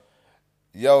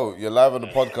Yo, you're live on the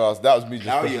podcast. That was me just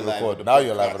Now pushing you're live record. on the Now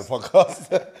you're live on the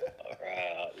podcast.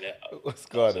 Alright, yeah. What's I was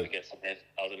going on?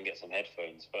 gonna get some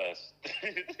headphones first.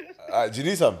 Do you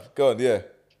need some? Go on, yeah.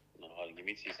 No, hold on, give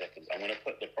me 2 seconds. I'm gonna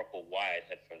put the proper wired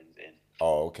headphones in.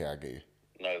 Oh, okay, I get you.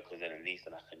 No, because then at least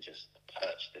then I can just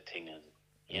perch the thing and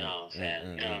you know what I'm saying.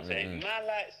 You know what I'm saying. Man,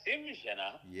 like Sims, you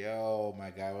know. Yo,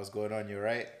 my guy, what's going on? You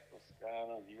right? What's going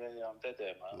on? Yeah, I'm dead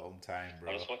there, man. Long time,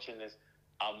 bro. I'm just watching this.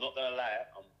 I'm not gonna lie.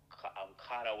 I'm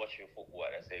kind of watching football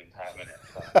at the same time,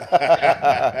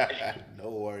 innit? No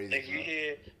worries. If you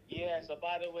hear, yeah. So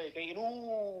by the way, they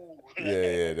ooh.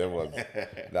 Yeah, that was.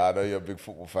 Nah, I know you're a big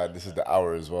football fan. This is the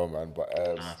hour as well, man. But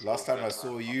Last time I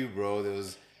saw you, bro, there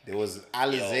was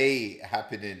Alizé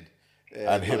happening.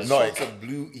 And there was Hypnotic. shots of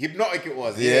blue. Hypnotic it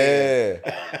was. yeah. Oh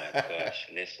my gosh,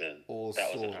 listen. All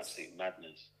That was an sorts. absolute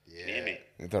madness. Can you Yeah. hear me?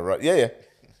 Need to run. Yeah.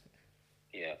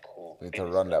 Yeah, cool. Need to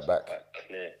run that back. Quite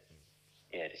clear.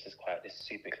 Yeah, this is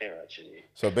super clear actually.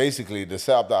 So basically, the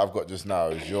setup that I've got just now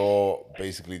is you're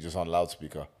basically just on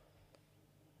loudspeaker.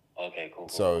 Okay, cool.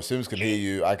 So Sims can hear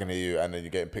you, I can hear you, and then you're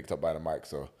getting picked up by the mic.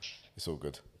 So it's all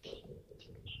good.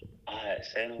 Alright,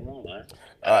 say no more, man.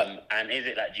 Alright. And is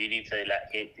it like, do you need to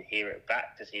like hear it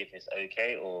back to see if it's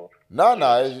okay or? No,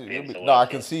 I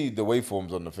can see. see the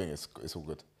waveforms on the thing. It's all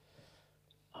good.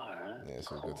 Alright. Yeah, it's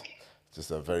all cool. good.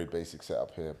 Just a very basic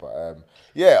setup here, but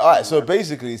yeah. All right. So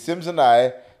basically, Sims and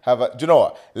I have a. Do you know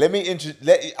what?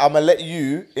 I'm gonna let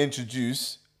you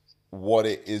introduce what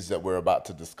it is that we're about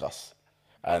to discuss.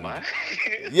 And Am I?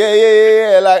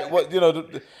 yeah. Like what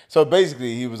so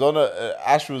basically, he was on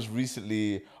Ash was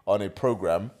recently on a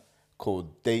program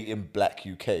called Dating Black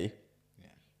UK,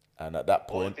 and at that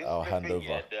point, Well, I'll this hand thing, over.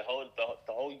 yeah, the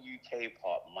whole UK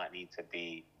part might need to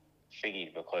be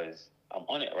thingy because I'm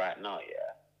on it right now,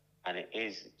 yeah, and it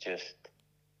is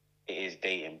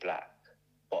Dating Black,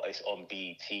 but it's on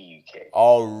BET UK.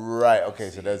 All right. Okay.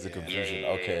 So there's the Yeah. confusion. Yeah.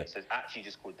 Okay. So it's actually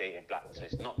just called Dating Black. So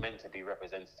it's not meant to be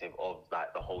representative of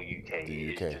like the whole UK.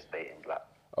 The UK. It's just Dating Black.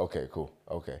 Okay, cool.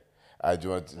 Okay. Do you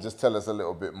want to just tell us a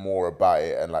little bit more about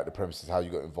it and like the premises, how you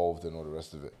got involved and all the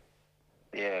rest of it?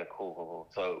 Yeah, cool.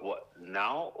 So what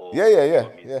now? Or Yeah. you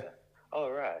want me to- Oh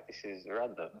right, this is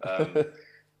random.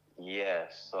 Yeah.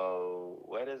 So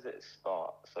where does it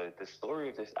start? So the story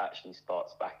of this actually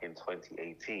starts back in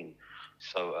 2018.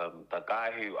 So the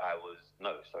guy who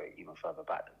even further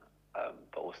back than that.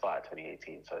 But we'll start at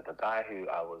 2018. So the guy who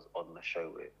I was on the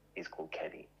show with is called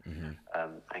Kenny.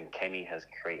 And Kenny has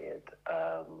created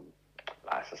a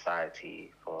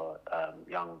society for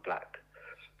young black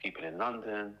people in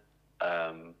London,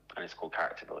 and it's called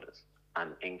Character Builders.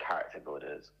 And in Character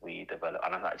Builders, we develop,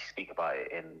 and I actually speak about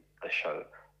it in the show.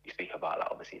 You speak about like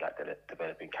obviously like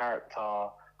developing character,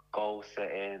 goal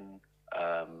setting,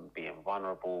 being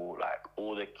vulnerable, like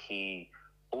all the key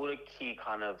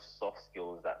kind of soft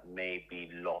skills that may be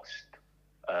lost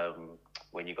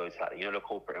when you go to like the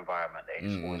corporate environment. They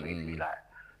just always need to be like,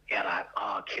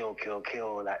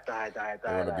 kill, like die.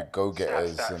 They want to like, be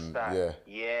go-getters stat, and stat.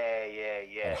 yeah,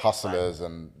 and It's hustlers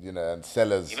and and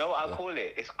sellers. you know what I call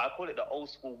it? I call it the old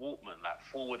school Walkman, like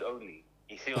forward only.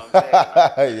 You see what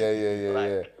I'm saying?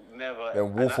 yeah. Never.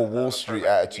 Then Wolf of Wall Street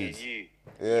attitudes.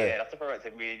 Yeah, that's the throwback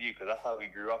to me and you because that's how we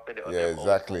grew up in it. On Yeah, them old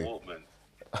exactly. school Walkman.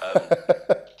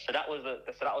 So that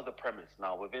was the premise.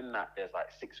 Now within that, there's like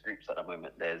 6 groups at the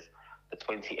moment. There's the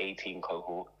 2018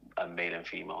 cohort, male and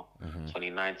female.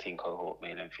 2019 cohort,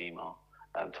 male and female.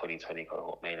 2020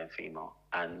 cohort, male and female.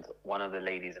 And one of the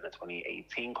ladies in the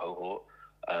 2018 cohort,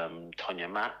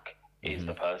 Tonya Mack, is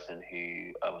the person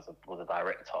who was a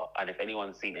director. And if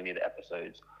anyone's seen any of the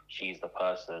episodes, she's the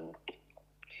person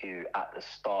who at the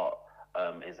start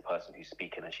is the person who's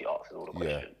speaking and she asks all the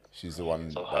questions. She's the one.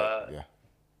 So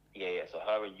So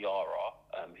her and Yara,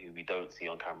 who we don't see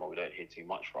on camera, we don't hear too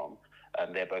much from.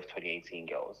 They're both 2018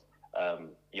 girls.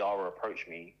 Yara approached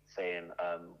me saying,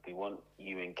 "We want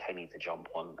you and Kenny to jump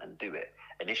on and do it."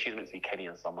 Initially, it was meant to be Kenny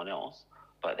and someone else,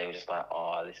 but they were just like,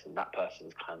 "Oh, listen, that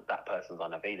person's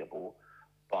unavailable,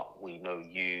 but we know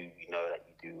you. We know that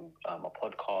you do a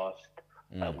podcast.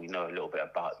 We know a little bit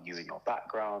about you and your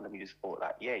background, and we just thought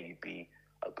like, yeah, you'd be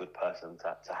a good person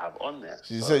to have on there."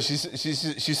 She said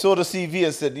she saw the CV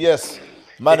and said, "Yes,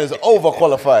 man is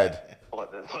overqualified."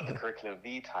 What the curriculum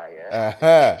vitae,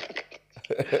 Uh-huh.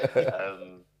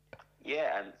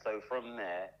 Yeah, and so from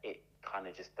there, it kind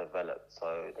of just developed.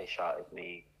 So they shouted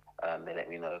me, they let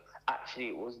me know. Actually,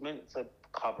 it was meant to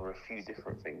cover a few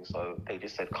different things. So they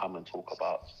just said, come and talk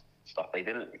about stuff. They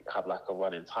didn't have like a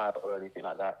running title or anything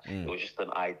like that. It was just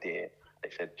an idea. They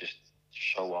said, just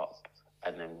show up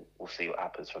and then we'll see what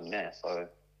happens from there. So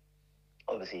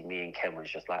obviously me and Ken was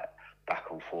just like back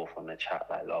and forth on the chat,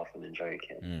 like laughing and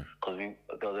joking. Because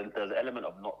there was an element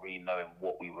of not really knowing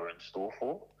what we were in store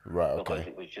for. Right. Because Okay.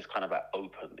 it was just kind of like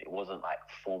open. It wasn't like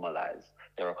formalized.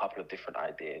 There were a couple of different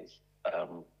ideas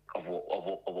of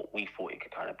what we thought it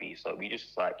could kind of be. So we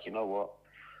just like, you know what?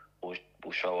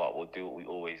 We'll show up. We'll do what we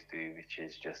always do, which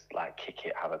is just like kick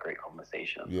it, have a great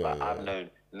conversation. Yeah, like yeah, I've known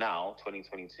now,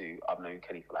 2022. I've known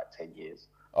Kenny for like 10 years.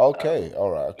 Okay.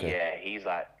 All right. Okay. Yeah, he's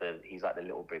like the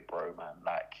little big bro, man.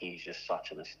 Like he's just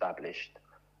such an established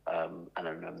and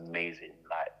an amazing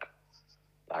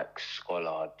like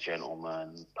scholar,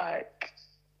 gentleman, like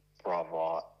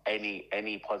brother.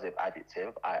 Any positive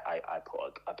adjective, I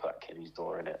put at Kenny's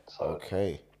door in it. So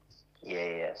Okay.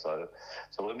 yeah. So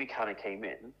when we kind of came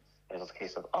in, it was a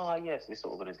case of, oh yes, this is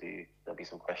what we're gonna do. There'll be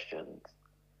some questions,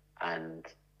 and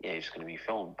yeah, it's just gonna be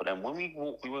filmed. But then when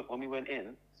we went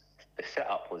in, the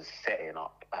setup was setting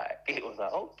up. It was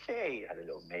like, okay, had a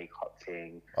little makeup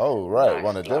thing. Oh, right, Nice,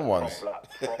 one of them ones.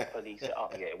 Properly set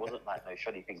up. Yeah, it wasn't like no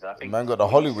shoddy things. I think Man got the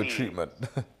when you Hollywood see it- treatment.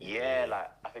 Yeah, like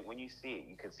I think when you see it,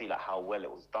 you can see like how well it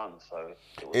was done. So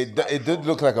It like, did filmed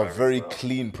look like a very well.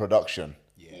 clean production.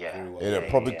 Yeah, very well. It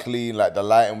proper clean. Like the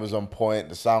lighting was on point.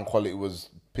 The sound quality was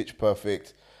pitch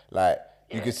perfect. Like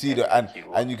you Yeah, can see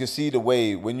and you can see the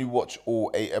way when you watch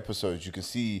all 8 episodes, you can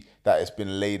see that it's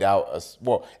been laid out as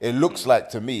well. It looks like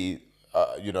to me,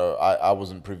 you know, I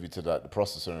wasn't privy to the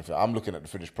process or anything. I'm looking at the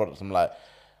finished product. I'm like,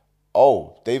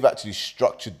 oh, they've actually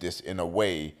structured this in a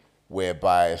way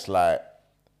whereby it's like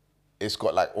it's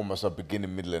got like almost a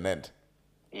beginning, middle, and end.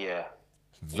 Yeah.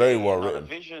 Very well no, written. The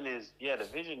vision is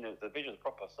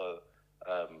proper. So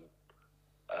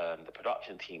the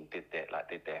production team did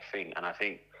their thing, and I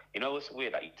think it's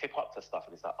weird. Like you tip up to stuff,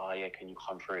 and it's like, oh yeah, can you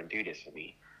come through and do this for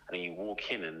me? And then you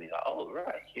walk in, and you're like, oh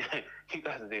right, you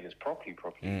guys are doing this properly.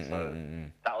 So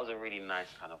that was a really nice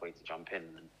kind of way to jump in.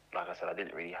 And like I said, I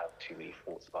didn't really have too many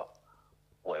thoughts about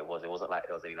what it was. It wasn't like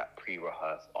there was any like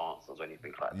pre-rehearsed answers or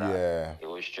anything like that. Yeah. It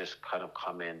was just kind of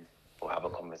come in, we'll have a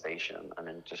conversation, and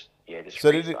then just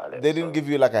So freestyle it. they didn't give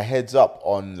you like a heads up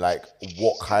on like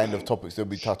what kind of topics they'll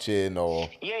be touching or.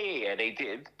 Yeah, they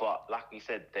did. But like we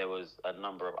said, there was a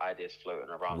number of ideas floating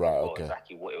around Right, as well, okay.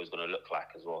 exactly what it was going to look like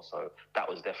as well. So that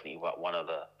was definitely one of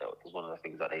the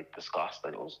things that they discussed,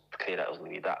 and it was clear that it was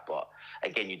going to be that. But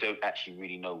again, you don't actually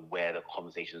really know where the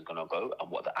conversation is going to go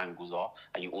and what the angles are,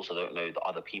 and you also don't know the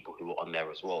other people who were on there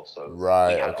as well. So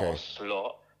Right, we had okay. our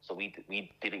slot. So we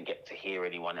didn't get to hear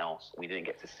anyone else. We didn't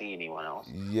get to see anyone else.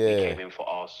 Yeah. We came in for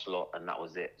our slot, and that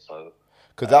was it. So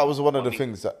Because that was one of when the we-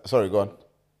 things that. Sorry, go on.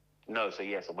 No, so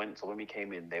when we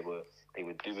came in, they were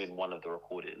doing one of the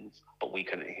recordings, but we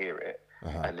couldn't hear it.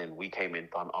 And then we came in,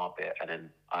 done our bit, and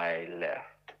then I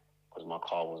left because my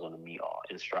car was on a meter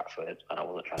in Stratford, and I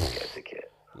wasn't trying to get a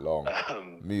ticket. Long.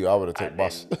 Me, I would have taken And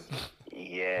bus. then,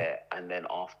 yeah, and then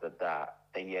after that,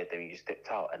 then we just dipped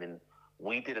out, and then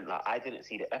I didn't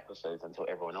see the episodes until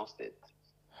everyone else did.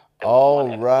 There was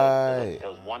one episode- right.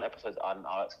 There was one episode, and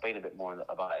I'll explain a bit more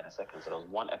about it in a second. So there was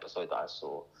one episode that I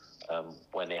saw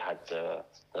when they had a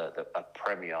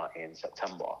premiere in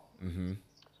September.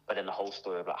 But then the whole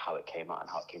story of like how it came out and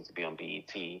how it came to be on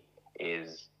BET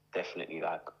is definitely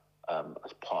like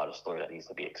as part of the story that needs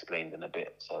to be explained in a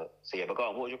bit. So yeah, but go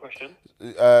on. What was your question?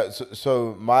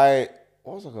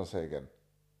 What was I gonna say again?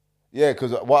 Yeah,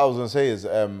 because what I was gonna say is,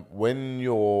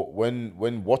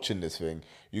 when watching this thing,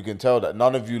 you can tell that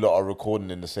none of you lot are recording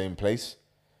in the same place.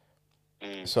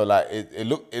 So like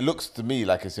it looks to me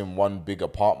like it's in one big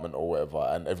apartment or whatever,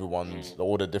 and everyone's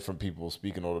all the different people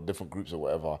speaking, all the different groups or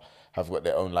whatever have got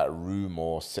their own like room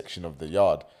or section of the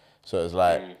yard. So it's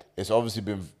like it's obviously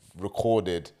been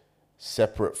recorded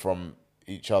separate from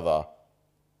each other,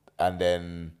 and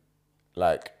then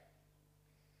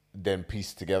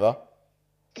pieced together.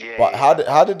 Yeah. But how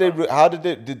did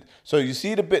they so you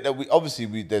see the bit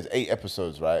that there's 8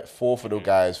 episodes, right? 4 for the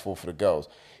guys, 4 for the girls.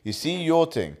 You see your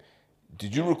thing.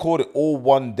 Did you record it all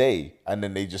one day and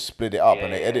then they just split it up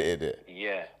and they edited it?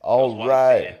 Yeah. Oh, It was one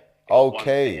right. sitting. It was one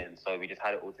Okay. sitting, so we just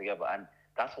had it all together, and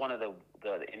that's one of the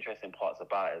interesting parts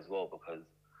about it as well, because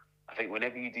I think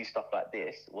whenever you do stuff like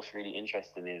this, what's really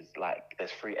interesting is like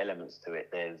there's 3 elements to it.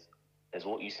 There's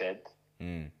what you said.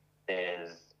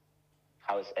 There's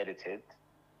how it's edited,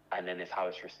 and then it's how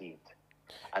it's received.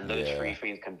 And those Yeah. 3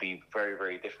 things can be very,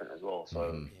 very different as well.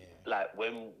 So, like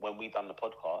when we done the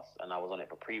podcast and I was on it,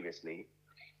 but previously,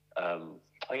 oh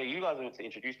yeah, you guys are going to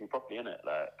introduce me properly, innit?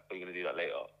 Like, are you going to do that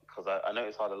later? Because I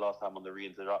noticed how the last time on the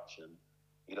reintroduction,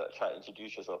 you know, try to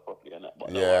introduce yourself properly and that.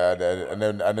 But Yeah, and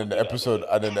then the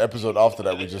episode after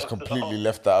that, we just completely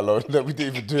left that alone. That we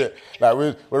didn't even do it. Like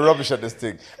we're rubbish at this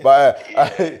thing. But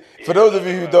for those of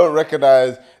you who don't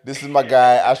recognize, this is my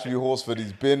guy Ashley Horsford.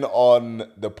 He's been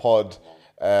on the pod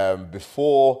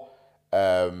before.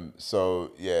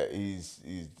 So yeah, he's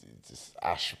just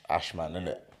Ashman, isn't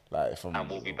it? Like and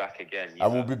we'll be back again.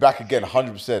 And we'll be back again,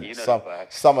 100%. You know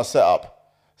Summer setup.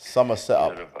 Summer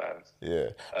setup. You know the vibes. Yeah,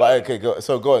 but okay, go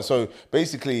on. So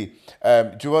basically,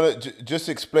 do you want to just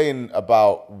explain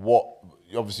about what?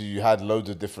 Obviously, you had there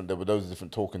were loads of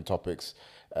different talking topics,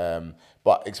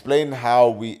 but explain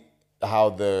how it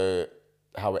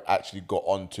actually got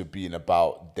on to being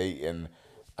about dating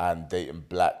and dating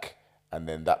black, and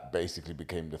then that basically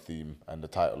became the theme and the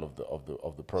title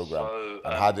of the program. So,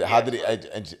 and how did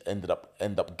it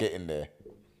end up getting there?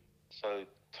 So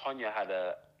Tonya had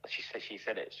she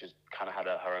said it. She kind of had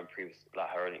her own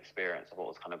experience of what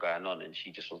was kind of going on, and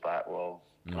she just was like, well,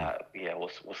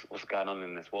 what's going on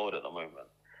in this world at the moment?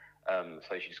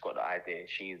 So she just got the idea.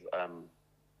 She's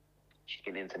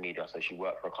been into media, so she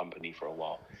worked for a company for a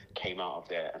while, came out of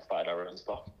there and started her own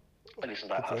stuff. And this was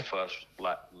like her first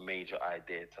like major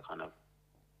idea to kind of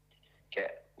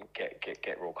get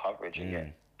real coverage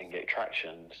and get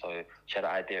traction. So she had the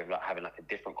idea of like having like a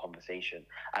different conversation,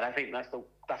 and I think that's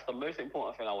the most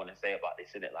important thing I want to say about this,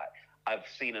 isn't it? Like I've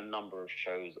seen a number of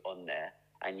shows on there,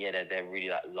 and yeah, they're really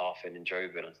like laughing and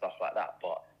joking and stuff like that,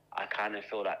 but I kind of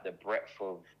feel like the breadth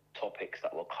of topics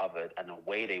that were covered and the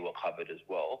way they were covered as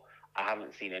well, I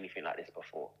haven't seen anything like this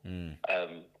before.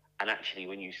 And actually,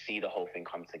 when you see the whole thing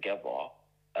come together,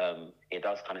 it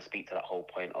does kind of speak to that whole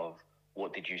point of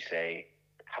what did you say,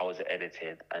 how is it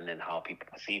edited, and then how people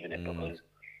are perceiving it. Because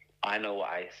I know what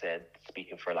I said,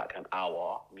 speaking for like an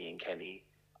hour, me and Kenny,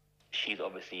 she's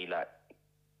obviously like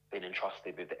been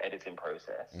entrusted with the editing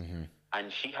process,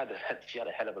 and she had a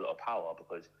hell of a lot of power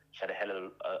because she had a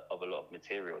hell of a lot of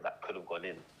material that could have gone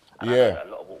in. And I know that a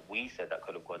lot of what we said that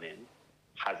could have gone in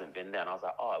hasn't been there, and I was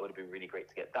like, oh, it would have been really great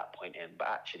to get that point in. But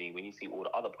actually, when you see all the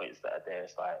other points that are there,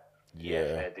 it's like,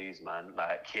 fair dues, man.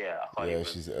 Like, I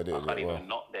can't even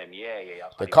knock them.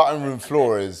 The cutting room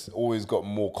floor has always got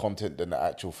more content than the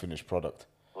actual finished product.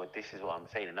 Well, this is what I'm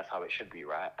saying, and that's how it should be,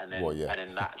 right? And then, and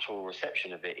then the actual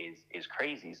reception of it is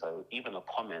crazy. So even the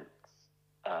comments,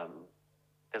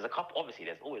 there's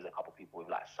always a couple people with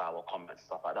like sour comments and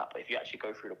stuff like that. But if you actually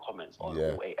go through the comments on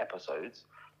all 8 episodes,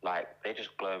 like they're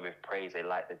just glowing with praise. They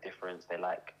like the difference. They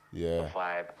like the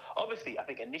vibe. Obviously, I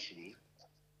think initially,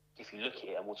 if you look at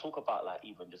it, and we'll talk about like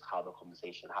even just how the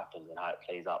conversation happens and how it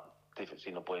plays out, the difference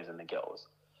between the boys and the girls.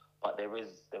 But there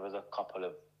was a couple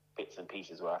of bits and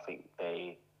pieces where I think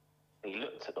they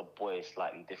looked at the boys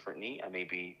slightly differently and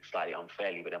maybe slightly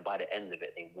unfairly, but then by the end of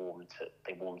it, they warmed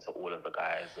to all of the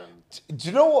guys. And do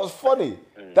you know what's funny?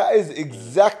 That is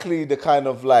exactly the kind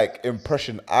of like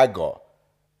impression I got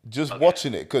just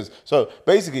watching it. Because so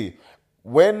basically,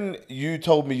 when you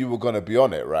told me you were going to be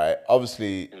on it, right?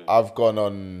 Obviously, I've gone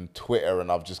on Twitter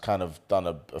and I've just kind of done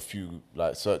a few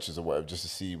like searches or whatever just to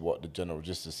see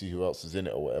just to see who else is in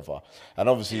it or whatever. And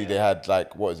obviously they had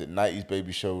like, 90s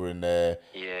Baby Show were in there.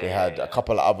 They had a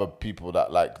couple of other people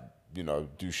that like, you know,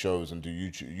 do shows and do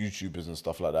YouTubers and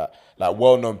stuff like that. Like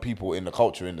well-known people in the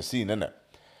culture, in the scene, innit?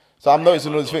 So I'm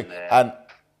noticing all this thing. And,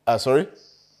 sorry?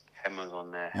 Emma's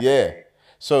on there. Yeah.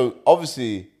 So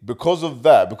obviously, because of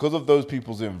those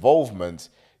people's involvement,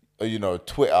 you know,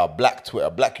 Black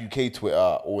UK Twitter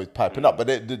always piping up.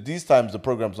 But these times the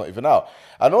program's not even out.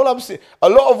 And all I'm seeing, a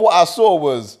lot of what I saw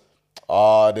was,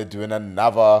 they're doing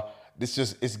another.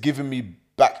 It's giving me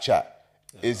back chat.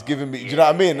 It's giving me, do you know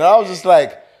what I mean? And I was just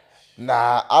like,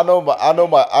 nah, I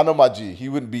know my G. He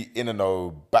wouldn't be in a no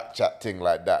back chat thing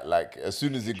like that. Like as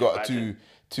soon as he got to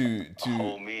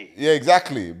yeah,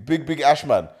 exactly, big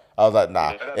Ashman. I was like,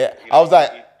 nah.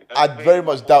 I very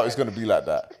much doubt it's gonna be like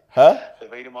that. Huh? The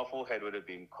vein in my forehead would have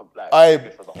been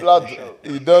blood.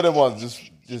 You know them ones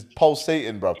just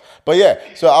pulsating, bro. But yeah,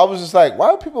 so I was just like,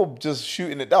 why are people just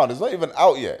shooting it down? It's not even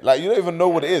out yet. Like you don't even know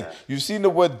what it is. You've seen the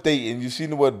word dating, you've seen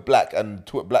the word black, and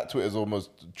black Twitter is almost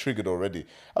triggered already.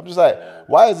 I'm just like,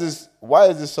 why is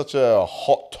this such a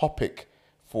hot topic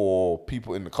for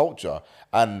people in the culture?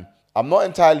 And I'm not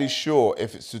entirely sure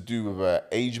if it's to do with an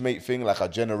age mate thing, like a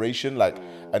generation, like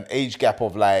an age gap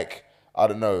of like, I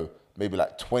don't know, maybe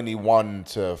like 21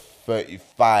 to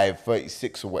 35,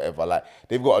 36 or whatever. Like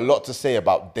they've got a lot to say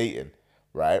about dating,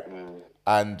 right?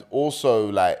 And also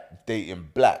like dating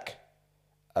black.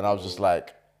 And I was just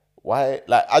like, why?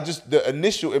 Like the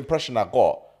initial impression I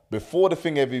got before the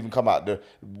thing ever even come out,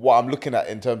 what I'm looking at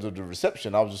in terms of the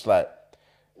reception, I was just like,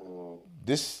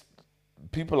 this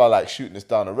people are like shooting this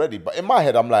down already. But in my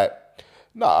head, I'm like,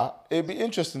 nah, it'd be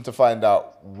interesting to find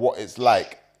out what it's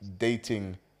like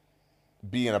dating,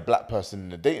 being a black person in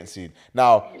the dating scene.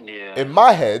 Now, Yeah. in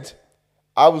my head,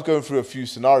 I was going through a few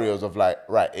scenarios of like,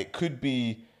 right, it could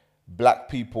be black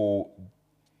people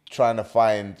trying to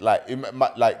find like,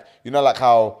 like you know, like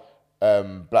how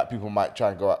black people might try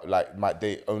and go out, like might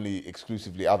date only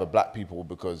exclusively other black people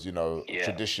because you know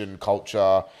tradition,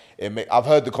 culture. I've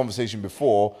heard the conversation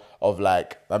before of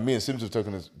like, and me and Sims have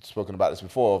spoken about this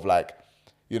before of like,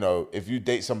 you know, if you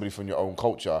date somebody from your own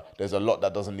culture, there's a lot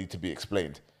that doesn't need to be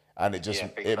explained, and it just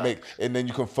and then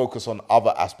you can focus on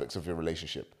other aspects of your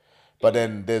relationship. But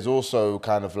then there's also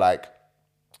kind of like,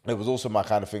 it was also my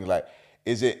kind of thing like,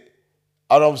 is it,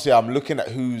 and obviously I'm looking at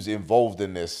who's involved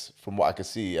in this from what I could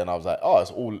see, and I was like, oh, it's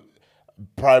all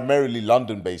primarily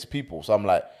London-based people. So I'm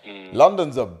like,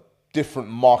 London's a different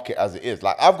market as it is.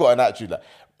 Like I've got an attitude that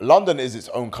London is its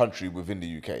own country within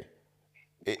the UK.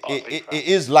 It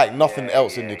is like nothing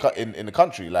else in the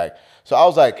country. Like, so I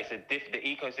was like, the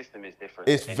ecosystem is different.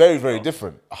 It's very, very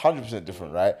different, 100%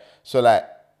 different, right? So like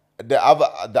the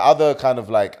other kind of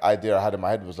like idea I had in my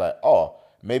head was like, oh,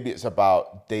 maybe it's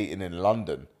about dating in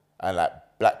London and like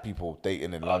black people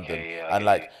dating in London, and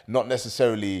like not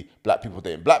necessarily black people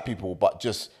dating black people, but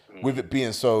just with it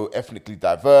being so ethnically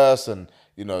diverse and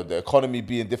you know the economy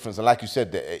being different, and like you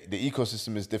said, the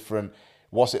ecosystem is different.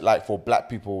 What's it like for black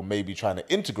people maybe trying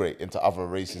to integrate into other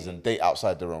races and date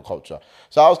outside their own culture?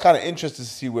 So I was kind of interested to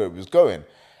see where it was going.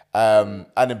 And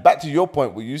then back to your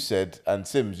point, what you said, and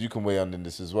Sims, you can weigh on in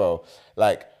this as well.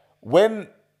 Like when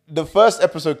the first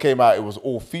episode came out, it was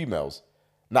all females.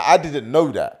 Now I didn't know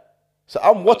that, so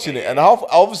I'm watching it, and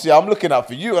obviously I'm looking out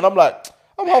for you, and I'm like,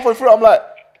 I'm halfway through, I'm like,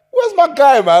 where's my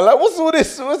guy, man? Like, what's all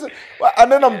this? And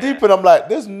then I'm deep, and I'm like,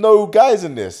 there's no guys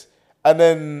in this, and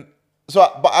then.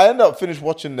 But I ended up finished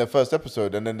watching the first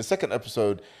episode, and then the second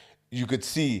episode, you could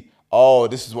see, oh,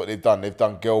 this is what they've done. They've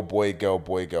done girl, boy, girl,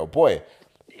 boy, girl, boy.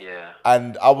 Yeah.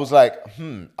 And I was like,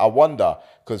 I wonder,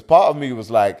 because part of me was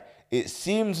like, it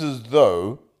seems as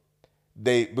though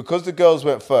because the girls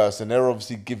went first, and they're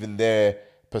obviously giving their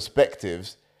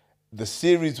perspectives, the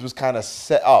series was kind of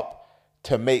set up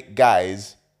to make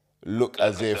guys look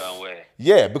as if.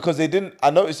 Yeah, because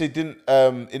I noticed they didn't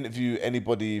interview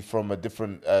anybody from a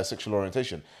different sexual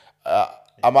orientation.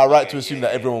 Am I right to assume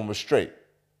that everyone was straight?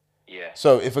 Yeah.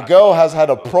 So if a girl has had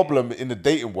a problem in the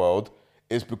dating world,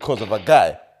 it's because of a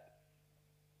guy.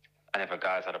 And if a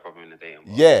guy's had a problem in the dating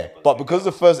world. Yeah, but because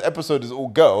the first episode is all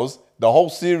girls, the whole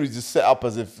series is set up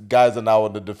as if guys are now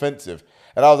on the defensive.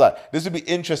 And I was like, this would be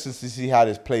interesting to see how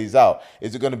this plays out.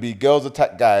 Is it going to be girls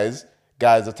attack guys,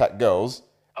 guys attack girls?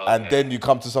 And then you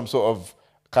come to some sort of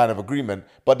kind of agreement.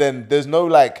 But then there's no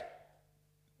like,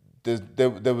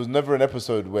 there was never an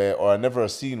episode never a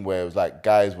scene where it was like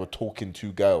guys were talking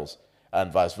to girls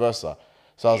and vice versa.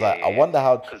 So I was like, I wonder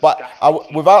how, but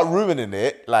without ruining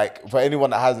it, like for anyone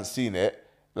that hasn't seen it,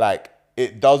 like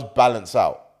it does balance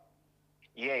out.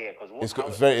 Yeah,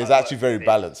 because it's actually very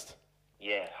balanced.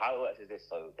 Yeah, how it works is this.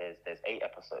 So there's 8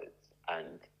 episodes,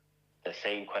 and the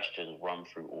same questions run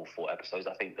through all 4 episodes.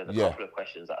 I think there's a couple of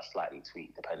questions that are slightly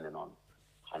tweaked depending on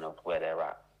kind of where they're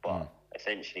at. But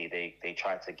essentially, they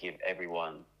try to give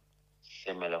everyone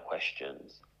similar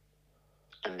questions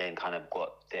and then kind of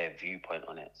got their viewpoint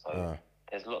on it. So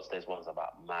there's ones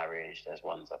about marriage, there's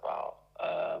ones about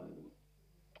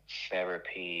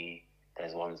therapy,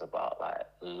 there's ones about like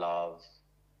love.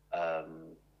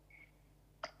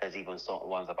 There's even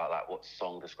ones about like what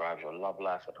song describes your love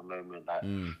life at the moment, like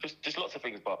just lots of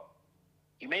things. But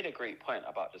you made a great point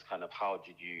about just kind of how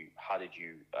did you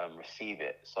receive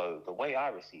it. So the way I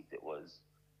received it was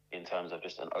in terms of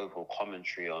just an overall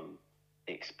commentary on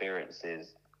the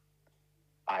experiences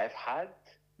I've had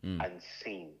and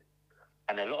seen,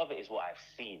 and a lot of it is what I've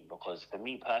seen, because for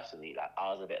me personally, like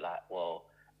I was a bit like, well,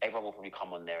 everyone will probably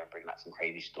come on there and bring like some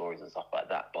crazy stories and stuff like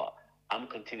that, but I'm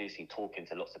continuously talking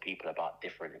to lots of people about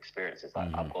different experiences.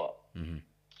 Like I've got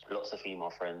lots of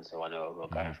female friends who I know who are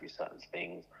going through certain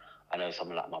things. I know some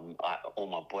like all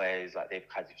my boys, like they've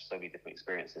had so many different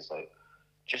experiences. So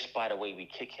just by the way we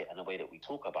kick it and the way that we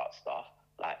talk about stuff,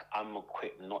 like I'm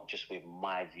equipped not just with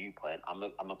my viewpoint,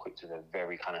 I'm equipped with a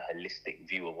very kind of holistic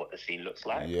view of what the scene looks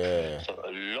like. Yeah. So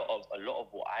a lot of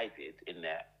what I did in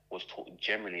there was talking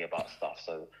generally about stuff.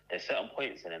 So there's certain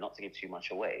points in there, not to give too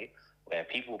much away, where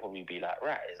people will probably be like,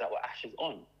 right, is that what Ash is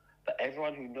on? But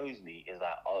everyone who knows me is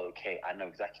like, oh, okay, I know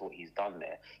exactly what he's done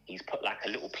there. He's put like a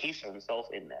little piece of himself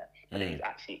in there, and then he's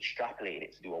actually extrapolated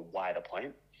it to do a wider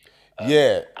point.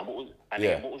 Yeah. And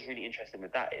what was really interesting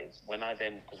with that is when I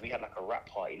then, because we had like a rap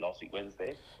party last week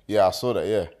Wednesday, Yeah, I saw that.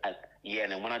 Yeah.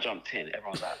 and then when I jumped in,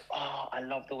 everyone's like, "Oh, I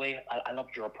love the way I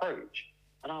loved your approach,"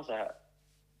 and I was like,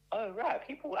 "Oh right,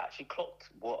 people actually clocked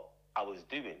what I was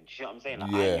doing." Do you know what I'm saying?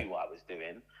 Like, Yeah. I knew what I was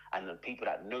doing, and the people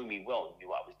that know me well knew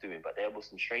what I was doing. But there were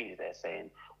some strangers there saying,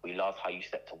 "We love how you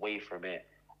stepped away from it."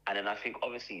 And then I think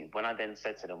obviously when I then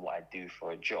said to them what I do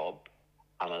for a job,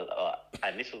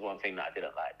 and this was one thing that I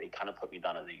didn't like. They kind of put me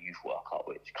down as a youth worker,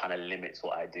 which kind of limits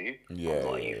what I do. Yeah, I'm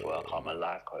not a youth worker. I'm a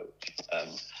life coach.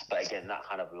 But again, that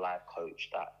kind of life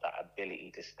coach, that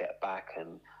ability to step back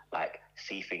and like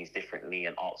see things differently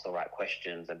and ask the right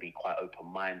questions and be quite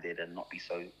open-minded and not be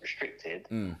so restricted,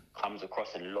 comes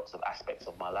across in lots of aspects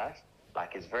of my life.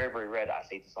 Like, it's very, very rare that I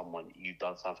say to someone, "You've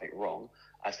done something wrong."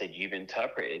 I said, "You've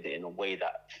interpreted it in a way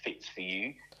that fits for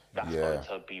you. That's going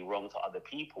to be wrong to other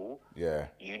people. Yeah.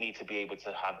 You need to be able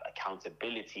to have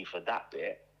accountability for that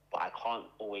bit. But I can't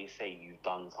always say you've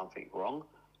done something wrong.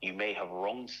 You may have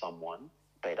wronged someone,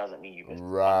 but it doesn't mean you've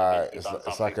Right. done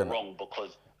something Like an wrong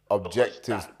because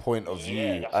objective point of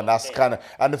view, and that's kind of.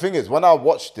 And the thing is, when I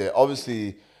watched it,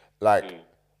 obviously, like.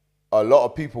 A lot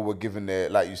of people were giving their,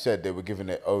 like you said, they were giving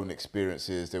their own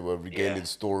experiences. They were regaling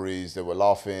stories. They were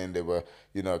laughing. They were,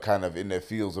 kind of in their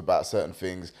feels about certain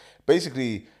things.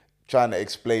 Basically, trying to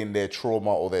explain their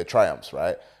trauma or their triumphs,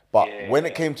 right? But when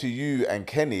it came to you and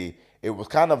Kenny, it was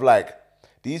kind of like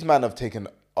these men have taken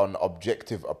an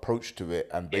objective approach to it,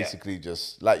 and basically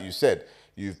just, like you said,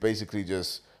 you've basically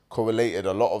just correlated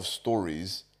a lot of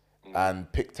stories and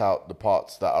picked out the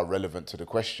parts that are relevant to the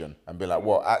question and be like,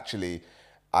 well, actually,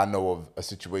 I know of a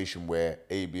situation where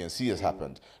A, B, and C has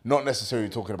happened. Not necessarily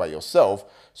talking about yourself.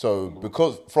 So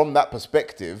because from that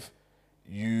perspective,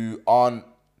 you're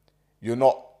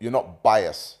not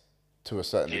biased to a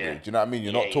certain degree. Do you know what I mean?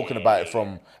 You're not talking about it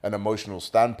from an emotional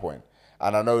standpoint.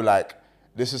 And I know, like,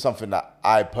 this is something that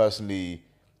I personally,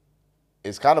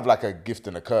 it's kind of like a gift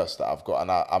and a curse that I've got, and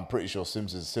I'm pretty sure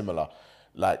Sims is similar.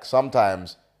 Like,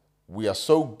 sometimes we are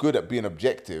so good at being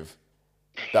objective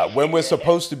that when we're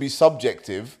supposed to be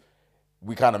subjective,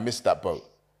 we kind of miss that boat.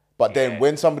 But then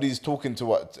when somebody's talking to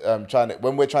what,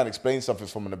 when we're trying to explain something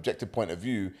from an objective point of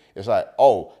view, it's like,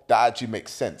 oh, that actually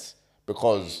makes sense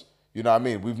because, you know what I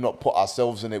mean? We've not put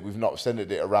ourselves in it. We've not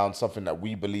centered it around something that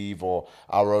we believe or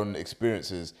our own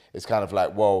experiences. It's kind of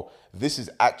like, well, this is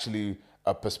actually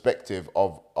a perspective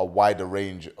of a wider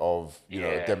range of, you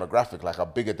know, a demographic. Like a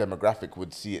bigger demographic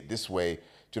would see it this way.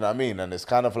 Do you know what I mean? And it's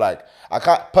kind of like, I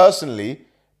can't personally,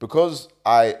 because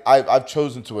I've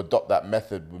chosen to adopt that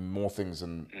method with more things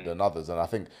than others. And I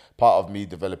think part of me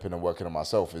developing and working on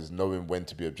myself is knowing when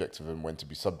to be objective and when to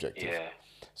be subjective. Yeah.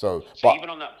 So but even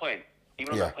on that point,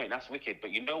 that's wicked.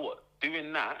 But you know what?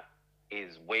 Doing that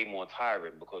is way more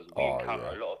tiring because we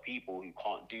encounter a lot of people who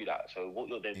can't do that. So what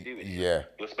you're then doing is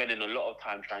you're spending a lot of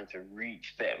time trying to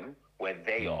reach them where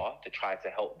they are to try to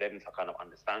help them to kind of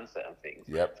understand certain things.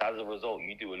 So as a result,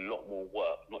 you do a lot more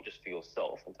work, not just for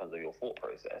yourself in terms of your thought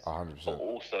process, 100%. but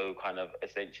also kind of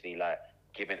essentially like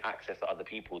giving access to other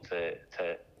people to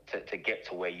get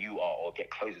to where you are or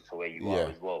get closer to where you are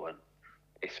as well. And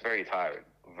it's very tiring,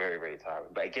 very, very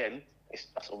tiring. But again, it's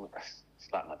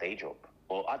like my day job.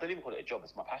 Well, I don't even call it a job.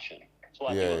 It's my passion. It's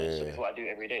what I do. It's what I do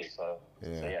every day. So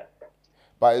yeah.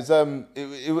 But it's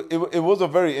it was a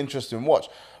very interesting watch.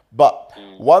 But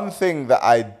one thing that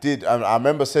I did, and I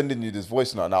remember sending you this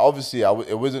voice note. Now, obviously,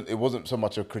 it wasn't so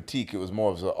much a critique. It was more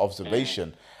of an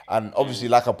observation. And obviously,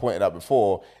 like I pointed out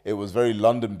before, it was very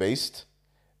London based.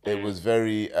 It was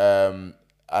very, and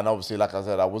obviously, like I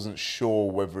said, I wasn't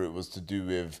sure whether it was to do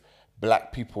with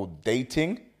black people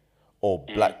dating or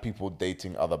black people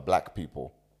dating other black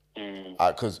people.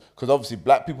 Because obviously,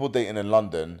 black people dating in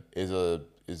London is a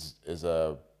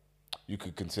you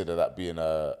could consider that being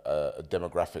a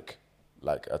demographic,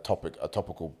 like a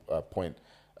topical point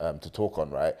to talk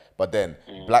on, right? But then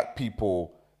black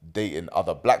people dating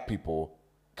other black people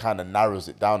kind of narrows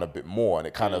it down a bit more, and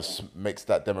it kind of makes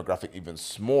that demographic even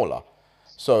smaller.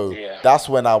 So that's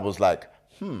when I was like,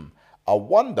 I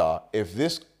wonder if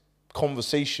this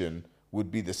conversation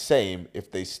would be the same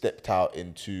if they stepped out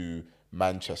into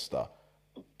Manchester.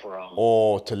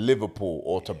 Or to Liverpool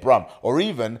or to Brum, or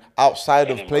even outside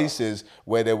of places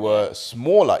where there were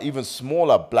even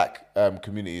smaller black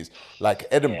communities like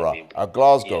Edinburgh, a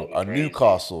Glasgow, a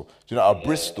Newcastle, a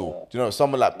Bristol,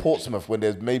 somewhere like Portsmouth, when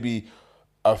there's maybe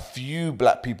a few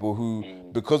black people who,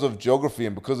 because of geography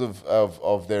and because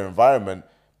of their environment,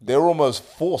 they're almost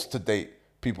forced to date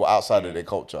people outside of their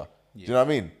culture. Do you know what I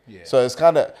mean? Yeah. So it's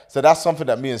kind of that's something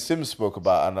that me and Sims spoke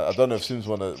about, and I don't know if Sims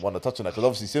want to touch on that because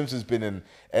obviously Sims has been in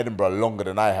Edinburgh longer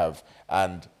than I have,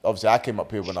 and obviously I came up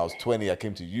here when I was 20. I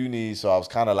came to uni, so I was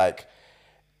kind of like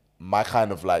my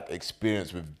kind of like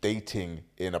experience with dating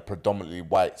in a predominantly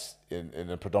white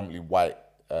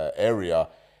area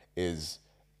is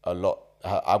a lot.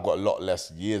 I've got a lot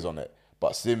less years on it,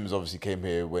 but Sims obviously came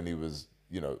here when he was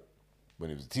when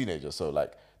he was a teenager. So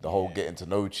like the whole getting to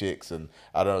know chicks, and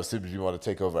I don't know, Sims, you want to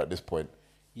take over at this point?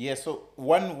 Yeah, so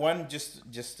one just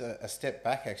a step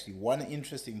back actually. One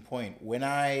interesting point when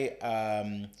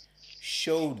I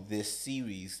showed this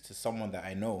series to someone that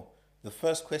I know, the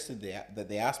first question that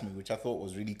they asked me, which I thought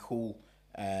was really cool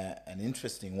and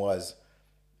interesting, was,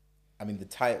 I mean, the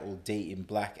title "Date in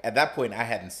Black." At that point, I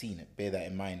hadn't seen it. Bear that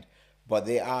in mind. But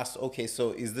they asked, okay,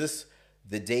 so is this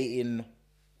the dating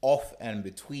off and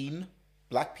between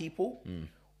black people,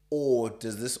 or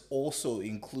does this also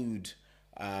include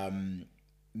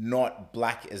not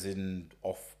black as in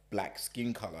of black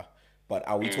skin color, but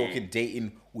are we talking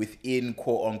dating within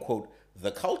quote unquote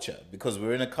the culture? Because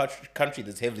we're in a country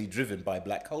that's heavily driven by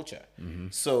black culture.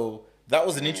 So that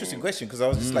was an interesting question because I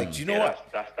was just like, do you know what?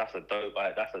 That's a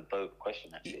dope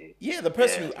question actually. Yeah, the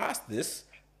person who asked this,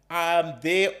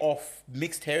 they're of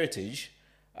mixed heritage.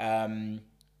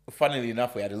 Funnily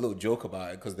enough, we had a little joke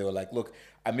about it because they were like, look,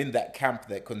 I'm in that camp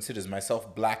that considers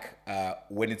myself black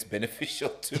when it's beneficial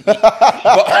to me.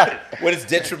 But when it's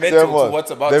detrimental to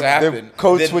what's about to happen.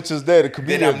 Code switches there, the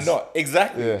comedians. Then I'm not.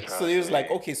 Exactly. Yeah. So he was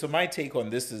like, okay, so my take on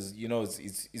this is,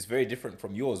 it's very different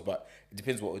from yours, but it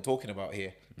depends what we're talking about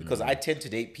here. Because I tend to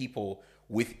date people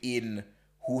within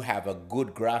who have a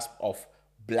good grasp of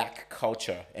black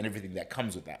culture and everything that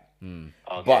comes with that.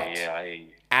 Okay,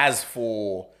 As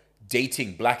for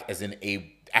dating black as in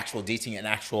dating an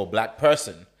actual black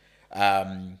person,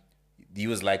 he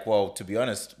was like, well, to be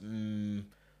honest,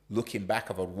 looking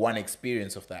back, I've had one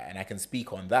experience of that and I can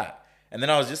speak on that. And then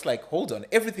I was just like, hold on,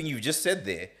 everything you've just said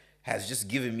there has just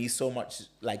given me so much,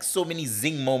 like so many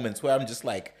zing moments where I'm just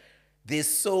like, there's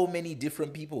so many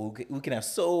different people who can have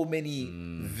so many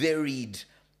varied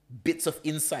bits of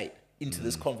insight into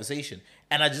this conversation.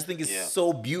 And I just think it's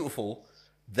so beautiful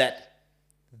that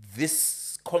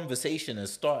this conversation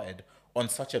has started on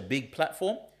such a big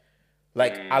platform.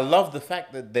 Like, I love the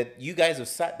fact that you guys have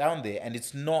sat down there and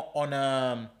it's not on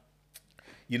I'm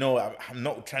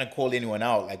not trying to call anyone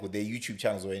out like with their YouTube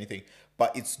channels or anything,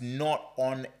 but it's not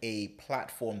on a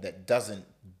platform that doesn't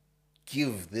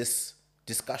give this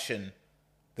discussion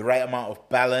the right amount of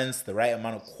balance, the right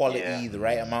amount of quality, the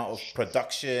right amount of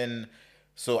production.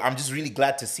 So I'm just really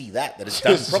glad to see that it's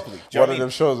done properly. One of them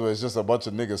shows where it's just a bunch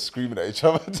of niggas screaming at each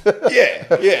other.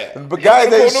 Yeah. But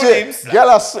guys ain't shit.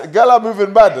 Gal are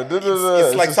moving mad.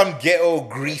 It's like some ghetto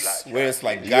Greece where it's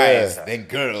like guys, then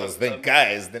girls, then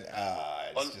guys, then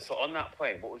So on that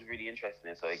point, what was really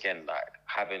interesting is, so again, like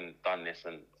having done this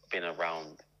and been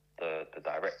around the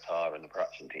director and the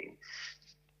production team,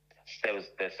 there's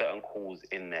certain calls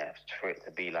in there for it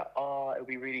to be like, it would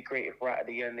be really great if right at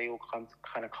the end they all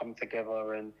come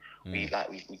together and we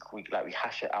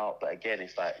hash it out. But again,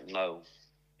 it's like, no,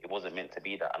 it wasn't meant to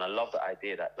be that. And I love the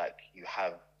idea that like you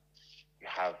have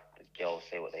the girls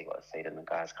say what they got to say, then the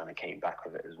guys kind of came back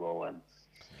with it as well. And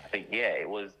I think there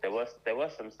was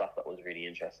some stuff that was really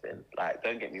interesting. Like,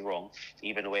 don't get me wrong,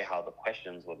 even the way how the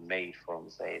questions were made from,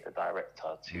 say, the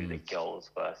director to the girls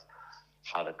first,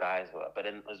 how the guys were, but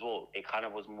then as well, it kind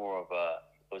of was more of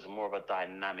a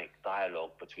dynamic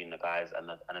dialogue between the guys and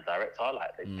the director.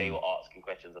 Like they were asking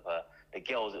questions of her. The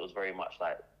girls, it was very much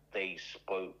like they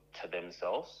spoke to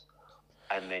themselves,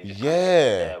 and then just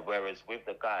whereas with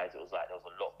the guys, it was like there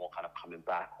was a lot more kind of coming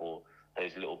back or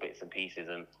those little bits and pieces.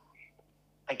 And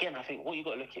again, I think what you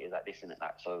got to look at is like this, isn't it?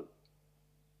 Like, so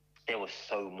there was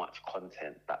so much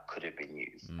content that could have been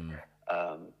used.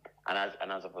 And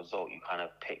as a result, you kind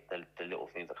of pick the little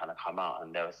things that kind of come out,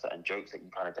 and there are certain jokes that you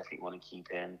kind of definitely want to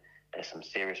keep in. There's some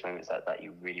serious moments that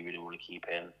you really, really want to keep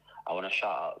in. I want to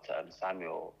shout out to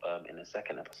Samuel in the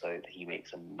second episode. He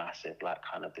makes a massive like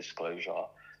kind of disclosure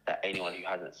that anyone who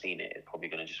hasn't seen it is probably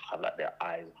going to just have like their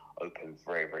eyes open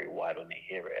very, very wide when they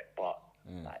hear it. But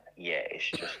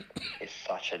it's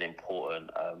such an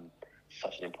important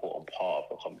part of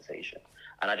the conversation.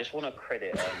 And I just want to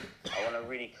credit,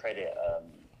 really credit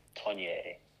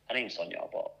Tonya. Her name's Sonia,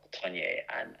 but Tonya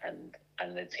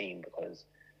and the team, because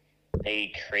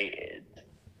they created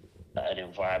an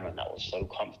environment that was so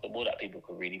comfortable that people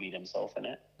could really be themselves in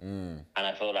it. And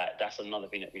I feel like that's another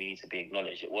thing that really needs to be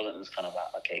acknowledged. It wasn't just kind of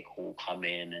like, okay, cool, come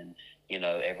in and,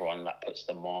 everyone like puts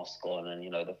the mask on and,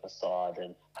 the facade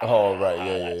and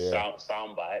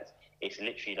sound bites. it's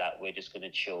literally like we're just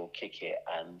gonna chill, kick it,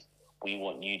 and we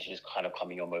want you to just kind of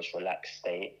come in your most relaxed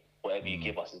state. Whatever you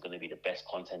give us is going to be the best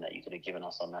content that you could have given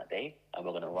us on that day, and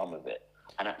we're going to run with it.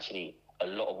 And actually, a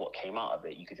lot of what came out of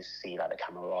it, you could just see like the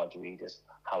camaraderie, just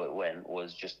how it went,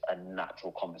 was just a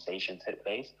natural conversation took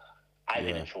place. I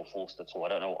didn't feel forced at all. I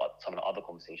don't know what some of the other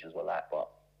conversations were like, but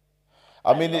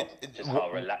I mean, just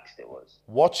how relaxed it was.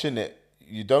 Watching it,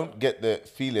 you don't get the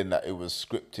feeling that it was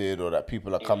scripted or that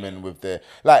people are coming with their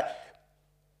like.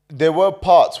 There were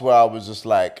parts where I was just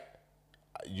like,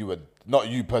 you were not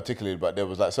you particularly, but there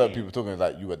was like certain people talking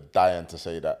like you were dying to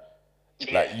say that.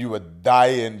 Like you were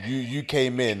dying. You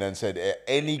came in and said at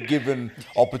any given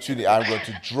opportunity, I'm going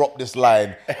to drop this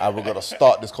line and we're going to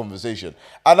start this conversation.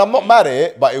 And I'm not mad at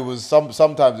it, but it was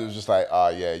sometimes it was just like,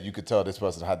 yeah, you could tell this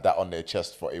person had that on their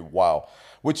chest for a while,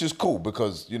 which is cool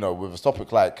because you know with a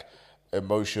topic like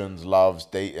emotions, loves,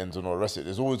 datings, and all the rest of it,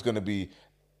 there's always going to be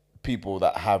people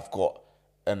that have got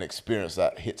an experience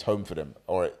that hits home for them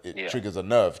or it triggers a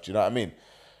nerve. Do you know what I mean?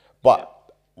 But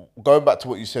going back to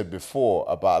what you said before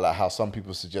about like how some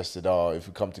people suggested, if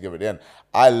we come together at the end,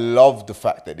 I love the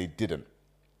fact that they didn't.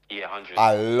 Yeah, 100.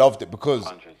 I loved it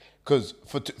because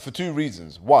for two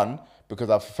reasons. One, because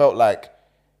I felt like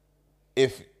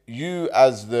if you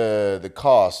as the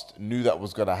cast knew that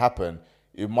was going to happen,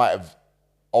 it might have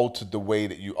altered the way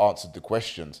that you answered the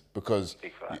questions because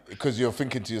you're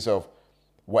thinking to yourself,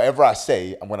 whatever I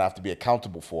say, I'm going to have to be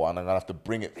accountable for, and I'm going to have to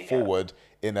bring it forward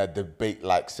in a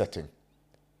debate-like setting.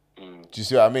 Do you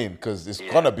see what I mean? Because it's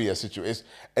going to be a situation.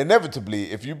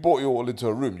 Inevitably, if you brought you all into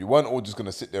a room, you weren't all just going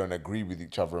to sit there and agree with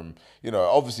each other. And, you know,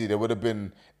 obviously there would have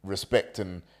been respect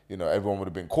and, you know, everyone would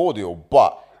have been cordial.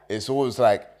 But it's always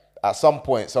like, at some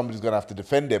point, somebody's going to have to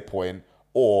defend their point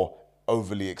or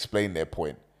overly explain their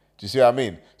point. Do you see what I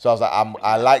mean? So I was like,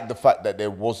 I like the fact that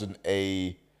there wasn't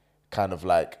a kind of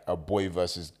like a boy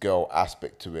versus girl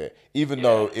aspect to it, even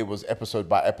though it was episode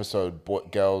by episode,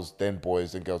 girls, then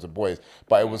boys, then girls and boys.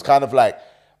 But it was kind of like,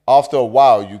 after a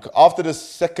while, after the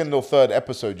second or third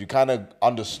episode, you kind of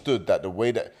understood that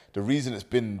the reason it's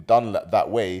been done that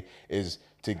way is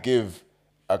to give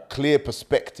a clear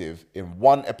perspective in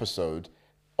one episode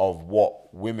of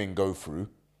what women go through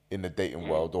in the dating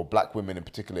world, or black women in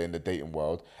particular in the dating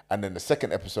world. And then the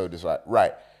second episode is like,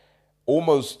 right,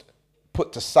 almost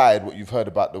put aside what you've heard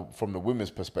about from the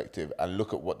women's perspective and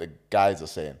look at what the guys are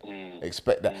saying.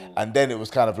 Expect that. And then it was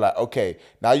kind of like, okay,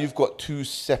 now you've got two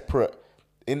separate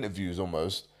interviews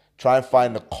almost. Try and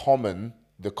find the common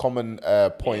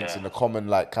points and the common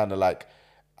like kind of like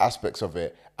aspects of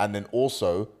it, and then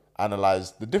also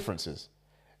analyze the differences.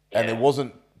 And it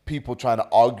wasn't people trying to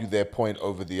argue their point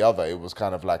over the other. It was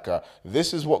kind of like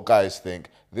this is what guys think,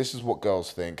 this is what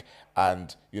girls think,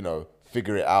 and you know,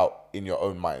 figure it out in your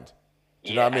own mind. Do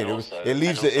you know what I mean?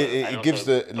 It gives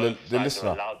the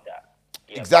listener.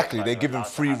 Exactly, they give him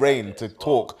free reign to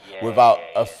talk without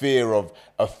a fear of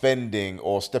offending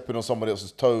or stepping on somebody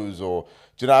else's toes, or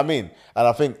do you know what I mean? And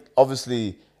I think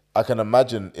obviously I can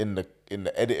imagine in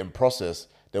the editing process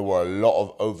there were a lot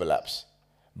of overlaps,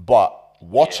 but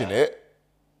watching it,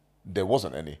 there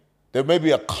wasn't any. There may be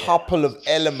a couple of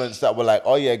elements that were like,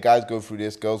 oh yeah, guys go through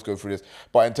this, girls go through this,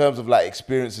 but in terms of like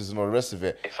experiences and all the rest of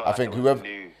it, I think whoever.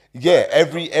 Yeah,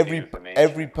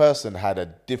 every person had a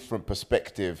different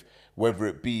perspective, whether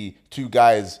it be two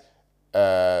guys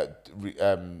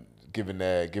giving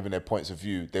their points of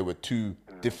view. They were two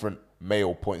different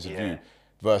male points of view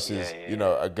versus you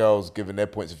know, a girl's giving their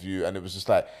points of view, and it was just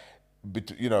like,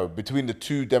 you know, between the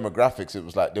two demographics, it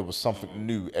was like there was something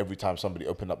new every time somebody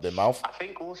opened up their mouth. I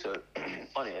think also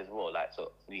on it as well, like,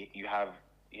 so you had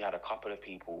a couple of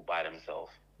people by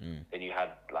themselves, then you had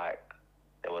like,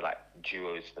 there were like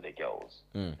duos for the girls,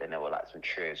 then there were like some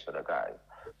trios for the guys.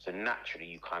 So naturally,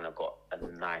 you kind of got a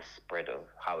nice spread of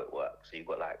how it works. So you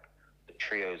got like the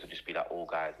trios would just be like all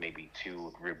guys, maybe two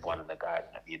would rib one of the guys,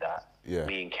 and be that. Yeah.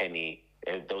 Me and Kenny,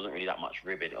 there wasn't really that much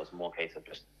ribbing. It was more a case of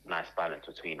just nice balance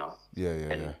between us.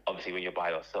 And obviously, when you're by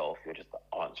yourself, you're just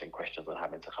answering questions and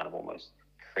having to kind of almost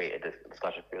create a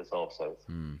discussion for yourself. So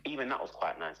even that was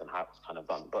quite nice and how it was kind of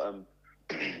done. But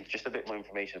just a bit more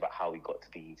information about how we got to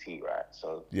BET, right?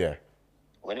 So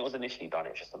when it was initially done,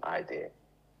 it was just an idea.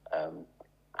 And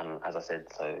as I said,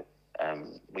 so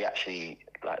we actually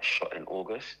like shot in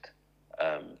August.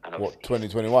 And what,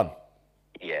 2021?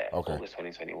 Yeah, okay. August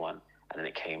 2021. And then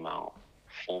it came out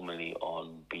formally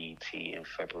on BET in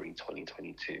February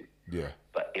 2022. Yeah.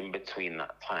 But in between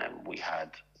that time, we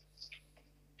had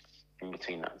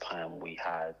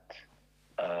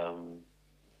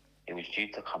it was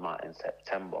due to come out in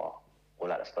September, or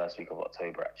like the first week of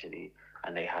October actually,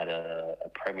 and they had a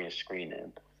premiere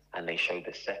screening, and they showed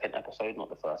the second episode, not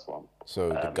the first one. So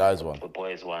the guys one. The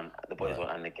boys one, and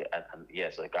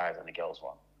so the guys and the girls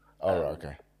one. Oh, right,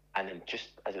 okay. And then just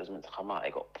as it was meant to come out,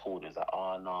 it got pulled. It was like,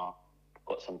 oh no,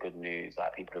 got some good news.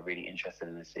 Like people are really interested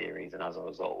in the series, and as a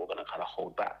result, we're gonna kind of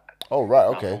hold back. Oh, right,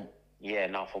 okay.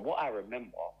 Now from what I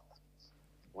remember,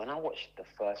 when I watched the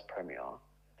first premiere,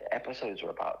 the episodes were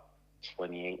about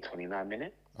 28, 29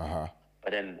 minutes.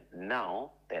 But then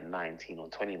now they're 19 or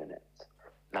 20 minutes.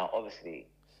 Now, obviously,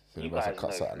 So you guys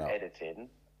know from editing,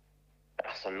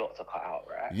 that's a lot to cut out,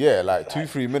 right? Yeah, like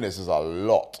 2-3 minutes is a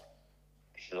lot.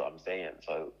 This is what I'm saying.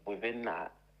 So within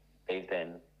that, they've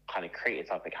then kind of created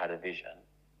something, had a vision.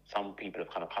 Some people have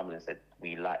kind of come in and said,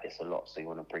 we like this a lot, so you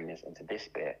want to bring this into this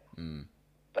bit.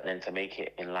 But then to make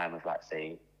it in line with, like,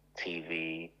 say,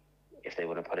 TV, if they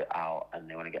want to put it out and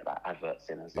they want to get like adverts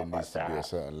in and stuff like that, it needs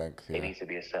to be a certain length. It needs to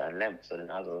be a certain length. So then,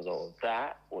 as a result of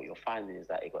that, what you're finding is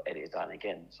that it got edited down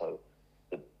again. So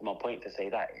my point to say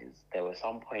that is there were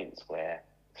some points where,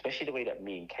 especially the way that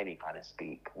me and Kenny kind of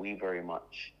speak, we very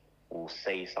much will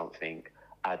say something,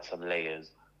 add some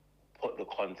layers, put the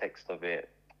context of it,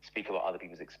 speak about other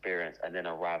people's experience, and then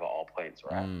arrive at our points,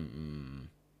 right?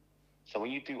 So when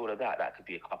you do all of that, that could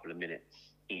be a couple of minutes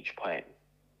each point.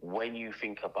 When you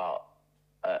think about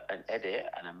an edit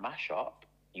and a mashup,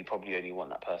 you probably only want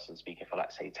that person speaking for,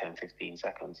 like, say, 10, 15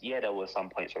 seconds. Yeah, there were some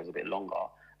points where it was a bit longer,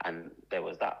 and there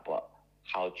was that, but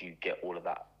how do you get all of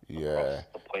that? Yeah,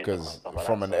 because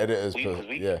from an editor's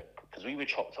perspective, because we were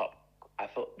chopped up. I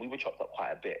thought we were chopped up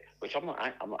quite a bit, which I'm not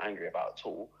angry about at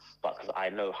all. But because I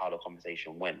know how the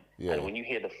conversation went, and when you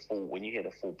hear the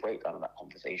full breakdown of that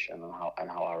conversation and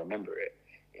how I remember it,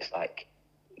 it's like,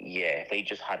 yeah, if they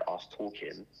just had us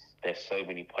talking, there's so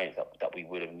many points that we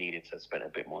would have needed to spend a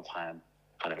bit more time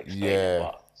kind of explaining.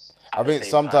 But I think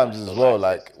sometimes as well,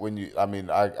 like when you,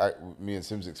 me and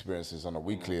Sim's experiences on a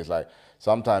weekly is like,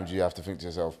 sometimes you have to think to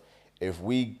yourself, if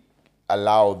we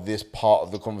allow this part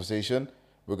of the conversation,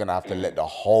 we're going to have to let the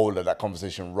whole of that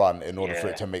conversation run in order for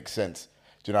it to make sense.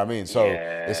 Do you know what I mean? So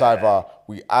it's either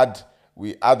we add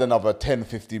another 10,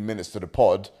 15 minutes to the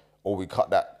pod, or we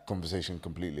cut that conversation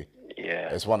completely. Yeah.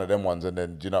 It's one of them ones. And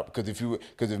then, you know, because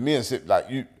if me and Sim, like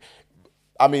me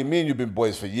and you've been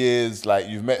boys for years, like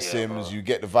you've met Sims, bro. You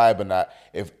get the vibe and that.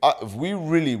 If we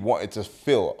really wanted to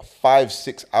fill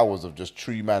 5-6 hours of just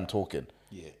three man talking,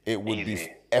 it would be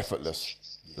effortless,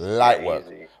 light work.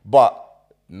 But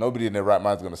nobody in their right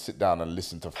mind is going to sit down and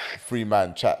listen to three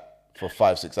man chat for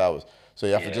 5-6 hours. So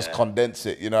you have to just condense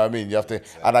it, you know what I mean? You have to,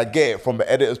 and I get it from the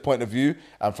editor's point of view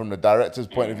and from the director's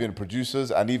point of view and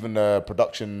producers and even the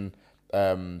production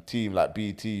team like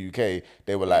BET UK,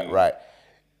 they were like, right,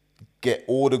 get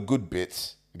all the good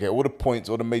bits, get all the points,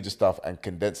 all the major stuff and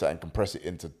condense it and compress it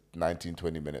into 19,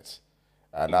 20 minutes.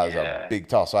 And that was a big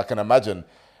task. So I can imagine,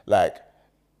 like,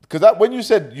 because when you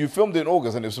said you filmed it in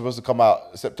August and it was supposed to come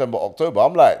out September, October,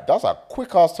 I'm like, that's a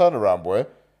quick ass turnaround, boy.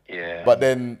 Yeah. But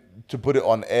then to put it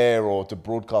on air or to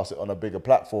broadcast it on a bigger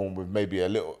platform with maybe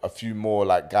a few more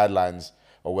like guidelines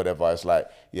or whatever, it's like,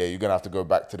 yeah, you're gonna have to go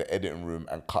back to the editing room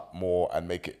and cut more and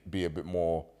make it be a bit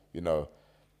more, you know,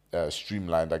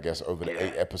 streamlined, I guess, over the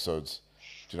 8 episodes.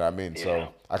 Do you know what I mean? Yeah.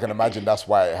 So I can imagine that's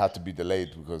why it had to be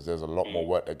delayed, because there's a lot more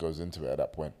work that goes into it at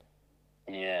that point.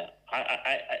 Yeah,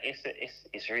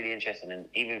 it's really interesting, and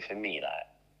even for me, like,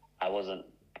 I wasn't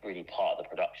really part of the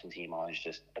production team. I was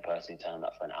just the person who turned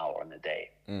up for an hour on a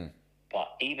day. But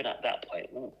even at that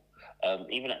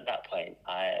point,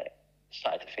 I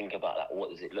started to think about, like, what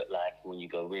does it look like when you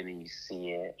go in and you see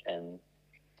it. And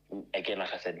again,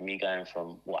 like I said, me going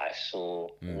from what I saw,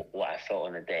 what I felt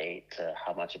on the day, to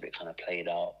how much of it kind of played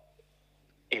out,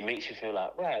 it makes you feel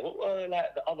like, right, what were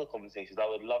like the other conversations? I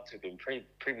would love to have been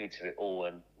privy to it all.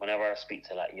 And whenever I speak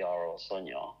to like Yara or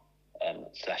Sonia /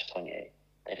 Tonya,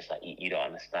 they're just like, you don't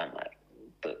understand. Like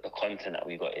the content that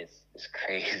we got is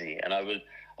crazy. And I would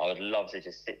love to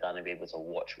just sit down and be able to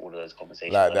watch all of those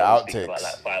conversations. Like the outtakes. About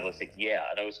like 5 or 6. Yeah,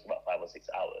 I know it's about 5 or 6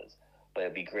 hours, but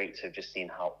it'd be great to have just seen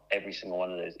how every single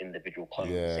one of those individual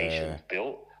conversations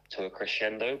built to a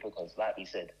crescendo. Because, like we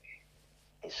said,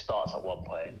 it starts at one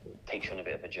point, takes you on a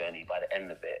bit of a journey. By the end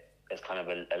of it, there's kind of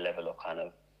a level of kind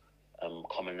of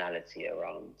commonality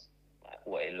around like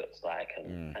what it looks like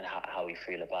and how we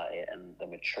feel about it and the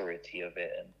maturity of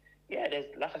it. And yeah, there's,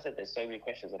 like I said, there's so many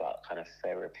questions about kind of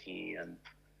therapy and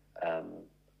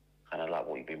kind of like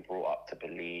what you've been brought up to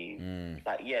believe.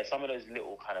 Like, yeah, some of those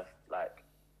little kind of like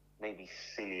maybe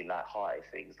silly, like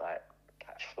things like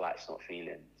catch flights, not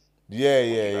feelings.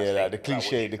 Yeah, like the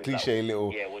cliche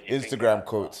little Instagram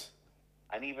quotes.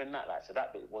 And even that, like, so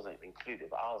that bit wasn't included,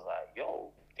 but I was like,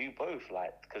 yo, do both,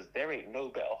 like, because there ain't no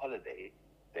better holiday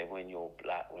then when you're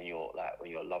black, when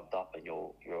you're loved up and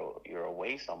you're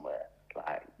away somewhere,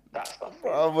 like that stuff.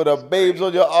 Bruv, with the babes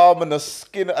on your arm and the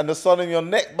skin and the sun in your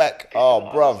neck back. Oh, what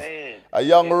I'm bruv. saying. A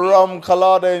young Yeah, rum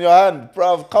colada in your hand.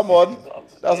 Bruv, come on. That's what I'm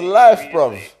That's saying. life, Really,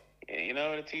 bruv. mate. You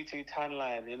know the 2-2 tan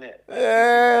line, innit?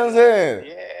 Yeah, I'm saying.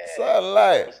 Yeah. Something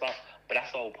like. Stuff. But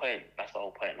that's the whole point. That's the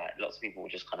whole point. Like, lots of people will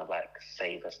just kind of like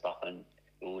say the stuff, and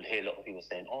you will hear a lot of people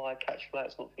saying, "Oh, I catch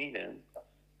flights, not feeling."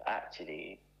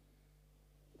 Actually,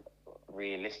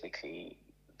 realistically,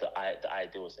 the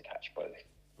ideal is to catch both.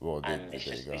 Well, And there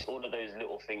you go. it's all of those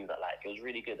little things that like it was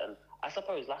really good. And I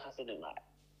suppose, like I said, in like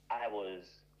I was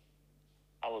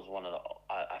one of the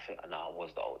I think I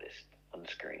was the oldest on the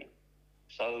screen.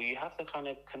 So you have to kind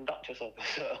of conduct yourself a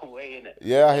certain way, innit?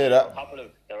 Yeah, I hear There that.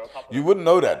 are a couple You of wouldn't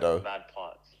know that, though. bad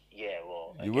parts. Yeah,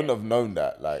 well, You wouldn't have known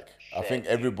that. Like, I think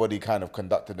Fair. everybody kind of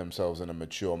conducted themselves in a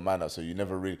mature manner. So you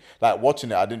never really, like,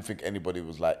 watching it, I didn't think anybody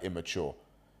was like immature.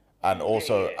 And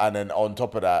also, yeah. and then on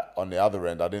top of that, on the other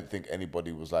end, I didn't think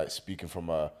anybody was like speaking from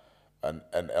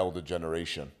an elder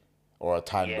generation or a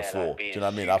time before. Like Do you being know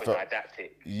what I mean? I super felt,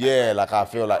 didactic. yeah, like I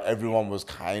feel like everyone was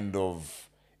kind of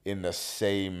in the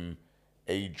same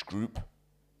age group.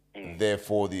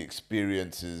 Therefore, the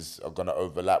experiences are going to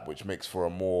overlap, which makes for a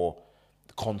more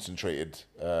concentrated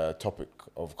topic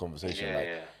of conversation. Yeah, like,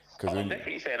 yeah. Because I'm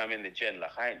definitely saying I'm in the gen.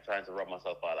 Like I ain't trying to rub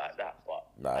myself out like that, but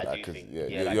nah, I do because think your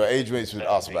like, age mates with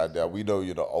certain us, man. things- Yeah, we know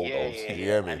you're the old. Yeah, You yeah,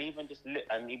 hear And me? even just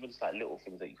like little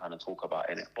things that you kind of talk about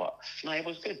in it. But no, it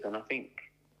was good, and I think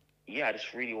I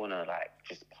just really want to like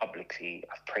just publicly.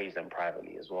 I've praised them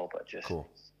privately as well, but just Cool.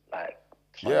 like.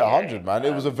 Yeah, 100, man.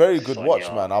 It was a very good watch,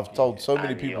 Sonia, man. I've told so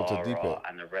many and people to deep Yara it.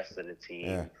 and the rest of the team.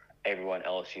 Yeah. Everyone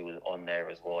else who was on there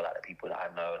as well, like the people that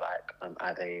I know,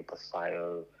 like Ade,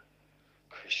 Basayo,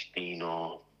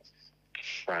 Christina,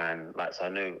 Fran. Like, so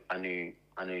I knew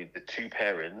the two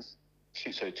parents.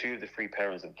 Two of the three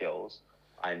parents of girls,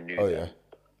 I knew. Oh, them.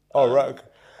 yeah. Oh, right.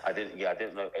 I didn't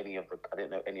know any of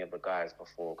the guys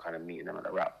before kind of meeting them at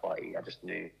the rap party. I just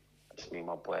knew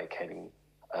my boy Kenny.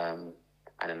 And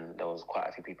then there was quite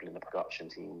a few people in the production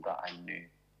team that I knew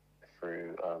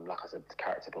through, like I said, the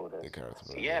character builders.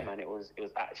 So yeah, man, it was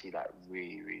actually like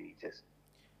really, really just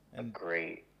a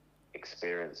great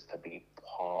experience to be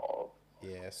part of.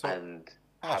 Yeah. So And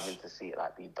having to see it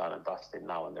like be done and dusted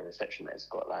now, and the reception that it's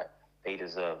got, like they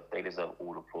deserve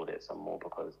all the plaudits and more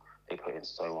because they put in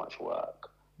so much work.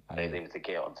 And they were able to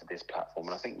get onto this platform.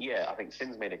 And I think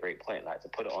Sims made a great point. Like to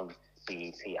put it on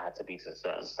BET, it had to be to a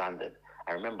certain standard.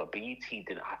 I remember BET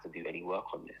didn't have to do any work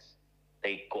on this.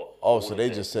 They got So they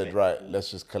just said, right,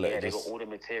 let's just collect they this. got all the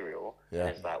material. Yeah. And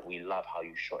it's like, we love how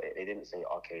you shot it. They didn't say,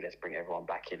 okay, let's bring everyone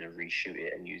back in and reshoot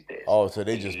it and use this. Oh, so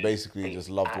they just basically they just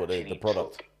loved the actually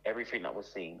product. took everything that was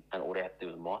seen, and all they had to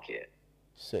do was market it.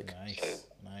 Sick. nice,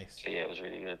 nice. So yeah, it was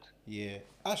really good. Yeah.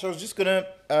 Ash, I was just gonna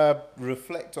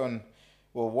reflect on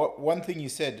one thing you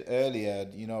said earlier,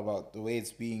 about the way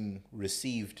it's being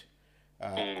received.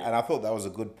 And I thought that was a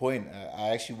good point. I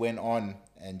actually went on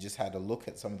and just had a look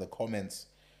at some of the comments,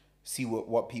 see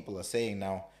what people are saying.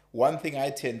 Now, one thing I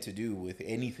tend to do with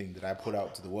anything that I put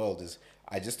out to the world is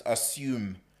I just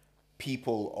assume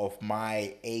people of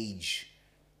my age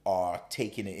are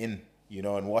taking it in,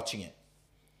 and watching it.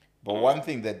 But one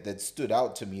thing that stood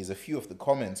out to me is a few of the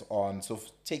comments on,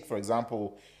 take for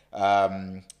example,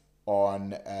 on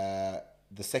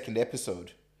the second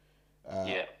episode.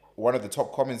 One of the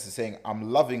top comments is saying,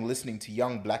 "I'm loving listening to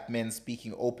young black men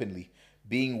speaking openly,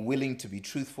 being willing to be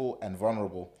truthful and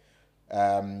vulnerable.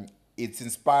 It's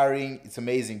inspiring. It's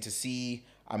amazing to see.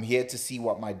 I'm here to see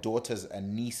what my daughters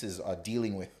and nieces are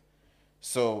dealing with."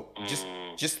 So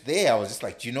just there, I was just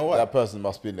like, do you know what? That person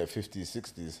must be in their 50s,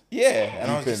 60s. Yeah,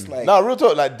 and I was just like, real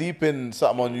talk, like deep in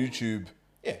something on YouTube.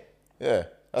 yeah. Yeah,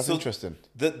 that's So interesting.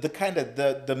 The kind of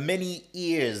the many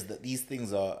ears that these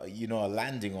things are are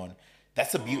landing on,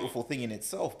 that's a beautiful thing in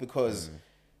itself, because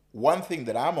one thing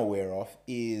that I'm aware of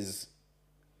is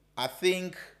I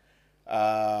think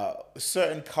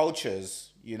certain cultures,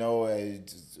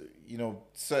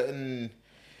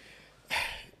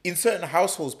 in certain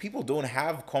households, people don't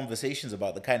have conversations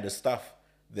about the kind of stuff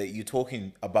that you're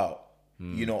talking about,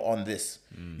 on this,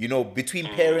 between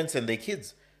parents and their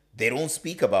kids. They don't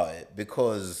speak about it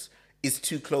because it's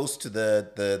too close to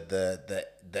the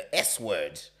S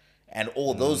word and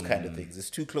all those kind of things. It's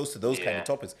too close to those kind of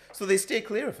topics. So they stay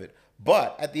clear of it.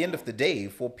 But at the end of the day,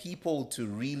 for people to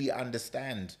really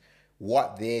understand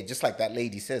what they're, just like that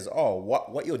lady says,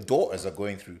 what your daughters are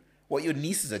going through, what your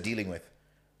nieces are dealing with,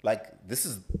 like, this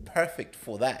is perfect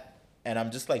for that. And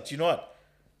I'm just like, do you know what?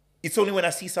 It's only when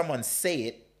I see someone say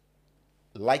it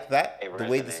like that, the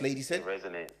way this lady said, it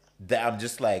resonates. that I'm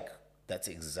just like, That's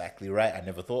exactly right. I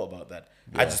never thought about that.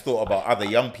 I just thought about other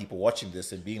young people watching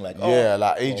this and being like, oh, Yeah,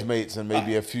 like age mates and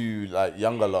maybe a few like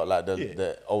younger lot, like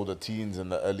the older teens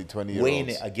and the early 20-year-olds. weighing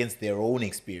it against their own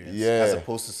experience, Yeah. as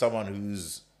opposed to someone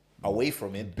who's away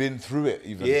from it. Been through it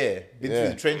even. Yeah, been through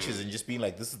the trenches and just being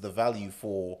like, this is the value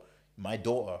for my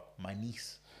daughter, my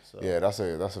niece. So Yeah, that's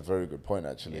a very good point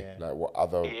actually. Yeah. Like what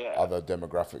other Yeah. other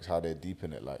demographics, how they're deep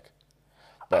in it, like.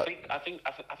 I But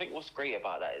think what's great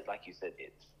about that is, like you said,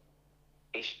 it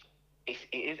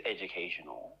is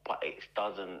educational, but it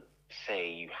doesn't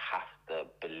say you have to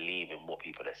believe in what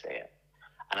people are saying.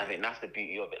 And I think that's the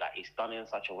beauty of it. Like, it's done in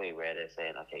such a way where they're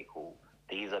saying, okay, cool,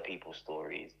 these are people's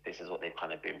stories. This is what they've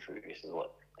kind of been through. This is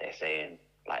what they're saying.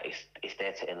 Like, it's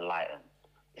there to enlighten.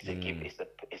 It's to give.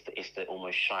 It's to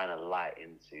almost shine a light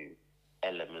into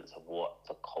elements of what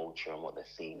the culture and what the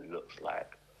scene looks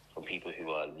like from people who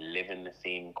are living the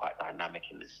scene, quite dynamic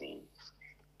in the scene.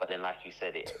 But then, like you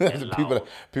said, it the allows...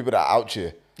 people that are out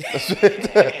here.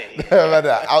 Man, that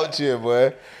are out here,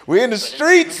 boy. We in the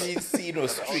streets. see no She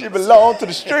streets. belong to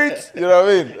the streets. You know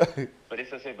what I mean? But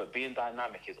it's the same. But being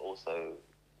dynamic is also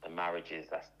the marriages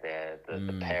that's there,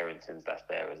 the parentings that's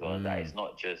there as well. That it's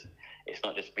not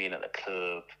just being at the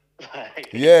club. Like,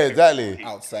 Yeah, exactly.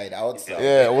 outside.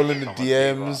 Yeah, all in the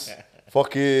DMs.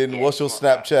 Fucking, what's your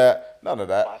Snapchat? None of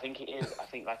But that. I think it is. I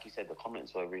think, like you said, the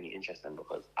comments were really interesting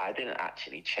because I didn't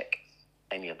actually check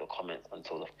any of the comments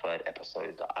until the third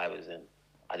episode that I was in.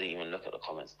 I didn't even look at the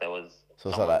comments. There was So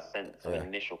it's someone like that, sent some yeah.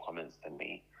 initial comments to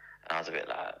me, and I was a bit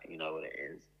like, you know what it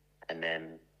is. And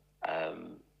then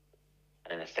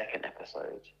in the second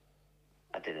episode,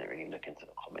 I didn't really look into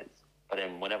the comments. But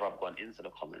then whenever I've gone into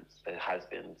the comments, there has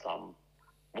been some.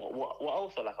 What I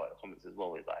also like about the comments as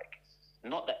well is, like,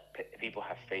 not that people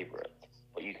have favorites,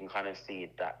 but you can kind of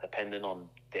see that depending on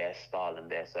their style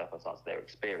and their circumstance, their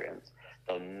experience,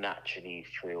 they'll naturally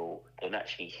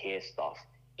hear stuff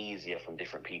easier from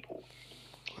different people.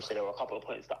 So there were a couple of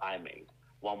points that I made.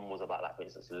 One was about, like, for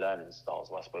instance, learning styles,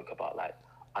 where I spoke about, like,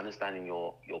 understanding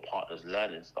your partner's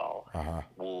learning style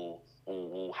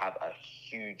will have a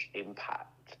huge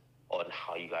impact on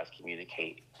how you guys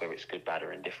communicate, whether it's good, bad,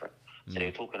 or indifferent. So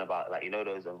they're talking about, like, you know,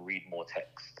 those read more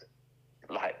text,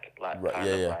 like Right, kind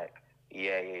yeah, of yeah. like,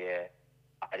 yeah.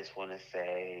 I just want to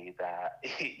say that,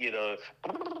 you know.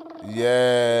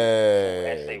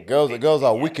 Yeah. Girls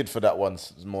are wicked for that one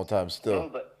more times still. No,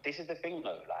 but this is the thing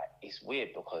though. Like, it's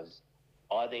weird because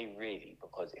are they really?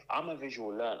 Because if I'm a visual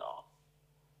learner,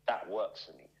 that works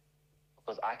for me.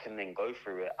 Because I can then go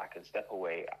through it, I can step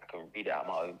away, I can read it at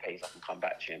my own pace, I can come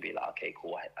back to you and be like, okay,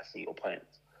 cool, I see your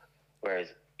points.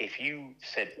 Whereas if you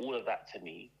said all of that to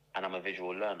me and I'm a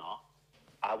visual learner,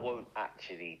 I won't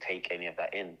actually take any of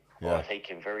that in. Or I'll take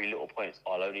in very little points.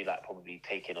 I'll only, like, probably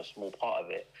take in a small part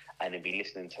of it and then be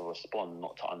listening to respond,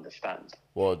 not to understand.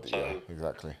 Well, So- yeah,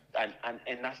 exactly. And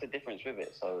that's the difference with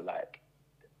it. So, like,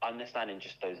 understanding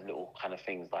just those little kind of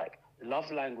things, like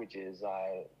love languages,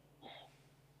 I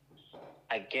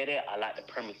get it. I like the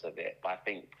premise of it, but I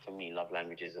think for me, love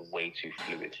languages are way too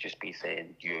fluid to just be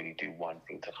saying you only do one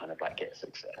thing to kind of, like, get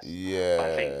success. Yeah. But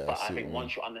I see what think you mean.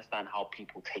 once you understand how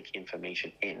people take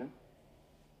information in,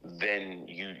 then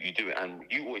you do it. And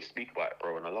you always speak about it,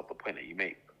 bro. And I love the point that you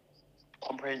make.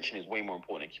 Comprehension is way more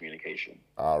important than communication.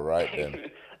 All right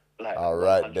then. Like, All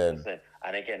right, 100%. then.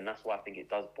 And again, that's why I think it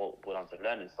does boil down to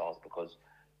learning styles, because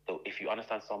if you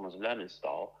understand someone's learning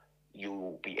style,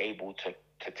 you'll be able to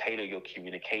tailor your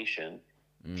communication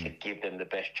to give them the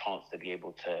best chance to be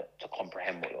able to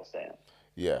comprehend what you're saying.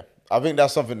 Yeah, I think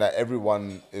that's something that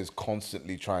everyone is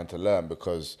constantly trying to learn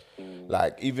because,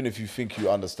 like, even if you think you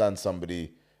understand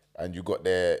somebody and you got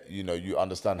their, you know, you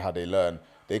understand how they learn,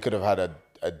 they could have had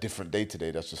a different day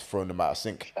today that's just thrown them out of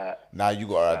sync. Now you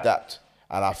got to adapt.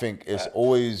 And I think it's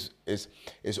always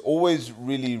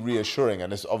really reassuring,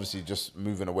 and it's obviously just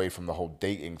moving away from the whole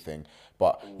dating thing.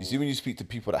 But you see, when you speak to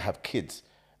people that have kids,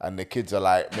 and the kids are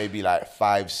like maybe like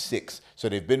 5, 6, so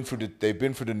they've been through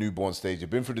the newborn stage, they've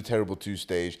been through the terrible 2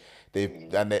 stage,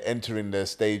 and they're entering the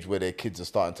stage where their kids are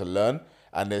starting to learn,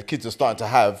 and their kids are starting to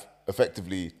have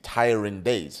effectively tiring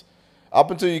days. Up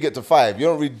until you get to 5, you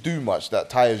don't really do much that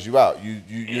tires you out. You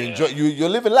enjoy, you're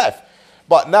living life.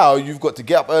 But now you've got to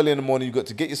get up early in the morning, you've got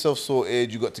to get yourself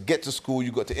sorted, you've got to get to school,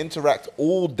 you've got to interact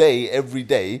all day, every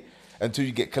day, until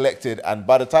you get collected. And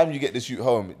by the time you get this youth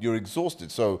home, you're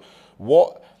exhausted. So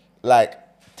what, like,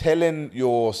 telling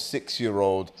your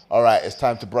 6-year-old, all right, it's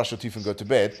time to brush your teeth and go to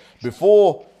bed,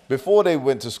 before they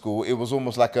went to school, it was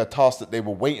almost like a task that they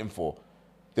were waiting for.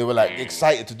 They were like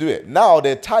excited to do it. Now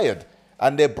they're tired.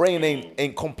 And their brain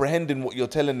ain't comprehending what you're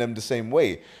telling them the same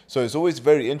way. So it's always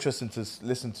very interesting to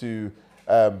listen to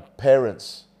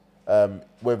parents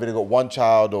whether they got one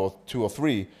child or two or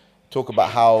three, talk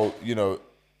about how, you know,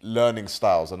 learning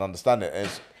styles and understanding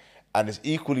it. And it's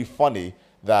equally funny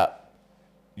that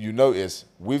you notice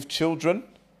with children,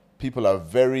 people are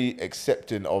very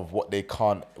accepting of what they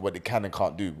can and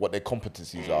can't do, what their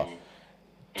competencies are.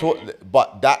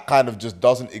 But that kind of just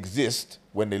doesn't exist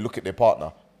when they look at their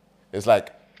partner. It's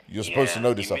like, you're supposed to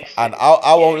know this stuff. And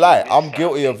I won't lie, I'm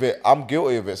guilty of it. I'm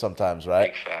guilty of it sometimes,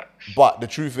 right? But the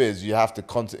truth is, you have to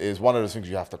it's one of those things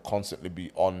you have to constantly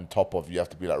be on top of. You have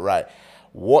to be like, right,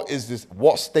 what is this?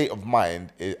 What state of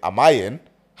mind am I in?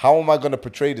 How am I going to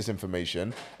portray this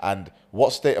information? And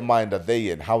what state of mind are they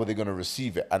in? How are they going to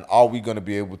receive it? And are we going to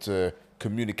be able to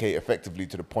communicate effectively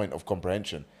to the point of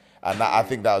comprehension? And that, I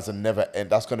think that is a never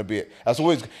end. That's going to be it. That's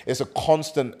always, it's a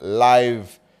constant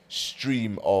live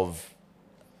stream of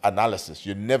analysis.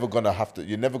 You're never going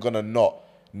to not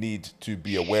need to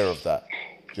be aware of that.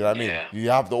 Do you know what I mean? Yeah. You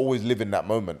have to always live in that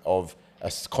moment of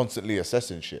constantly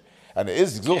assessing shit. And it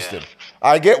is exhausting.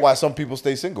 I get why some people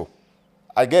stay single.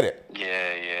 I get it. Yeah.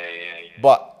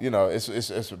 But, you know,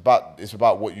 it's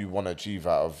about what you want to achieve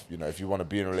out of, you know, if you want to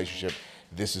be in a relationship,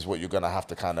 this is what you're going to have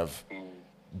to kind of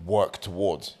work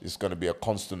towards. It's going to be a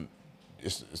constant,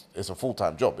 it's a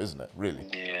full-time job, isn't it? Really.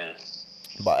 Yeah.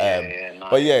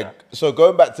 But so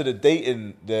going back to the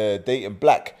dating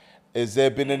black, has there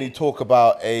been any talk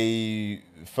about a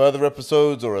further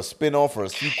episodes or a spin-off or a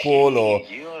sequel or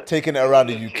taking it around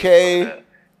the UK?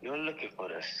 You're looking for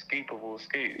the scoop of all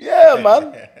scoops. Yeah,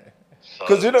 man.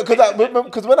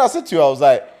 Because when I said to you, I was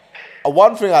like,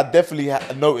 one thing I definitely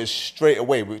noticed straight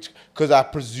away, because I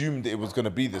presumed it was going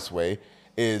to be this way,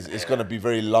 is it's going to be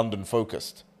very London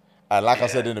focused. And like I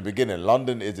said in the beginning,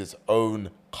 London is its own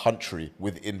country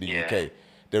within the UK.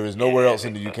 There is nowhere else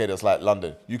in the UK that's like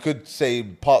London. You could say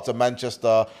parts of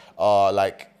Manchester are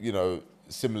like, you know,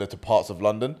 similar to parts of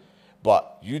London,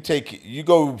 but you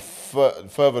go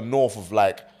further north of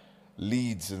like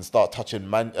Leeds and start touching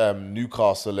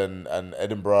Newcastle and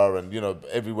Edinburgh and, you know,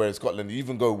 everywhere in Scotland. You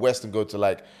even go west and go to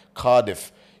like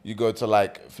Cardiff. You go to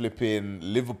like flipping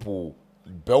Liverpool,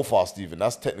 Belfast even.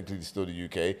 That's technically still the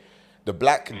UK. The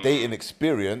black dating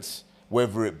experience,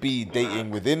 whether it be dating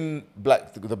within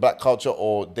the black culture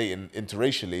or dating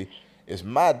interracially, is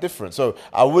mad different. So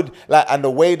I would like, and the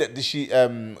way that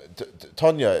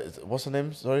Tonya, what's her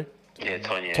name? Sorry? Yeah,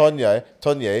 Tonya.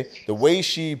 Tonya, the way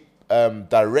she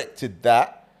directed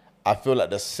that, I feel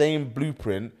like the same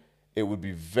blueprint, it would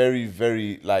be very,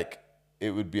 very, like,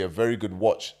 it would be a very good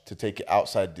watch to take it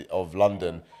outside of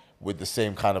London with the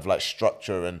same kind of like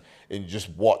structure and just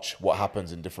watch what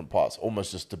happens in different parts.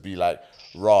 Almost just to be like,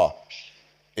 raw,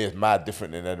 it's mad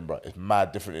different in Edinburgh. It's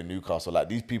mad different in Newcastle. Like,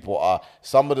 these people are,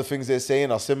 some of the things they're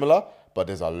saying are similar, but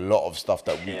there's a lot of stuff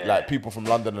that we, like, people from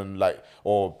London and like,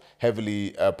 or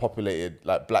heavily populated,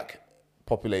 like black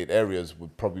populated areas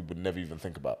would never even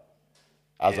think about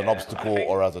as an obstacle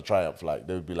or as a triumph. Like,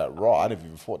 they would be like, raw, I never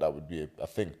even thought that would be a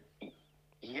thing.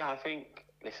 Yeah, I think,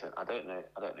 listen, I don't know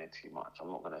too much. I'm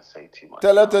not gonna say too much.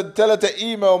 Tell her to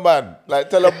email, man. Like,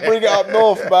 tell her bring it up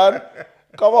north, man.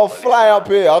 Come on, fly up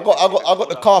here. I got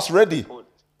the cast ready. Bro,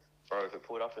 if it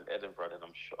pulled up in Edinburgh, then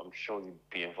I'm sure you'd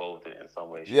be involved in it in some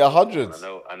way. Yeah, hundreds.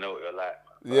 I know what you're like.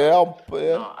 Yeah,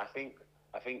 No, I think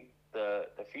the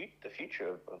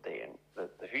future of dating,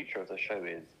 the future of the show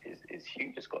is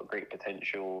huge. It's got great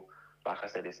potential. Like I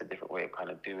said, it's a different way of kind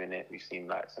of doing it. We've seen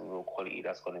like some real quality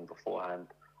that's gone in beforehand.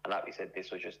 And like we said, this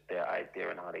was just their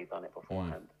idea and how they done it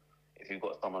beforehand. If you've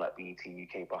got someone like BET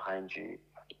UK behind you,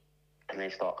 and they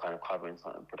start kind of covering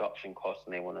certain production costs,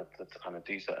 and they want to kind of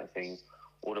do certain things,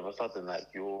 all of a sudden, like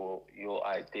your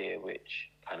idea,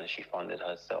 which kind of she funded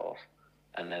herself,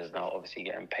 and is now obviously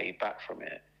getting paid back from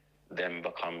it, then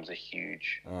becomes a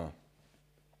huge,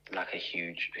 like a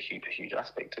huge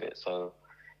aspect to it. So.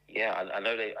 Yeah, I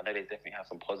know they definitely have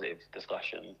some positive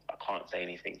discussion. I can't say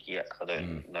anything yet because I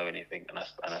don't know anything, and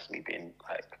that's me being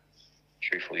like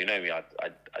truthful. You know me,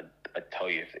 I'd tell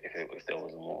you if there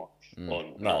was more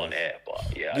on air,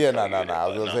 but yeah. No. I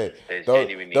was gonna say,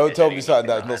 don't tell me something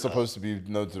that's not supposed to be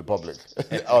known to the public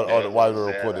on why we're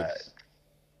recording.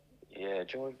 Yeah,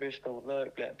 George Bush don't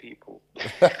like black people.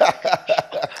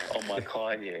 On my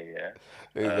Kanye, yeah.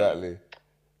 Exactly.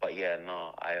 But yeah,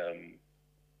 no,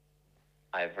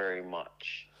 I very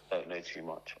much don't know too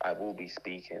much. I will be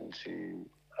speaking to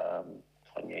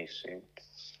Tonya soon,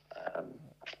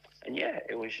 and yeah,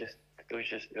 it was just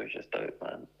dope,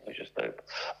 man. It was just dope.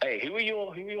 Hey, who are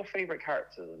your favorite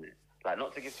characters in it? Like,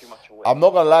 not to give too much away. I'm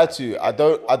not gonna lie to you. I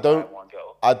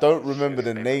don't remember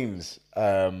the names.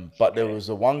 But there was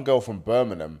a one girl from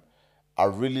Birmingham. I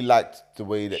really liked the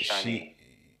way that Shani.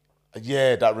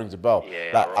 Yeah, that rings a bell.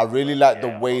 Yeah, Like, I rock really with like that. the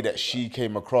Yeah, way rock that with she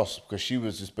came across because she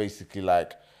was just basically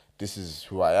like, "This is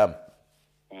who I am."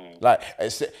 Mm. Like,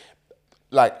 it's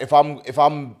like if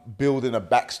I'm building a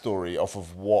backstory off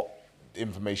of what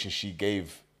information she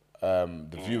gave the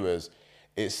viewers,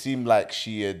 it seemed like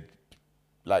she had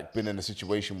like been in a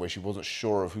situation where she wasn't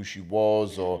sure of who she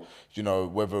was, or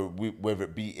whether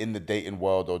it be in the dating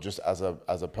world or just as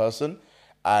a person,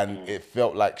 and it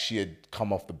felt like she had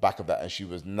come off the back of that, and she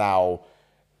was now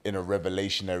in a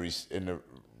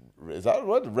is that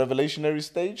what revelationary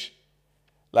stage,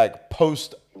 like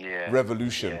post Yeah,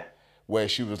 revolution, yeah, where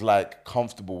she was like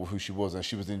comfortable with who she was and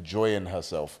she was enjoying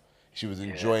herself. She was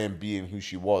enjoying being who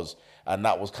she was, and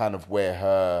that was kind of where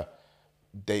her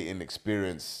dating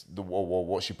experience,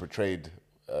 what she portrayed,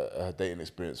 her dating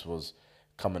experience was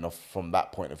coming off from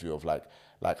that point of view of like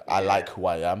I like who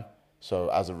I am. So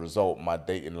as a result, my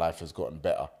dating life has gotten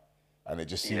better, and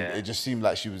yeah. it just seemed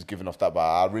like she was giving off that. But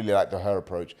I really liked her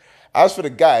approach. As for the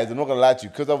guys, I'm not gonna lie to you,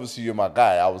 because obviously you're my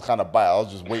guy. I was kind of biased. I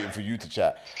was just waiting for you to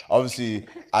chat. Obviously,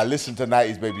 I listened to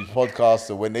 90s Babies podcast,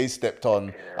 so when they stepped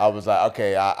on, I was like,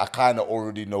 okay, I kind of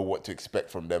already know what to expect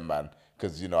from them, man,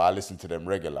 because I listen to them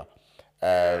regular.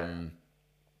 And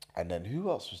then who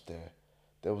else was there?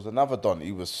 There was another Don.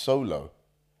 He was solo,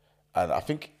 and I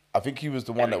think he was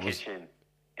the one In the that was kitchen.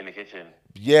 In the kitchen.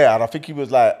 yeah, and I think he was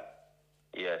like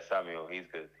Yeah, Samuel, he's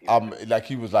good. like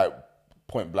he was like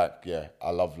point blank, yeah,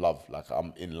 I love love, like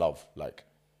I'm in love, like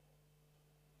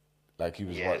he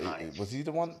was Yeah, one, nice. was he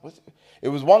the one? It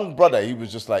was one brother. He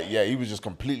was just like, yeah, he was just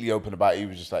completely open about it. He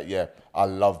was just like, yeah, I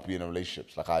love being in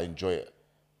relationships, like I enjoy it.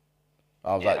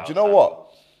 I was Yeah, like, that do you was know Samuel.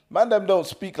 what? Man, them don't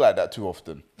speak like that too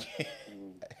often. You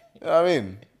know what I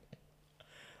mean?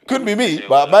 Couldn't be me,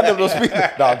 but man, them don't speak.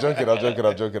 No, I'm joking.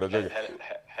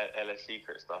 Hella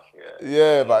secret stuff, yeah.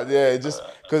 Yeah, but yeah, it just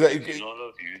because You know,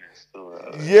 love you, it's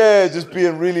still, yeah, just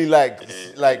being really like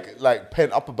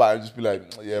pent up about it, and just be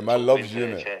like, yeah, man loves you,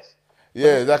 into the innit? chest.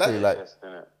 Yeah, exactly. Like, Chest,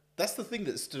 innit? That's the thing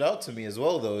that stood out to me as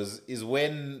well, though, is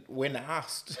when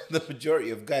asked, the majority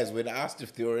of guys, when asked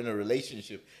if they were in a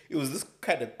relationship, it was this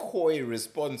kind of coy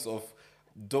response of,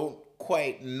 don't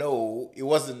quite know. It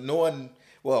wasn't, no one,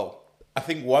 well, I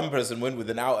think one person went with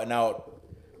an out and out,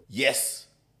 yes,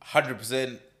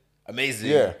 100% amazing.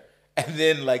 Yeah. And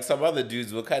then like some other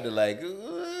dudes were kind of like,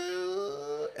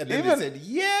 and then Even- they said,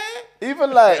 yeah.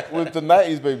 even like with the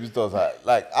 90s Babies does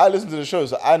like I listen to the show,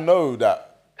 so I know that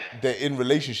they're in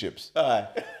relationships.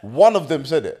 One of them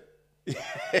said it.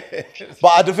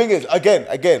 But the thing is,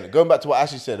 again, going back to what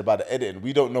Ashley said about the editing,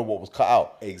 we don't know what was cut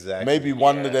out. Exactly. Maybe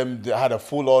one of them had a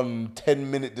full-on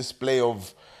 10-minute display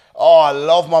of, oh, I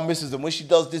love my missus, and when she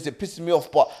does this, it pisses me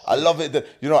off, but I love it.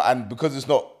 And because it's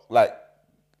not like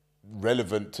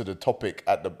relevant to the topic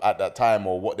at that time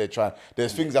or what they're trying,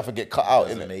 there's things that get cut out,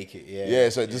 Doesn't innit? make it, yeah. Yeah,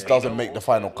 so it just You doesn't know, make the also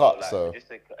final as well, cut. like, So just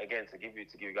to, again, to give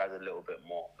you guys a little bit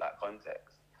more like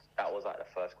context, that was like the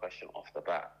first question off the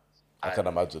bat. I can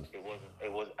imagine.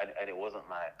 It wasn't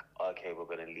like, okay, we're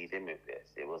gonna lead in with this.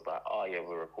 It was like, oh yeah,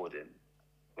 we're recording.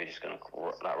 We're just gonna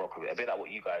like rock with it. A bit like what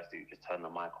you guys do, just turn the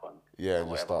mic on. Yeah, and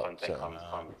and just whatever start content chatting.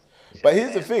 comes. But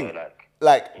here's the thing,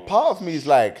 like part of me is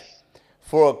like,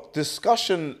 for a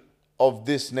discussion of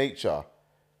this nature,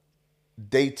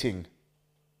 dating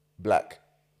black,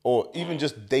 or even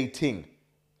just dating,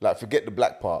 like forget the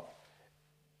black part,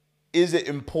 is it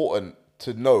important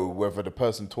to know whether the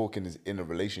person talking is in a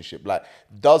relationship? Like,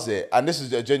 does it, and this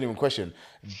is a genuine question,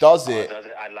 does it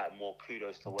add like more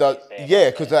kudos to what does, you say? yeah,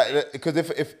 because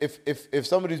if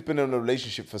somebody's been in a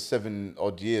relationship for 7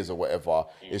 odd years or whatever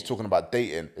is talking about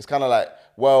dating, it's kind of like,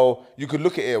 well, you could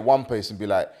look at it at one place and be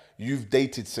like, you've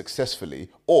dated successfully,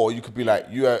 or you could be like,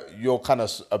 you're kind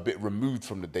of a bit removed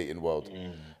from the dating world.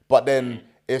 But then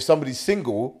if somebody's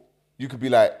single, you could be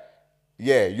like,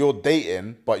 yeah, you're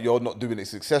dating, but you're not doing it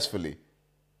successfully.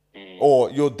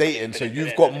 Or you're dating, so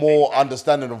you've got more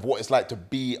understanding of what it's like to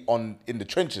be in the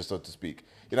trenches, so to speak.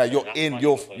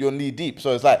 You're knee deep.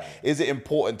 So it's like, is it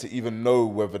important to even know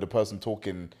whether the person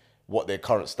talking what their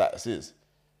current status is?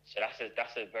 So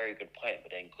that's a very good point,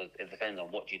 but then because it depends on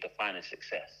what you define as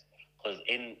success. Because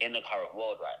in the current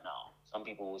world right now, some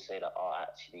people will say that, oh,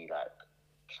 actually, like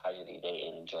casually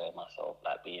dating, enjoying myself,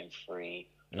 like being free,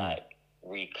 like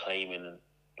reclaiming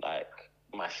like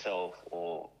myself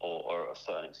or a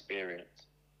certain experience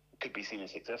could be seen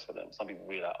as success for them. Some people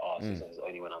be like, oh, success is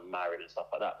only when I'm married and stuff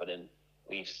like that. But then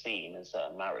we've seen in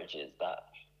certain marriages that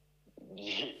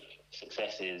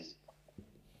success is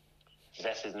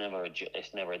never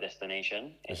it's never a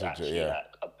destination. It's actually like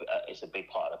it's a big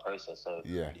part of the process. So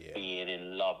being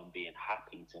in love and being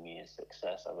happy to me is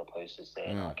success, as opposed to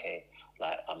saying, okay,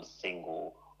 like I'm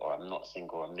single or I'm not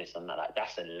single, or I'm this and that. Like,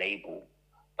 that's a label.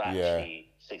 But Yeah.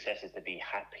 actually, success is to be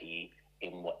happy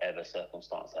in whatever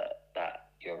circumstance that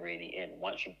you're really in.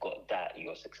 Once you've got that,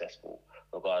 you're successful,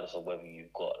 regardless of whether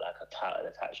you've got like a title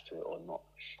attached to it or not.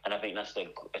 And I think that's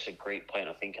a great point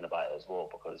of thinking about it as well,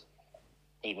 because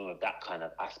even with that kind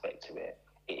of aspect to it,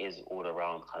 it is all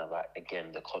around kind of like,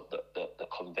 again, the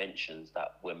conventions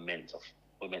that we're meant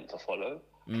to follow.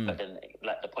 But then,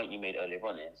 like the point you made earlier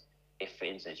on is, if for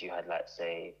instance you had, like,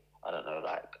 say, I don't know,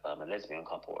 like a lesbian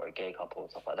couple or a gay couple or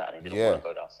stuff like that, and they didn't want to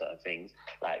go down certain things,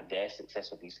 like their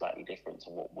success would be slightly different to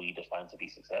what we define to be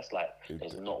success. Like,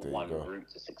 there's not one route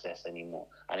to success anymore.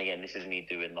 And again, this is me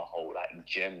doing the whole like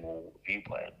general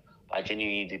viewpoint. I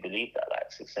genuinely do believe that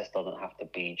like success doesn't have to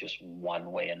be just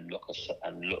one way and look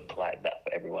like that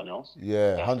for everyone else.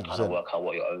 Yeah, You have to kind of 100%. work out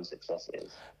what your own success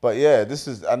is. But yeah, this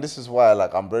is why,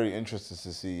 like, I'm very interested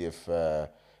to see if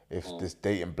this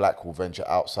Dating Black will venture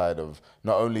outside of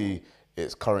not only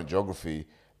its current geography,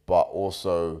 but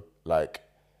also like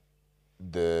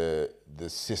the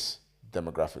cis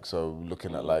demographic. So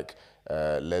looking at like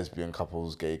lesbian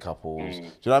couples, gay couples. Do you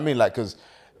know what I mean? Like, because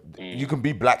you can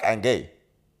be black and gay.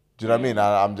 Do you know what I mean?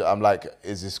 And I'm like,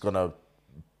 is this gonna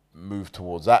move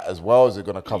towards that as well? Is it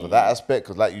gonna cover that aspect?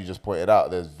 Because like you just pointed out,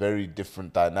 there's very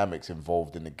different dynamics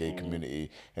involved in the gay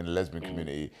community, in the lesbian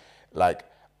community. Like,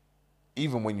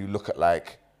 even when you look at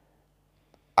like,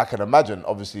 I can imagine,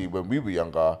 obviously, when we were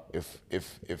younger, if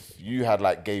you had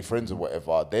like gay friends or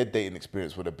whatever, their dating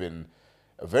experience would have been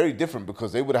very different,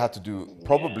 because they would have had to do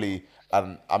probably,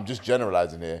 and I'm just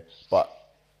generalizing here, but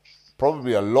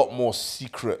probably a lot more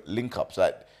secret link-ups.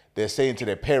 Like, they're saying to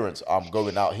their parents, I'm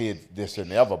going out here, this and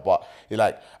the other. But you're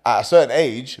like, at a certain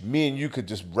age, me and you could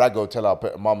just tell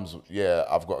our mums, yeah,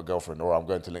 I've got a girlfriend, or I'm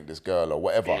going to link this girl, or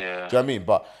whatever. Yeah. Do you know what I mean?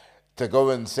 But to go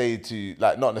and say to,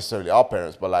 like, not necessarily our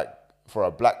parents, but like for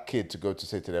a black kid to go to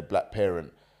say to their black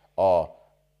parent, oh,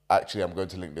 actually, I'm going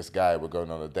to link this guy, we're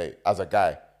going on a date. As a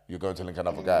guy, you're going to link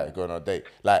another guy, going on a date.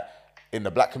 Like, in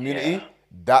the black community,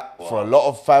 that for a lot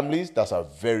of families, that's a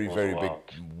very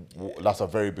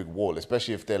big wall,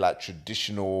 especially if they're like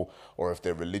traditional or if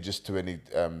they're religious to any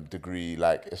degree.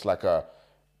 Like, it's like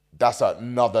that's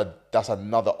another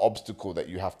obstacle that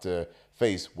you have to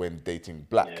face when dating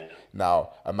black. Now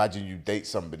imagine you date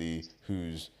somebody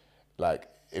who's like,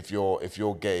 if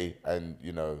you're gay and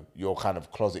you know you're kind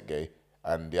of closet gay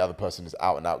and the other person is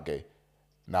out and out gay,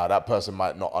 now that person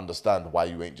might not understand why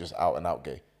you ain't just out and out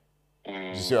gay. Do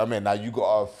you see what I mean? Now you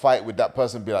got to fight with that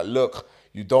person, be like, look,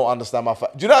 you don't understand my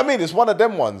fight. Do you know what I mean? It's one of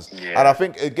them ones. Yeah. And I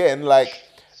think, again, like,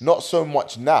 not so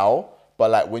much now, but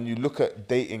like when you look at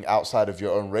dating outside of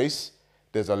your own race,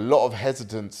 there's a lot of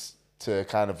hesitance to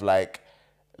kind of like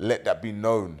let that be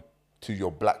known to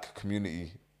your black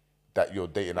community that you're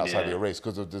dating outside of your race,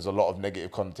 because there's a lot of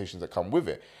negative connotations that come with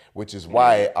it, which is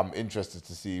why I'm interested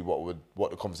to see what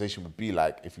the conversation would be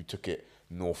like if you took it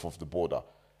north of the border,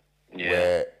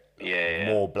 where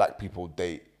more black people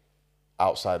date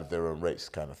outside of their own race,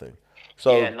 kind of thing.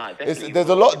 So there's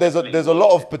a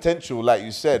lot of potential, like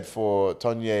you said, for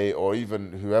Tonye or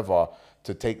even whoever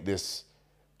to take this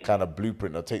kind of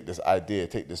blueprint or take this idea,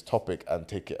 take this topic and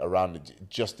take it around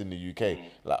just in the UK,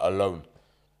 like alone.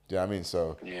 Do you know what I mean?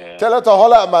 So tell her to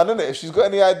holler at man, innit? If she's got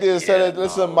any ideas, tell her,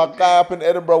 listen, my guy up in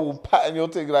Edinburgh will pattern your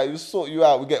thing, like, we'll sort you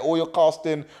out, we'll get all your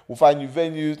casting, we'll find you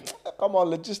venues. Come on,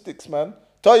 logistics, man.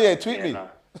 Tonye, tweet me. No.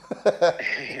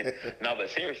 No, but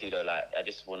seriously though, like, I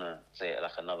just want to say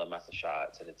like another massive shout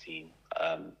out to the team,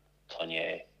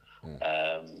 Tonye,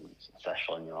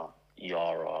 Sashonya,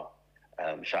 Yara,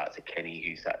 shout out to Kenny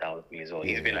who sat down with me as well.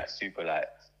 He's been like super like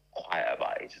quiet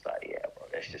about it. He's just like, yeah, bro,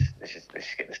 let's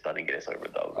just get this done and get this over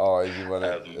and done with. Oh, is he one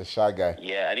of a shy guy?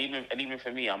 Yeah, and even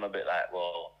for me, I'm a bit like,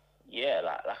 well, yeah,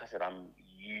 like I said, I'm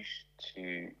used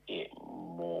to it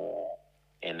more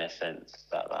in a sense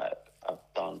that like I've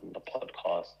done the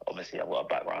podcast. Obviously, I've got a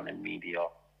background in media,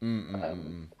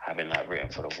 having like written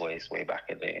for The Voice way back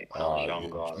in the day when I was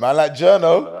younger. Man, like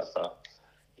Journo.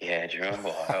 Yeah, do you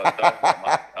remember?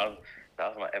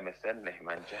 That was my MSN name,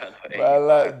 man. Journo. Man,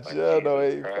 like Journo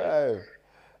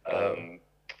 85.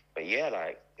 But yeah,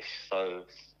 like, so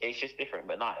it's just different.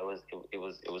 But no, it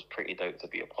was pretty dope to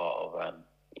be a part of.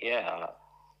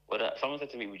 Someone said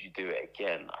to me, "Would you do it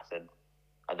again?" I said,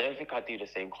 I don't think I'd do the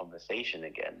same conversation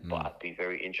again, but I'd be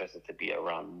very interested to be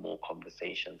around more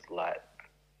conversations like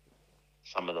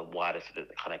some of the widest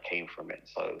that kind of came from it.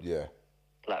 So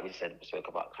like we said, we spoke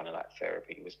about kind of like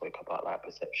therapy. We spoke about like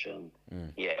perception.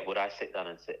 Yeah, would I sit down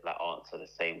and answer the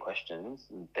same questions?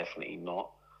 Definitely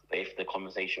not. But if the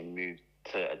conversation moved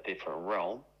to a different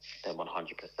realm, then 100%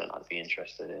 I'd be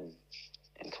interested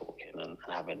in in talking and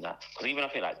having that. Because even I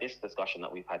think like this discussion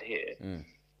that we've had here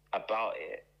about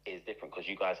it is different because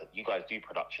you guys do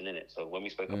production in it. So when we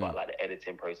spoke about like the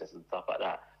editing process and stuff like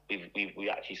that, we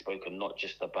actually spoken not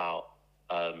just about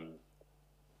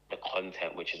the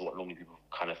content, which is what normally people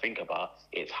kind of think about.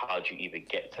 It's how do you even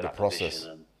get to that process.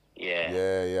 position? And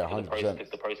Yeah,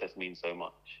 100%. The process means so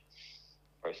much.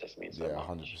 Process means so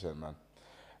much. 100%, man.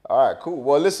 All right, cool.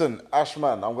 Well, listen,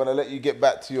 Ashman, I'm gonna let you get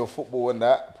back to your football and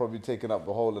that. Probably taking up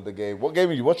the whole of the game. What game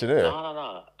are you watching here?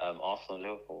 No. Arsenal,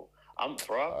 Liverpool. I'm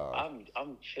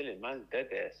chilling. Man's dead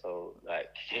there. So like,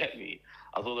 get me.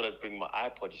 I was all gonna bring my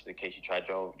iPod just in case you try to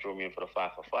draw me in for the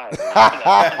 5 for 5.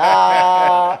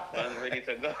 Man's ready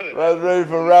to go. Man's ready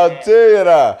for round 2, you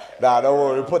know. Nah, don't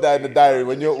worry. Put that in the diary.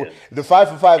 When the 5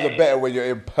 for 5s are better when you're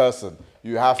in person.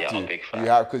 You have to. I'm a big fan. You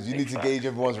have because you need to fan. gauge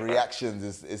everyone's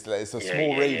reactions. It's like it's a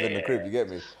small rave in the crib. You get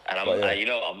me? And I'm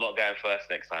not going first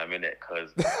next time, innit?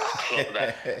 Because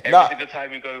every single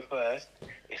time you go first,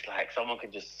 it's like someone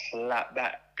can just slap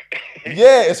back.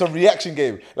 Yeah, it's a reaction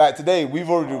game. Like today, we've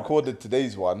already recorded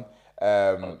today's one.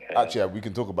 Actually, we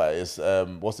can talk about it. It's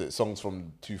songs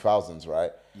from 2000s,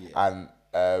 right? Yeah.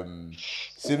 And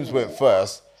Sims went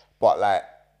first, but like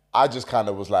I just kind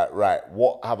of was like, right,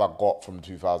 what have I got from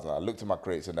 2000? I looked at my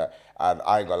crates and that, and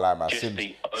I ain't gonna lie, man.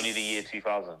 Only the year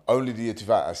 2000. Only the year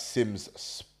 2000. And Sims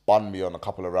spun me on a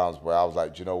couple of rounds where I was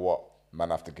like, do you know what?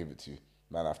 Man, I have to give it to you.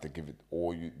 Man, I have to give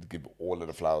all of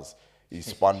the flowers. He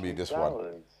spun me this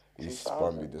one. He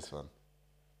spun me this one.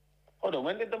 Hold on,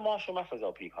 when did the Marshall Mathers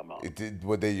LP come out? It did.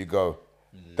 Well, there you go.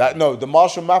 The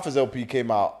Marshall Mathers LP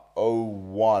came out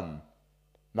 01.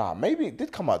 Nah, maybe it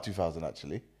did come out 2000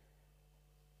 actually.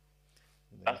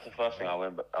 That's the first thing I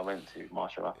went to,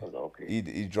 Marshall Mathers LP.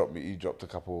 He dropped me. He dropped a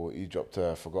couple. He dropped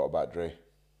Forgot About Dre.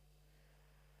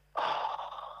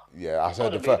 Yeah, I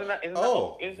heard the first.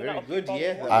 Very good.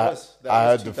 Yeah, that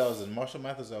was 2000. Marshall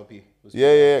Mathers LP.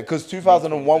 Yeah, because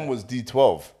 2001 was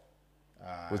D12.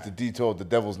 Was the D12, the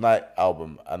Devil's Night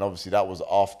album, and obviously that was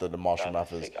after the Marshall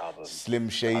Mathers. Slim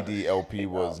Shady LP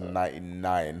was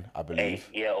 99, I believe.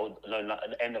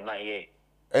 End of 98.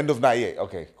 End of 98.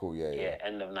 Okay, cool. Yeah.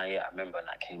 End of 98. I remember when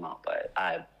that came out, but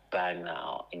I banged that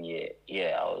out in I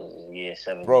was in year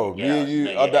 7. Bro, me and you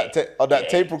on that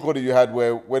tape recorder you had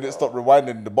where when it stopped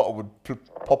rewinding, the bottle would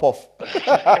pop off.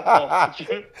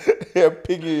 Yeah,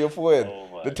 ping you your forehead.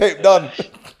 The tape done.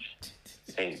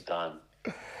 Tape done.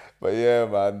 But yeah,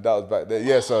 man, that was back there.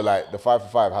 Yeah, so like the 5 for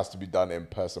 5 has to be done in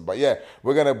person. But yeah,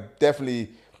 we're gonna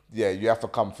definitely. Yeah, you have to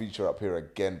come feature up here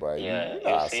again, bro.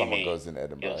 Summer goes in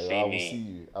Edinburgh.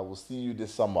 I will see you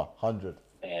this summer, 100.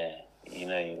 Yeah, you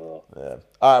know you will. Yeah.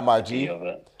 All right, my G.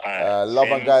 Love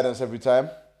and guidance every time.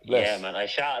 Bless. Yeah, man. I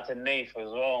shout out to Nath as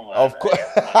well, man. Of course.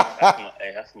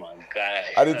 That's my guy.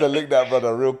 I need to link that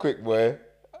brother real quick, boy.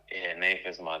 Yeah, Nath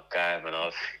is my guy, man.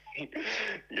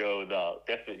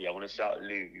 Definitely. I want to shout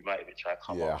Lou. You might even try to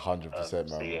come up. Yeah, 100%, man.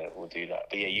 So yeah, we'll do that.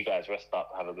 But yeah, you guys rest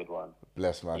up. Have a good one.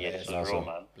 Bless, man. Yeah, this is real,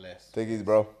 man. Bless. Take it easy,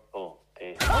 bro. Cool.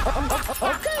 Peace.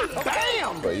 Okay,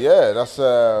 damn. But yeah, that's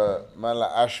man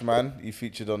like Ashman. He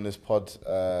featured on this pod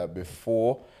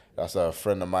before. That's a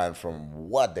friend of mine from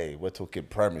what day? We're talking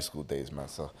primary school days, man.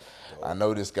 So I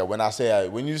know this guy. When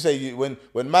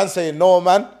man say no,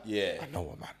 man. Yeah. I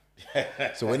know a man.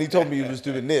 So when he told me he was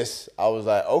doing this, I was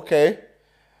like, okay,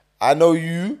 I know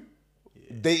you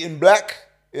dating black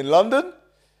in London.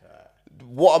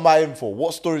 What am I in for?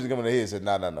 What stories are going to hear? He said,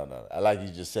 no. Like he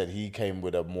just said, he came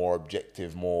with a more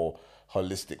objective, more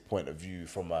holistic point of view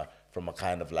from a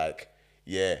kind of like,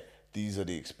 yeah, these are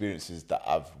the experiences that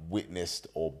I've witnessed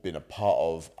or been a part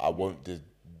of. I'm not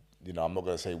going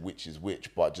to say which is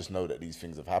which, but just know that these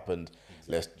things have happened.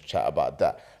 Exactly. Let's chat about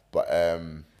that. But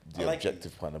the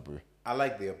objective kind of brew. I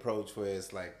like the approach where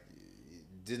it's like,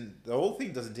 the whole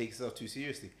thing doesn't take itself too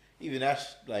seriously. Even Ash,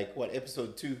 like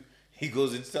episode 2, he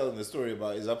goes into telling the story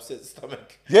about his upset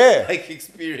stomach. Yeah.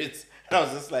 Experience. And I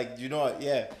was just like, you know what?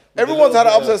 Yeah. Everyone's had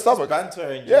an upset stomach. Banter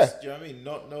and just, you know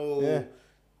what I mean?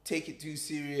 Take it too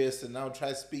serious and now try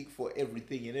to speak for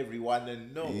everything and everyone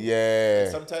and no. Yeah.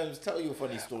 And sometimes tell you a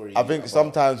funny story. I think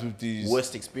sometimes with these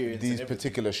worst experience, these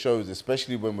particular shows,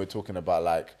 especially when we're talking about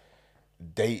like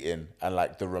dating and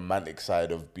like the romantic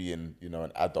side of being,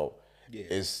 an adult,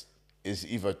 is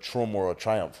either trauma or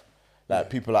triumph.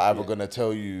 Like people are either gonna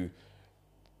tell you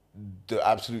the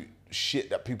absolute shit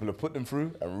that people have put them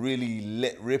through and really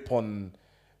let rip on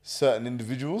certain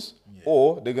individuals,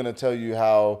 or they're gonna tell you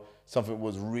how something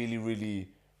was really, really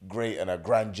great and a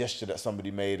grand gesture that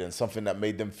somebody made and something that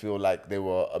made them feel like they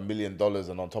were $1 million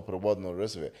and on top of the world and all the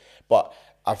rest of it. But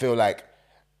I feel like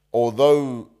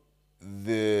although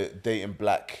the dating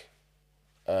black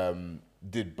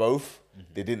did both.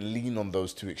 They didn't lean on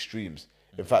those two extremes.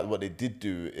 In fact, what they did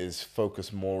do is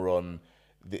focus more on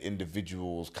the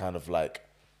individual's kind of like,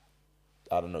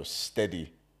 I don't know,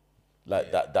 steady,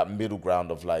 like that middle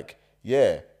ground of like,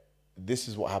 yeah, this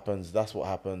is what happens, that's what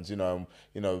happens,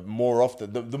 more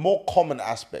often the more common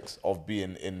aspects of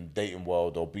being in dating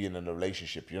world or being in a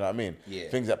relationship, you know what I mean? Yeah.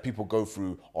 Things that people go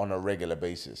through on a regular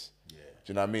basis. Yeah.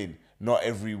 Do you know what I mean? Not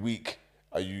every week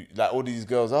are you like all these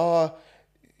girls,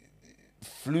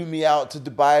 flew me out to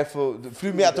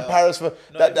Paris for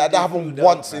that happened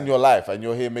once in your life, and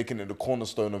you're here making it the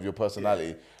cornerstone of your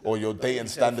personality, or your dating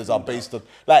standards are based on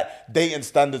dating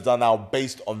standards are now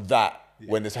based on that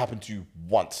when it's happened to you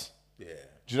once. Yeah.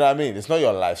 Do you know what I mean? It's not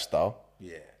your lifestyle.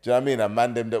 Yeah. Do you know what I mean? A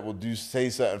man them that will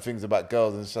say certain things about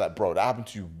girls and it's like, bro, that happened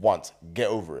to you once. Get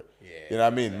over it. Yeah. You know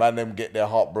what I mean? Man them get their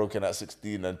heart broken at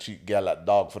 16 and treat girl like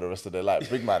dog for the rest of their life.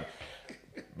 Big man.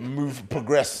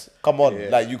 Progress. Come on. Yeah.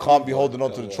 Like, you can't be holding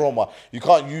on to the trauma. You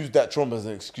can't use that trauma as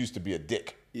an excuse to be a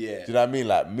dick. Yeah. Do you know what I mean?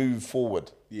 Like, move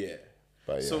forward. Yeah.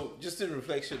 But, so, just in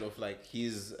reflection of, like,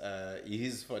 his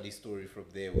funny story from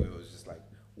there where it was just, like,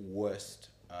 worst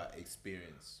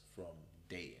experience from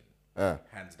dating.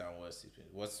 Hands down worst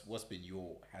experience. What's been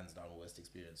your hands down worst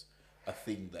experience? A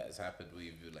thing that has happened where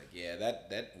you're like, yeah,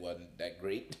 that wasn't that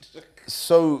great.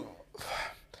 So,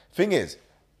 thing is,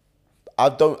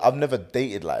 I've never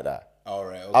dated like that. All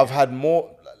right. Okay. I've had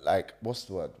more, like, what's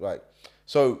the word? Like,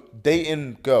 so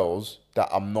dating girls that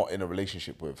I'm not in a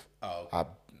relationship with. Oh, okay. I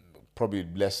probably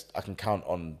less. I can count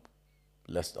on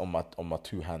my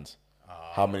two hands.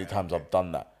 How many times I've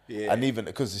done that. Yeah. And even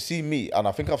because you see me, and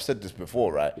I think I've said this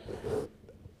before, right?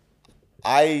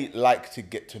 I like to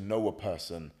get to know a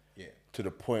person to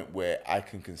the point where I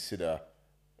can consider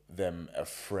them a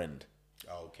friend.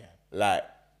 Okay. Like,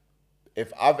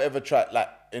 if I've ever tried, like,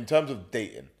 in terms of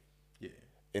dating,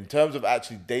 in terms of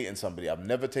actually dating somebody, I've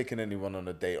never taken anyone on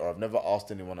a date, or I've never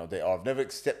asked anyone on a date, or I've never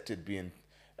accepted being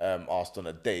asked on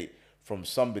a date from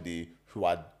somebody who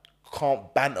I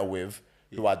can't banter with,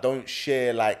 who I don't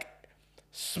share, like,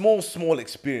 small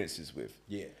experiences with.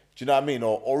 Yeah. Do you know what I mean?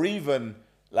 Or even,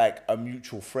 like, a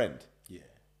mutual friend. Yeah.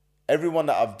 Everyone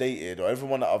that I've dated or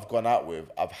everyone that I've gone out with,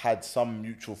 I've had some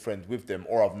mutual friend with them,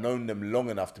 or I've known them long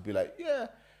enough to be like, yeah,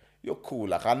 you're cool.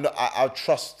 Like, I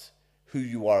trust who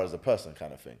you are as a person,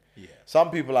 kind of thing. Yeah.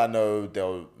 Some people I know,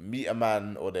 they'll meet a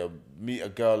man or they'll meet a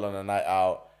girl on a night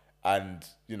out, and,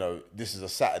 this is a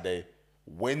Saturday.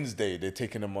 Wednesday, they're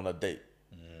taking them on a date.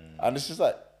 And it's just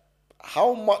like,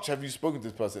 how much have you spoken to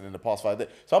this person in the past 5 days?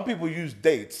 Some people use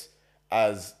dates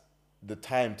as the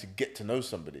time to get to know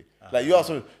somebody. Like, you ask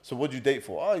them, so what do you date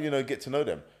for? Oh, get to know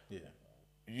them. Yeah.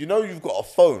 You've got a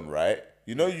phone, right?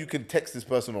 You can text this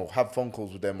person or have phone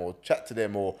calls with them or chat to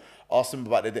them or ask them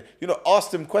about their day. Ask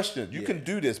them questions. You can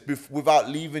do this without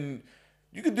leaving.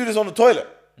 You can do this on the toilet.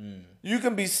 You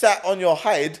can be sat on your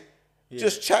hide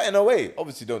just chatting away.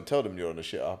 Obviously, don't tell them you're on the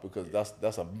shitter, because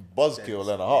that's a buzzkill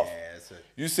and a half. Yeah,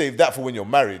 you save that for when you're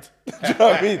married. Do you know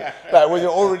what I mean? Like, when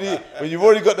you've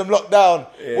already got them locked down.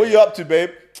 Yeah. What are you up to, babe?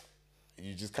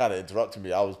 You just kind of interrupted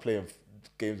me. I was playing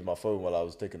games on my phone while I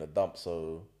was taking a dump,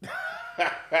 so...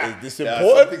 Is this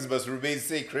important? Some things must remain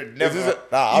sacred. Never.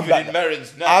 Even in marriage.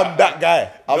 I'm that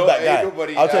guy. I'm that guy.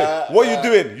 Nobody, I'll tell you. What are you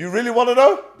doing? You really want to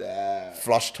know? Nah.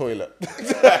 Flush toilet.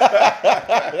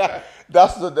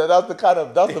 That's the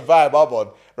vibe I'm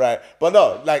on, right? But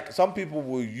no, like, some people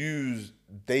will use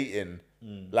dating,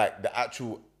 like, the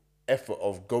actual effort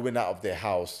of going out of their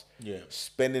house,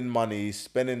 spending money,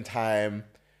 spending time,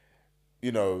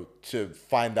 to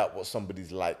find out what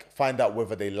somebody's like, find out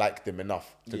whether they like them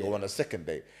enough to go on a second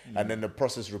date. And then the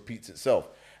process repeats itself.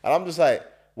 And I'm just like,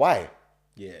 why?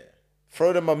 Yeah.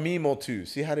 Throw them a meme or two,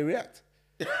 see how they react.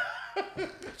 Do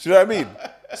you know what I mean?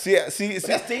 See,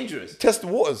 that's dangerous. Test the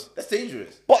waters. That's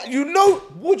dangerous. But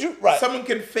right? Someone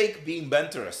can fake being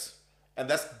banterous, and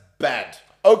that's bad.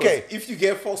 Okay. If you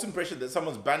get a false impression that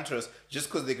someone's banterous just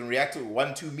because they can react to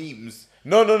 1-2 memes.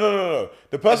 No.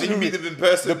 The person who meet them in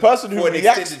person. The person who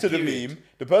reacts to the meme.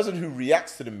 The person who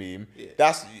reacts to the meme.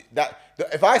 Yeah.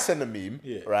 If I send a meme,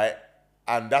 right,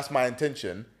 and that's my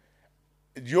intention,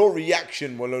 your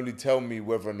reaction will only tell me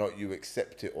whether or not you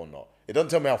accept it or not. It doesn't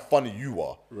tell me how funny you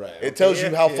are. Right. It tells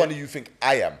you how funny you think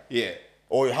I am. Yeah.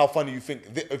 Or how funny you think,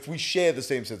 if we share the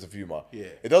same sense of humor. Yeah.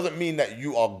 It doesn't mean that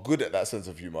you are good at that sense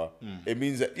of humor. It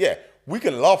means that, we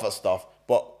can laugh at stuff,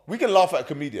 but we can laugh at a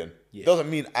comedian. It doesn't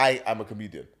mean I am a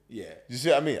comedian. Yeah. You see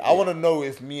what I mean? I want to know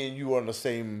if me and you are on the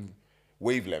same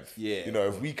wavelength. Yeah.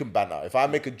 If we can banter. If I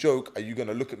make a joke, are you going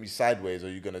to look at me sideways, or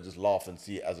are you going to just laugh and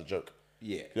see it as a joke?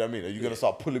 Yeah. You know what I mean? Are you going to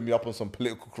start pulling me up on some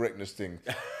political correctness thing?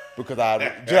 Because do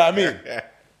you know what I mean?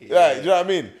 Yeah, you know what I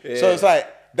mean? Yeah. So it's like,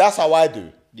 that's how I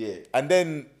do. Yeah. And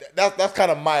then that's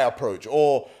kind of my approach.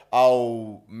 Or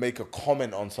I'll make a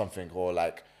comment on something, or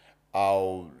like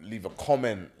I'll leave a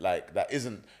comment like that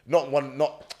isn't I'm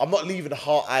not leaving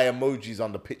heart eye emojis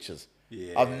on the pictures.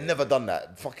 Yeah. I've never done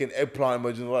that. Fucking eggplant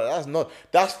emojis.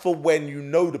 That's for when you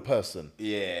know the person.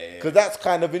 Yeah. Because that's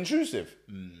kind of intrusive.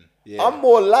 Yeah. I'm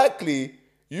more likely,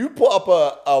 you put up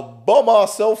a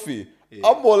bum-ass selfie,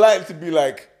 I'm more likely to be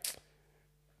like,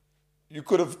 you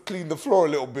could have cleaned the floor a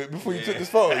little bit before you took this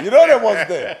photo. You know them ones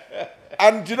there.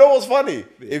 And do you know what's funny?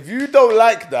 If you don't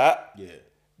like that,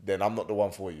 then I'm not the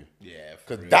one for you. Yeah.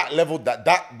 Because that level,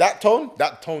 that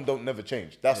tone don't never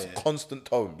change. That's constant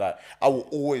tone. Like, I will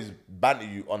always banter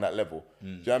you on that level. Do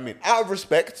you know what I mean? Out of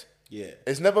respect. Yeah.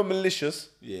 It's never malicious.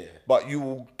 Yeah. But you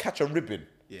will catch a ribbon.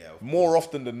 Yeah, of More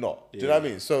often than not. Do you know what I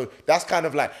mean? So that's kind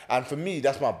of like, and for me,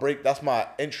 that's my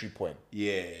entry point.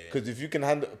 Yeah. Because if you can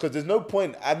handle, because there's no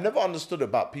point, I've never understood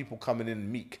about people coming in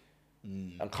meek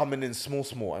and coming in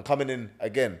small and coming in,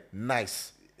 again,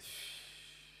 nice.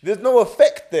 There's no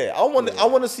effect there. I want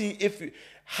to see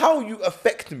how you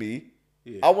affect me.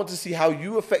 Yeah. I want to see how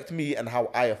you affect me and how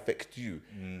I affect you.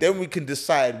 Then we can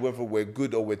decide whether we're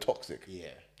good or we're toxic. Yeah.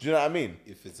 Do you know what I mean?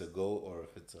 If it's a go or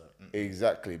if it's a...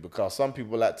 Exactly, because some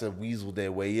people like to weasel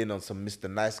their way in on some Mr.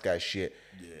 Nice Guy shit.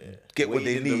 Yeah. Get what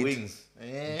they Waiting in the need. wings.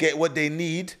 Yeah. Get what they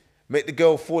need. Make the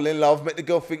girl fall in love. Make the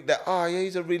girl think that,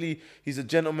 he's a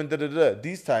gentleman, da-da-da.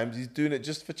 These times, he's doing it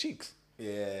just for cheeks.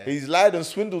 Yeah. He's lied and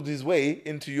swindled his way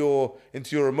into your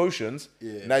emotions.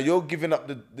 Yeah. Now you're giving up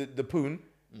the poon.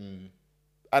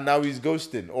 And now he's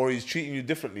ghosting, or he's treating you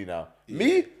differently now. Yeah.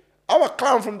 Me? I'm a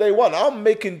clown from day one. I'm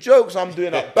making jokes. I'm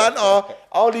doing a banter.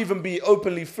 I'll even be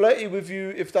openly flirty with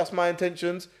you if that's my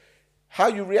intentions. How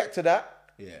you react to that?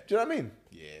 Yeah. Do you know what I mean?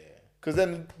 Yeah. Because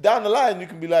then down the line, you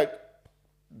can be like,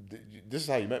 this is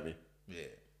how you met me. Yeah.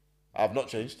 I've not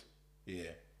changed.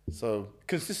 Yeah. So,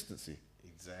 consistency.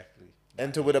 Exactly.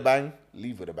 Enter with a bang,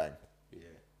 leave with a bang. Yeah.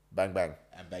 Bang, bang.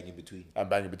 And bang in between. And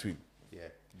bang in between. Yeah.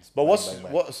 But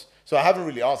Bang, bang. so I haven't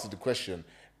really answered the question.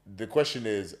 The question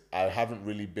is, I haven't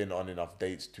really been on enough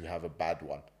dates to have a bad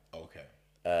one. Okay.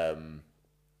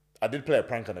 I did play a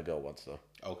prank on a girl once though.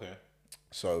 Okay.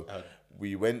 So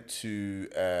we went to,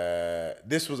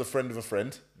 this was a friend of a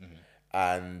friend.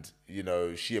 And,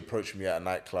 she approached me at a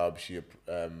nightclub.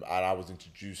 And I was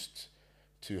introduced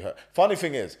to her. Funny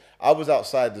thing is, I was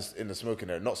outside in the smoking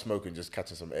area, not smoking, just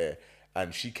catching some air.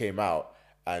 And she came out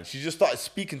and she just started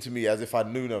speaking to me as if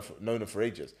I'd known her for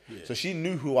ages. Yeah. So she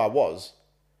knew who I was.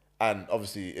 And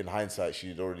obviously, in hindsight,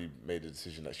 she'd already made a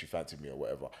decision that she fancied me or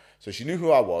whatever. So she knew who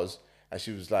I was, and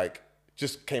she was like,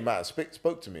 just came out and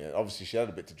spoke to me. And obviously, she had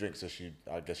a bit to drink, so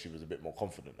I guess she was a bit more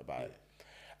confident about it.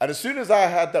 And as soon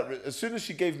as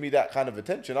she gave me that kind of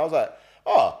attention, I was like,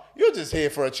 oh, you're just here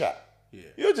for a chat. Yeah.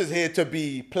 You're just here to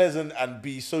be pleasant and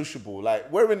be sociable.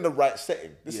 Like, we're in the right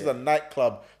setting. This is a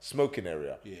nightclub smoking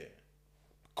area. Yeah.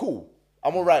 Cool.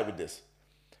 I'm all right with this.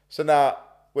 So now,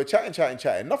 we're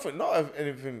chatting. Nothing, not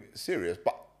anything serious,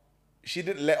 but she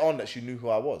didn't let on that she knew who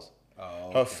I was. Oh,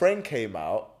 okay. Her friend came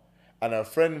out, and her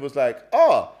friend was like,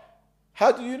 "Oh,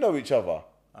 how do you know each other?"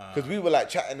 Because we were like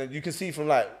chatting, and you can see from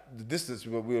like the distance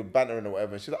we were bantering or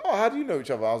whatever. And she's like, "Oh, how do you know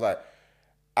each other?" I was like,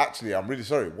 "Actually, I'm really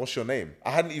sorry. What's your name?"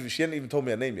 She hadn't even told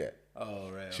me her name yet.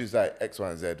 Oh, right. She was like X, Y,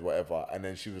 and Z, whatever, and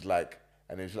then she was like,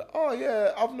 "Oh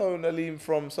yeah, I've known Aleem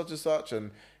from such and such,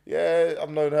 and." Yeah,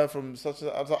 I've known her from such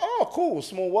a... I was like, oh, cool,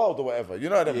 small world or whatever. You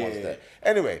know them ones there.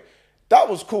 Anyway, that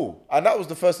was cool. And that was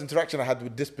the first interaction I had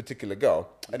with this particular girl.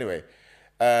 Anyway,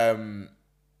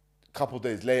 couple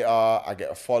days later, I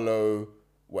get a follow,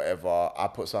 whatever. I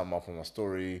put something up on my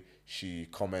story. She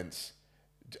comments.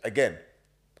 Again,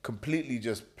 completely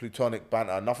just platonic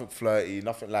banter. Nothing flirty.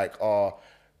 Nothing like, do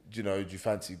you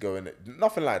fancy going...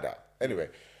 Nothing like that. Anyway...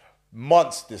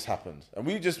 Months this happened, and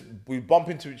we bump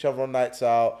into each other on nights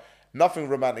out. Nothing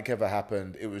romantic ever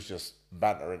happened. It was just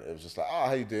bantering. It was just like, oh,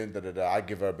 how you doing? Da, da, da. I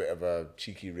give her a bit of a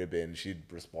cheeky ribbon. She'd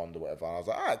respond or whatever. And I was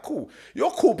like, all right, cool.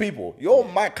 You're cool people. You're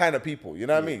my kind of people. You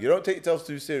know what I mean? You don't take yourself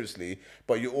too seriously,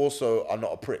 but you also are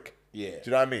not a prick. Yeah. Do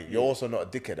you know what I mean? You're also not a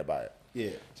dickhead about it. Yeah.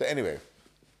 So anyway,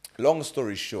 long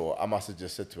story short, I must have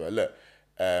just said to her, look,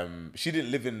 she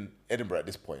didn't live in Edinburgh at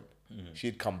this point. She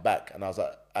had come back, and I was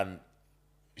like,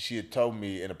 she had told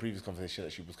me in a previous conversation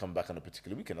that she was coming back on a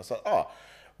particular weekend. I said,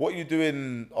 what are you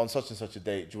doing on such and such a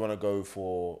date? Do you want to go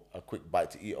for a quick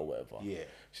bite to eat or whatever? Yeah.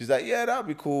 She's like, yeah, that'd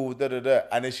be cool, da da da.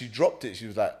 And then she dropped it. She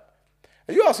was like,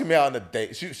 are you asking me out on a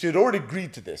date? She had already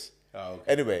agreed to this. Oh, okay.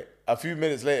 Anyway, a few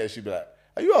minutes later, she'd be like,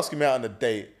 are you asking me out on a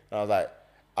date? And I was like,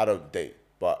 I don't date,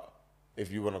 but if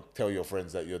you want to tell your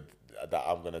friends that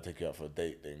I'm going to take you out for a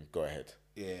date, then go ahead.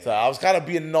 Yeah. So I was kind of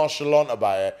being nonchalant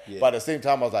about it, Yeah. but at the same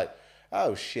time, I was like,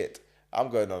 oh shit, I'm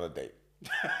going on a date.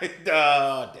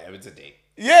 Oh, damn, it's a date.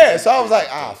 Yeah, so I was like,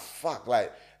 fuck,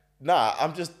 like, nah,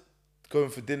 I'm just going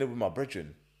for dinner with my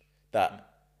brethren that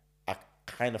I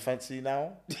kind of fancy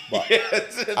now. But,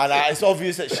 it's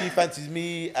obvious that she fancies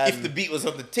me. And If the beat was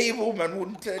on the table, man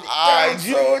wouldn't turn it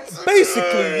down.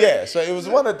 basically, yeah. So it was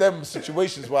one of them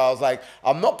situations where I was like,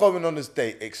 I'm not going on this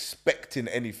date expecting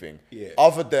anything,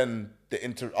 other than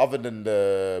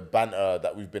the banter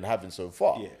that we've been having so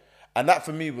far. Yeah. And that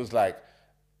for me was like,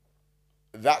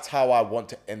 that's how I want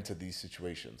to enter these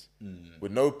situations,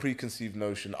 with no preconceived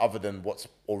notion other than what's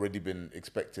already been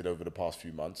expected over the past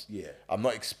few months. Yeah. I'm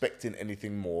not expecting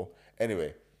anything more.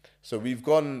 Anyway, so we've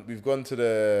gone to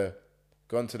the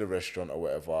restaurant or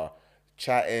whatever,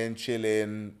 chatting,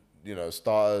 chilling, you know,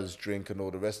 starters, drink, and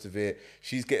all the rest of it.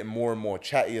 She's getting more and more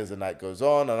chatty as the night goes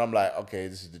on, and I'm like, okay,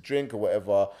 this is the drink or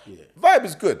whatever. Yeah. Vibe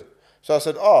is good. So I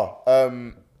said,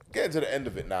 getting to the end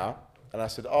of it now. And I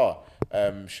said,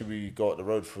 should we go up the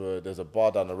road there's a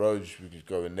bar down the road, should we just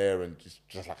go in there and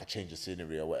just like a change of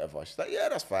scenery or whatever? She's like, yeah,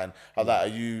 that's fine. I was like,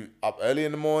 are you up early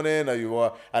in the morning? Are you,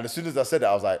 and as soon as I said it,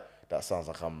 I was like, that sounds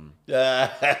like I'm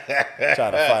trying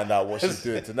to find out what she's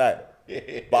doing tonight.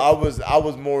 But I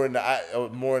was more in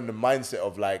the mindset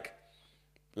of like,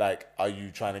 are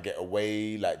you trying to get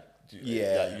away? Like,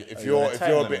 if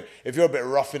you're a bit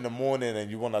rough in the morning and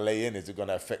you want to lay in, is it going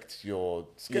to affect your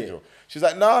schedule? She's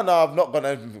like, no, I've not got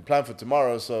anything planned for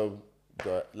tomorrow, so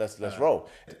let's roll.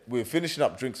 We're finishing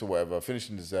up drinks or whatever,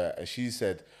 finishing dessert, and she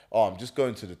said, I'm just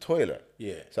going to the toilet.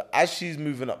 Yeah. So as she's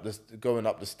going up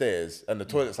the stairs, and the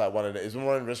toilet's like one of the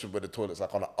restaurant where the toilet's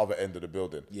like on the other end of the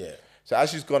building. Yeah. So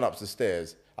as she's gone up the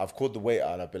stairs, I've called the waiter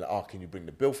and I've been like, can you bring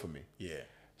the bill for me? Yeah.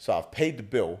 So I've paid the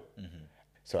bill.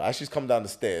 So as she's come down the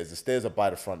stairs are by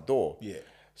the front door. Yeah.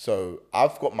 So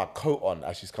I've got my coat on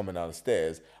as she's coming down the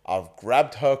stairs. I've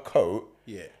grabbed her coat.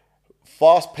 Yeah.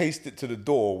 Fast paced it to the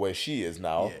door where she is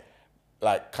now. Yeah.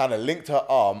 Like kind of linked her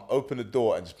arm, opened the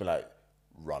door and just been like,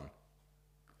 run.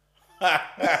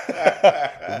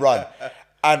 Run.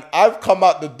 And I've come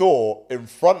out the door in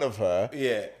front of her.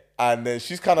 Yeah. And then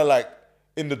she's kind of like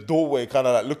in the doorway, kind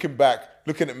of like looking back,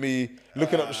 looking at me,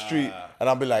 looking up the street. And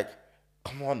I'll be like,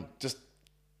 come on,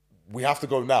 we have to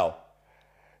go now.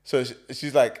 So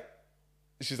she's like,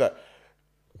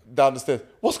 down the stairs,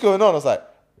 what's going on? I was like,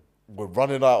 we're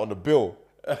running out on the bill.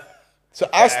 So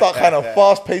I start kind of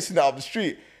fast pacing it up the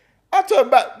street. I turn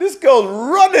back, this girl's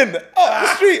running up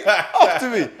the street after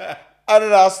me. And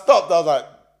then I stopped, I was like,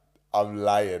 I'm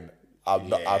lying.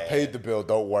 I paid the bill,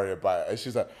 don't worry about it. And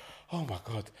she's like, oh my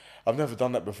God, I've never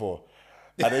done that before.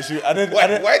 And then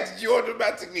Why did you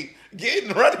automatically get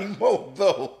in running mode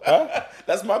though? Huh?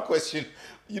 That's my question.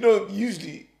 You know,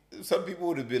 usually some people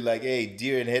would have been like, hey,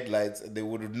 deer in headlights, and they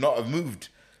would not have moved.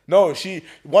 No,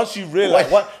 once you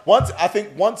realize,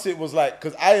 once it was like,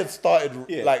 because I had started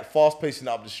like fast pacing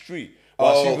up the street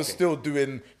while she was still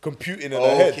doing computing in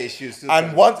her head. Okay, she was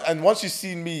still once she's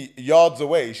seen me yards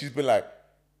away, she's been like,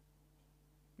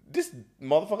 this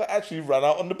motherfucker actually ran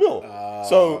out on the bill.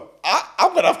 So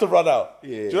I'm gonna have to run out. Yeah.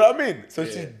 Do you know what I mean? So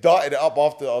she darted it up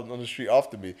on the street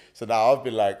after me. So now I've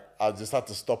been like, I just had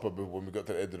to stop her when we got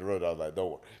to the end of the road. I was like,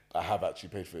 don't worry, I have actually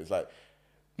paid for it. It's like,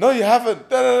 no, you haven't.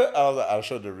 Da, da, da. And I was like, I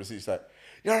showed the receipt. She's like,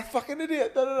 you're a fucking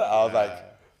idiot. Da, da, da. I was like,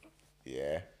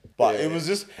 yeah. But it was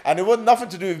just, and it was nothing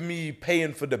to do with me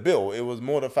paying for the bill. It was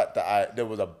more the fact that there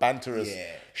was a banterous,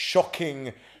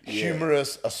 shocking,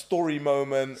 humorous, a story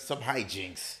moment. Some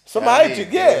hijinks. Some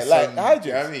hijinks, hijinks.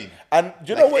 You know what I mean? And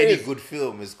do you like know what any it is? good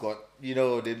film has got, you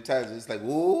know, the times it's like,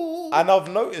 whoa. And I've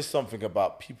noticed something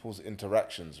about people's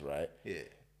interactions, right? Yeah.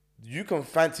 You can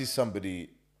fancy somebody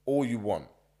all you want.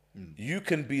 You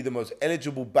can be the most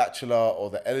eligible bachelor or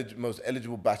the most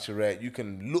eligible bachelorette. You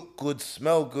can look good,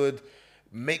 smell good,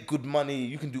 make good money.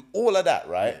 You can do all of that,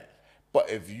 right? Yeah. But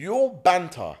if your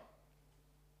banter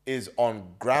is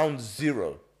on ground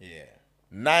zero,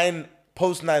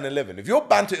 post 9/11, if your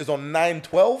banter is on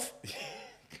 9/12,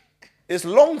 it's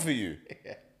long for you.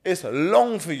 It's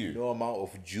long for you. No amount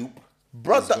of dupe.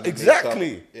 Brother,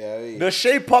 exactly. The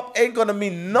shape up ain't gonna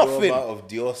mean nothing. No amount of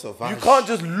Dior Sauvage. You can't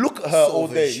just look at her all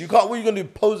day. You can't. What are you gonna do?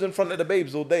 Pose in front of the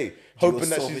babes all day, hoping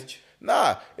that she's.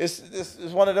 Nah, it's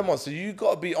one of them ones. So you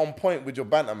gotta be on point with your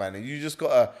banter, man. And you just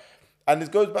gotta. And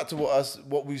it goes back to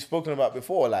what we've spoken about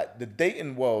before. Like the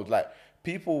dating world, like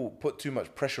people put too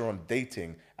much pressure on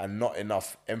dating and not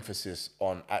enough emphasis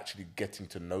on actually getting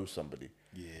to know somebody.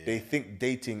 Yeah. They think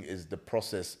dating is the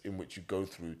process in which you go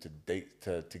through to date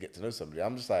to get to know somebody.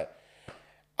 I'm just like,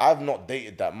 I've not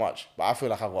dated that much, but I feel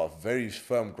like I've got a very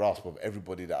firm grasp of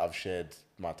everybody that I've shared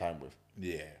my time with.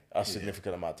 Yeah. a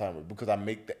significant amount of time with, because I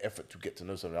make the effort to get to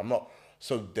know somebody. I'm not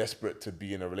so desperate to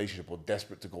be in a relationship or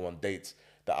desperate to go on dates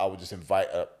that I would just invite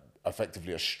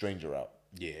effectively a stranger out.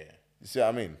 Yeah. You see what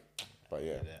I mean? But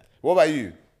yeah. What about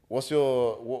you? What's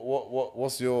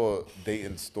your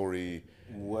dating story?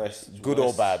 Good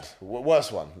or bad?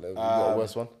 Worst one. You got a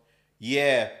worst one?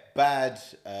 Yeah, bad.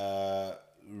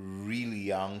 Really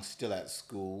young, still at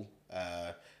school.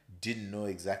 Didn't know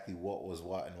exactly what was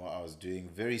what and what I was doing.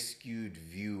 Very skewed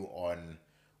view on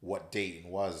what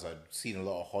dating was. I'd seen a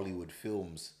lot of Hollywood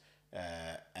films,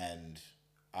 and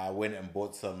I went and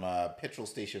bought some petrol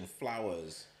station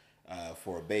flowers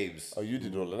for babes. Oh, you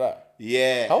did all of that?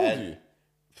 Yeah. How old are you?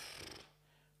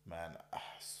 Man, I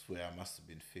swear I must have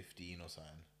been 15 or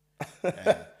something.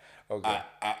 And Okay.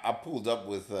 I pulled up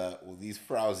with these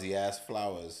frowsy ass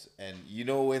flowers, and you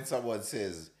know when someone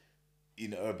says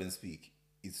in urban speak,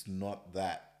 it's not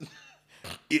that.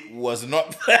 It was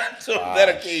not that on that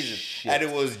occasion, and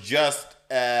it was just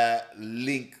a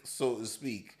link, so to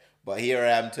speak. But here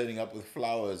I am turning up with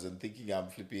flowers and thinking I'm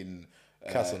flipping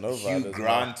Casanova, Hugh there's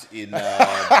Grant in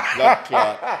Blood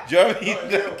Clot. Do you know what I mean?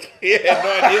 Yeah,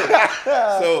 no idea.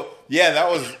 So yeah, that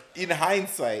was, in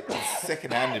hindsight,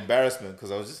 secondhand embarrassment,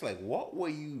 because I was just like, what were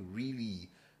you really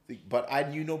think? But I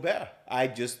knew no better. I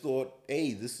just thought,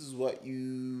 hey, this is what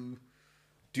you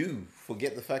do.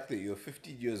 Forget the fact that you're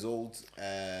 15 years old.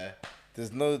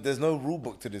 There's no rule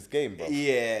book to this game, bro.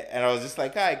 Yeah, and I was just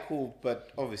like, all right, cool.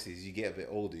 But obviously, as you get a bit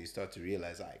older, you start to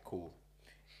realize, all right, cool.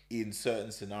 In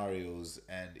certain scenarios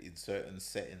and in certain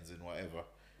settings and whatever,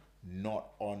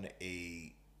 not on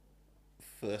a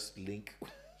first link.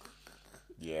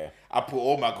 Yeah. I put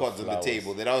all my cards on the Flowers.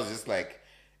 table. Then I was just like,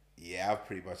 yeah, I've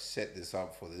pretty much set this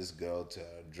up for this girl to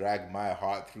drag my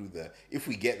heart through the... If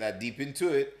we get that deep into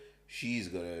it, she's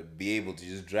going to be able to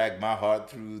just drag my heart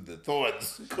through the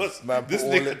thorns. Because Man, this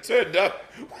put all nigga turned up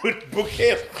with a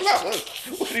bouquet of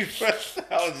flowers when he first...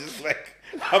 I was just like,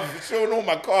 I've shown all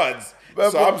my cards. Man,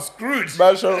 So I'm screwed.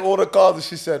 Man showed all the cards and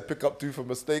she said, pick up 2 for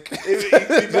mistake.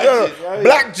 Imagine, right?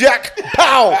 Blackjack,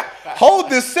 pow! Hold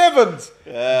the 7s.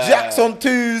 Jacks on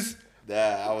 2s.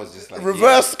 I was just like,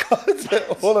 Reverse cards.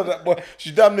 All of that, boy.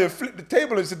 She damn near flipped the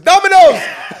table and said, Dominoes!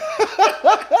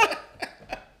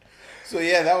 So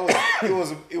yeah, it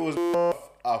was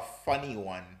a funny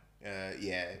one.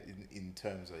 In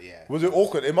terms of Was it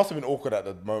awkward? It must have been awkward at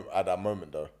that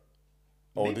moment, though.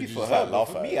 Or Maybe did you for just her, like but laugh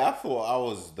for at me, it? I thought I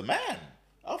was the man.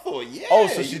 I thought, yeah. Oh,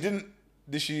 so she didn't...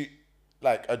 Did she,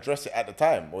 like, address it at the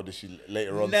time? Or did she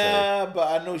later on say... Nah, but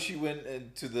I know she went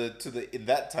into the in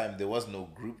that time there was no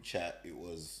group chat. It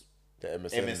was The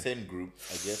MSN. MSN group,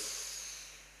 I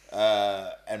guess.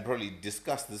 And probably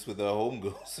discussed this with her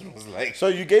homegirls and was like, So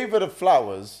you gave her the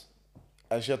flowers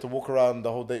and she had to walk around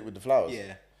the whole date with the flowers?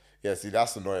 yeah. Yeah, see,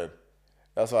 that's annoying.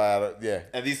 That's why yeah.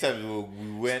 And these times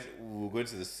we were going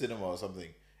to the cinema or something,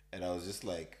 and I was just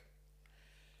like,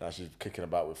 Now she's kicking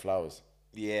about with flowers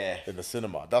yeah. in the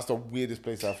cinema. That's the weirdest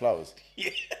place to have flowers.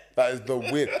 Yeah. That is the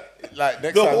weird... Like,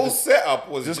 next The time, whole setup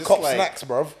was just just cop like, snacks,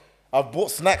 bruv. I've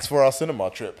bought snacks for our cinema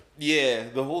trip. yeah,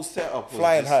 the whole setup was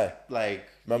Flying just high. like,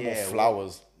 Remember yeah,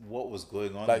 flowers. What was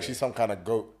going on? Like there? she's some kind of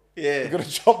goat. Yeah. You're going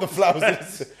to chop the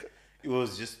flowers. It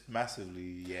was just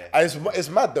massively, yeah. It's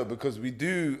mad though, because we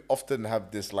do often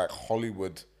have this like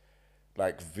Hollywood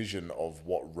like vision of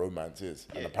what romance is.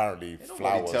 And apparently Ain't nobody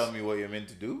flowers. tell me what you're meant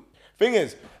to do. Thing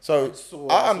is, so So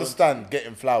I understand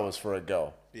getting flowers for a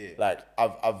girl. Yeah. Like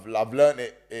I've learned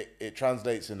it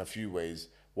translates in a few ways.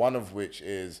 One of which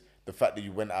is the fact that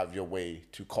you went out of your way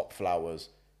to cop flowers.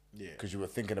 Yeah. Because you were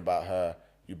thinking about her.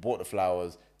 You bought the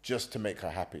flowers just to make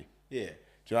her happy. Yeah.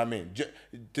 Do you know what I mean?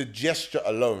 The gesture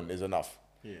alone is enough.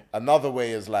 Yeah. Another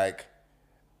way is like,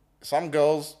 some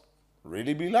girls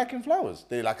really be liking flowers.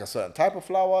 They like a certain type of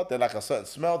flower. They like a certain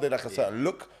smell. They like a certain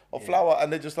look of flower.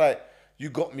 And they're just like, you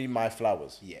got me my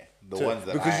flowers. Yeah. The ones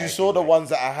that because I you saw the actually ones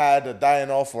that I had are dying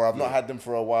off, or I've not had them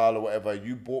for a while or whatever.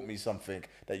 You bought me something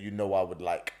that you know I would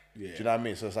like. Yeah. Do you know what I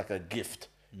mean? So it's like a gift.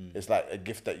 It's like a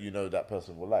gift that you know that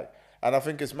person will like. And I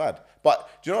think it's mad. But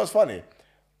do you know what's funny?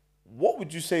 What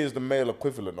would you say is the male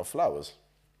equivalent of flowers?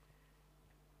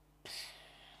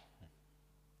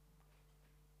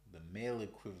 The male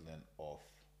equivalent of.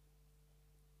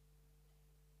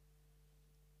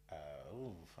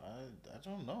 I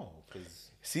don't know,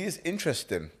 because See, it's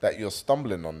interesting that you're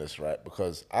stumbling on this, right?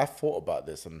 Because I thought about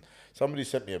this, and somebody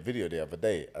sent me a video the other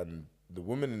day, and the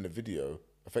woman in the video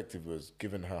effectively was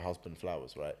giving her husband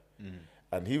flowers, right?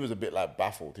 And he was a bit like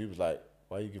baffled. He was like,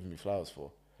 "Why are you giving me flowers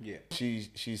for?" yeah, She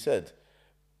said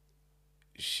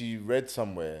she read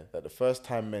somewhere that the first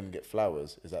time men get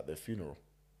flowers is at their funeral.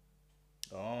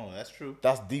 Oh, that's true.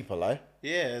 That's deeper, like.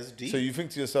 Yeah, it's deep. So you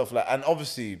think to yourself, like, and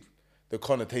obviously the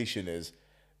connotation is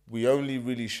we only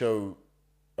really show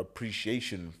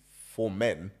appreciation for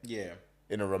men yeah.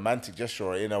 in a romantic gesture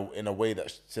or in a way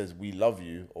that says we love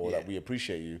you or that we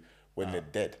appreciate you when they're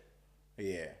dead.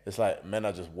 Yeah. It's like men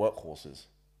are just workhorses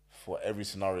for every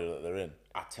scenario that they're in.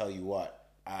 I tell you what,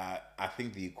 I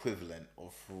think the equivalent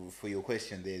of for your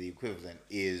question there, the equivalent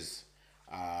is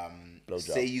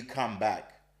say you come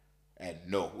back and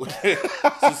no.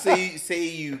 So say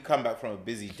you come back from a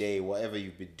busy day, whatever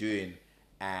you've been doing,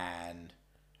 and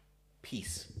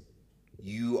peace.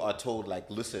 You are told like,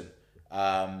 listen,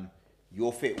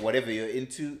 your whatever you're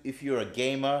into, if you're a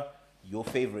gamer, your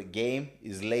favorite game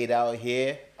is laid out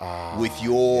here with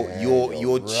your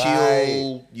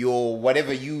chill, your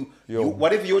whatever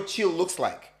whatever your chill looks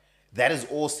like. That is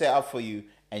all set up for you,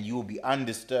 and you will be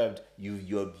undisturbed.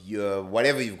 Your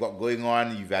whatever you've got going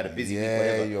on, you've had a busy week,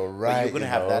 whatever. You're right. But you're gonna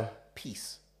have that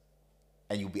peace,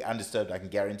 and you'll be undisturbed. I can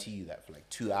guarantee you that for like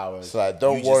 2 hours. So like,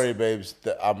 don't worry, babes.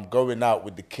 I'm going out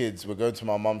with the kids. We're going to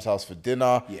my mum's house for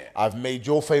dinner. Yeah. I've made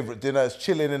your favorite dinner. It's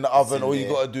chilling in the oven. in All you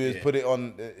there. got to do is put it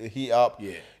on, heat up.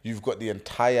 Yeah. You've got the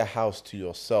entire house to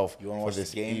yourself You wanna for watch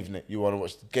this the game? evening. You want to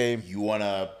watch the game? You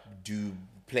wanna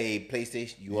play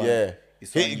PlayStation? You wanna,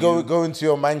 it's on Go into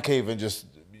your man cave and just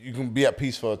you can be at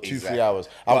peace for 2-3 Exactly. hours.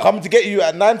 I'm coming to get you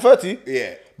at 9:30.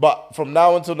 Yeah. But from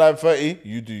now until 9:30,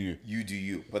 you do you. You do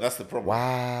you. But that's the problem.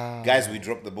 Wow. Guys, we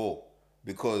dropped the ball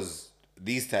because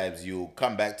these times you'll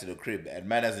come back to the crib and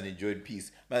man hasn't enjoyed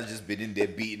peace. Man's just been in there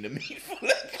beating the meat for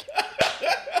like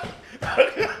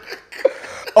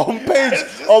on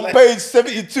page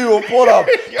 72 of Pornhub,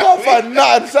 can't find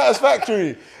nothing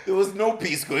satisfactory. there was no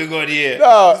peace going on here.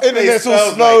 No, This internet's place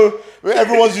all smells slow.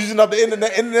 Everyone's using up the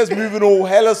internet. Internet's moving all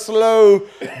hella slow,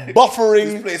 This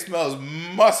buffering. place smells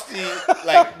musty,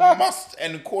 like must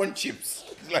and corn chips.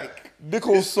 Like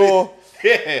Nickel saw.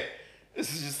 yeah.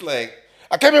 This is just like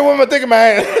I came in with my dick in my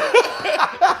hand.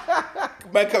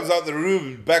 man comes out the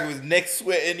room, back of his neck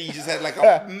sweating. He just had like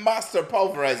a master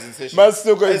pulverizing session. Man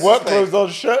still got his It's work just like- clothes on,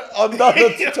 shirt under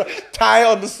the tie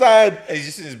on the side. And he's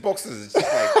just in his boxes. It's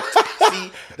just like,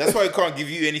 see, that's why I can't give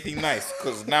you anything nice.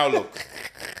 Because now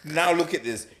look at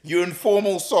this. You're in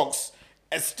formal socks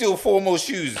and still formal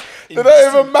shoes. They're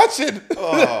not even matching.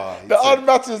 Oh, The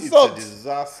unmatching it's socks a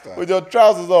disaster. with your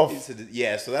trousers off.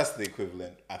 Yeah, so that's the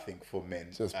equivalent, I think, for men.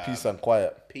 Just peace and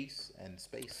quiet. Peace and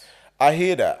space. I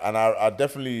hear that, and I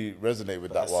definitely resonate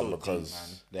with that That's one so because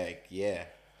deep, man. Like, yeah.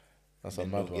 that's a Men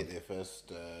mad don't one. get their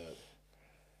first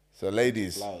So,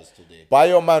 ladies, flowers today. buy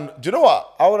your man. Do you know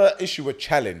what? I want to issue a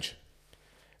challenge.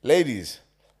 Ladies,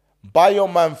 buy your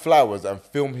man flowers and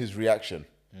film his reaction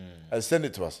and send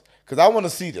it to us. Because I want to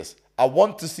see this. I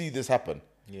want to see this happen.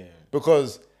 Yeah.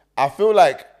 Because I feel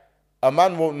like a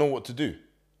man won't know what to do.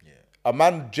 Yeah. A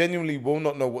man genuinely will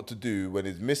not know what to do when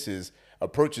his missus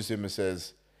approaches him and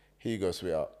says, "Here you go,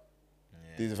 sweetheart.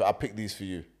 I picked these for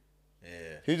you." Yeah.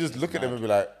 He just look at them and be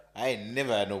like, I ain't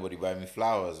never had nobody buy me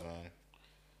flowers, man.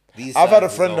 These I've had a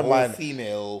times friend there's of whole mine-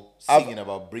 female singing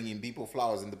about bringing people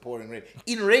flowers in the pouring rain.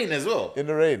 In rain as well. in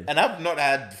the rain. And I've not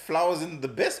had flowers in the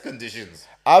best conditions.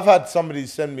 I've had somebody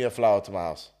send me a flower to my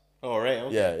house. Oh, right.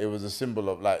 Okay. Yeah, it was a symbol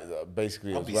of like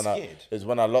basically it I'll was be when scared. it was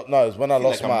when I lost. No, it was when I Feel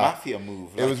lost like a my mafia move.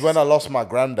 It was when I lost my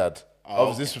granddad.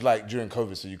 Obviously, okay. this was like during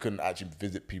COVID, so you couldn't actually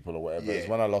visit people or whatever. It was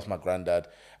Yeah. when I lost my granddad.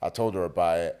 I told her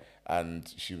about it, and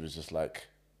she was just like,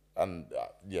 and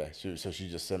so she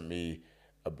just sent me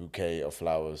a bouquet of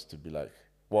flowers to be like,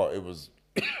 well, it was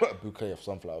a bouquet of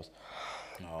sunflowers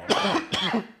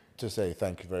to say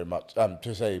thank you very much,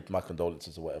 to say my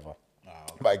condolences or whatever.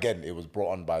 But again, it was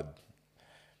brought on by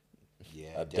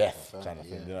yeah, a death kind of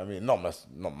thing. You know what I mean?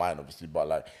 Not mine, obviously, but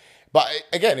like, but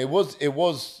again, it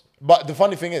was. But the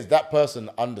funny thing is, that person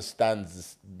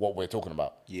understands what we're talking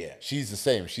about. Yeah. She's the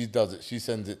same. She does it. She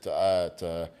sends it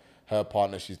to her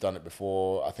partner. She's done it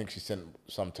before. I think she sent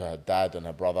some to her dad and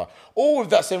her brother. All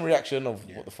with that same reaction of,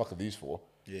 what the fuck are these for?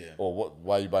 Yeah. Or what?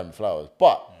 Why are you buying me flowers?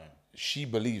 But she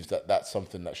believes that that's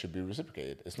something that should be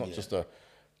reciprocated. It's not just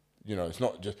it's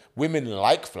not just, women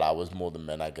like flowers more than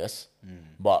men, I guess.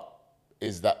 But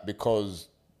is that because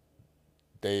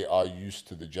they are used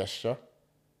to the gesture?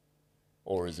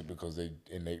 Or is it because they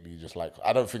innately just like...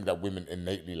 I don't think that women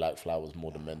innately like flowers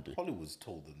more than men do. Hollywood's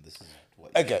told them this is what.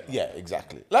 Again, yeah,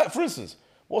 exactly. Like, for instance,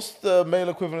 what's the male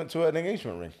equivalent to an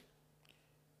engagement ring?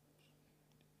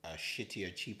 A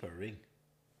shittier, cheaper ring.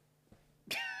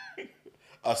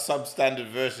 A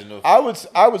substandard version of I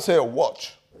would say a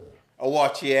watch. a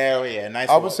watch. Yeah, nice.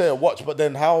 I would watch. say a watch, but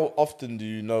then how often do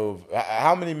you know...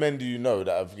 How many men do you know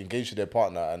that have engaged with their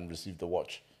partner and received a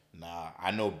watch? Nah,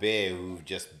 I know Bear who've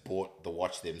just bought the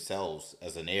watch themselves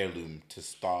as an heirloom to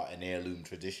start an heirloom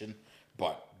tradition,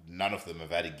 but none of them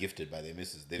have had it gifted by their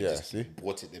missus. They've Yeah, just see?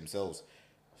 bought it themselves.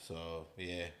 So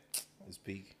yeah, it's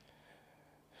peak.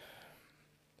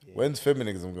 When's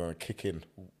feminism going to kick in?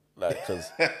 Like,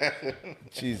 because,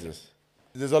 Jesus.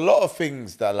 There's a lot of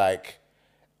things that, like,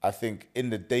 I think in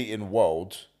the dating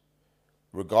world,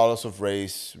 regardless of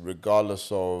race, regardless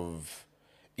of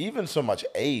even so much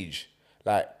age,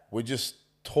 like, we're just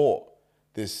taught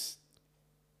this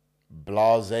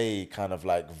blasé kind of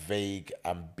like vague,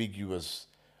 ambiguous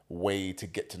way to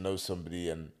get to know somebody,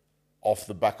 and off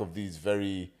the back of these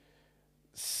very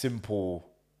simple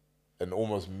and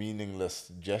almost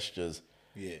meaningless gestures,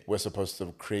 Yeah. we're supposed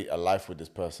to create a life with this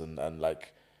person and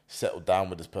like settle down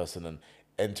with this person and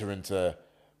enter into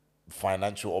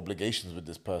financial obligations with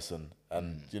this person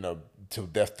and you know till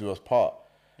death do us part.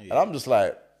 And I'm just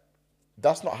like,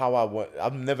 that's not how I want.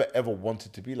 I've never ever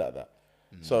wanted to be like that.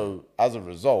 So as a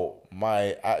result,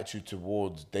 my attitude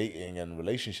towards dating and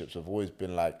relationships have always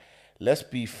been like, let's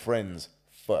be friends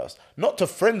first. Not to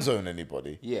friend zone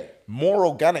anybody. Yeah. More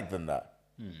organic than that.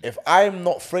 If I'm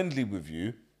not friendly with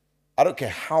you, I don't care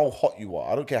how hot you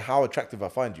are. I don't care how attractive I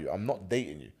find you. I'm not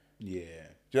dating you. Yeah.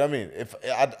 Do you know what I mean? If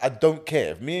I don't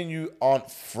care. If me and you aren't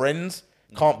friends,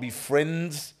 can't be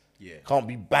friends, Yeah. can't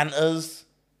be banters,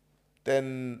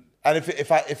 then and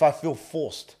if I feel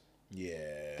forced,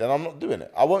 Yeah. then I'm not doing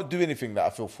it. I won't do anything that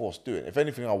I feel forced doing. If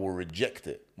anything, I will reject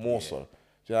it more so.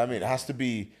 Do you know what I mean? It has to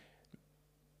be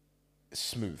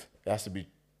smooth. It has to be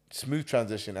smooth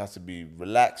transition. It has to be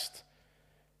relaxed,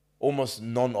 almost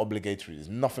non-obligatory. There's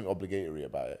nothing obligatory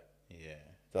about it.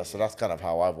 Yeah. So that's kind of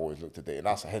how I've always looked at dating.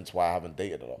 That's hence why I haven't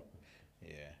dated a lot.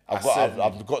 Yeah.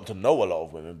 I've gotten to know a lot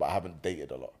of women, but I haven't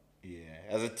dated a lot. Yeah,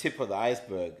 as a tip of the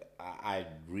iceberg, I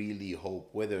really hope,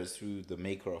 whether it's through the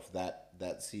maker of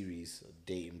that series,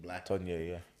 Dating Black, Tonya,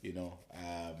 yeah. you know,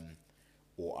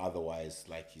 or otherwise,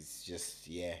 like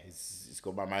it's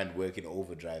got my mind working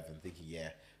overdrive and thinking, yeah,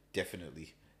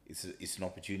 definitely, it's an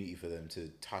opportunity for them to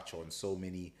touch on so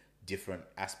many different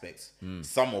aspects,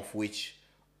 some of which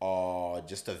are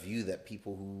just a view that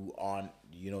people who aren't,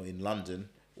 you know, in London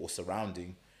or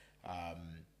surrounding,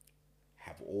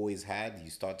 have always had.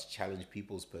 You start to challenge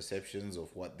people's perceptions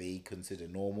of what they consider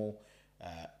normal,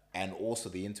 and also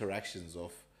the interactions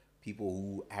of people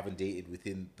who haven't dated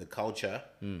within the culture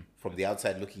from the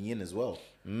outside looking in as well.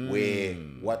 Where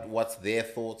what's their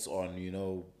thoughts on, you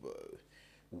know,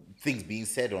 things being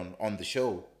said on the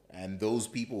show, and those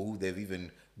people who they've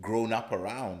even grown up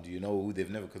around, you know, who they've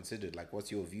never considered. Like,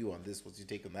 what's your view on this? What's your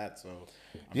take on that? So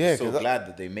I'm Yeah, so 'cause glad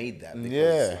that they made that. Because,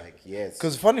 Yeah. like, yes,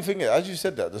 Because funny thing is, as you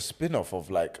said that, the spin-off of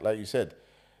like you said,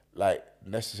 like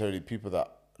necessarily people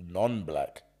that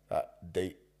non-black that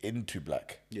date into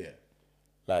black. yeah,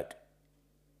 Like,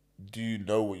 do you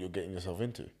know what you're getting yourself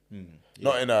into?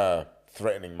 Not in a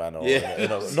threatening manner, or Yeah.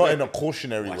 not in a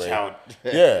cautionary Watch way. out.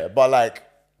 Yeah, but like,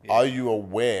 are you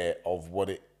aware of what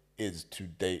it is to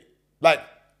date? Like,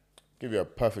 give you a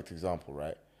perfect example,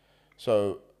 right?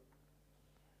 So,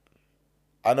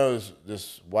 I know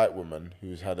this white woman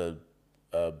who's had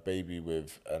a baby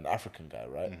with an African guy,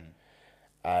 right?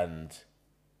 And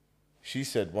she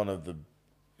said one of the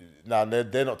now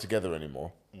they're not together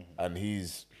anymore, and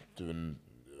he's doing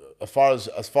as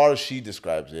far as she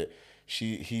describes it,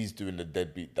 he's doing the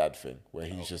deadbeat dad thing where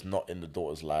he's just not in the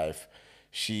daughter's life.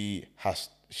 She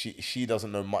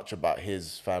doesn't know much about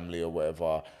his family or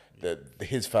whatever.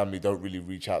 His family don't really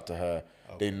reach out to her.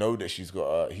 They know that he's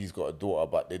got a daughter,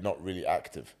 but they're not really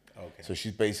active. Okay. So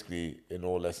she's basically, in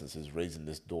all essences, raising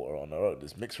this daughter on her own,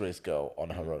 this mixed race girl on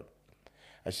her own.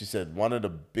 And she said one of the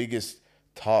biggest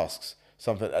tasks,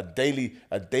 a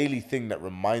daily thing that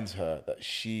reminds her that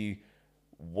she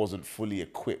wasn't fully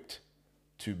equipped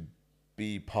to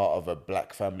be part of a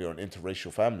black family or an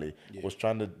interracial family, was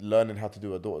learning how to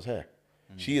do her daughter's hair.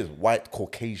 She is white,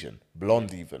 Caucasian,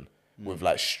 blonde even, with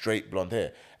like straight blonde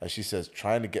hair. And she says,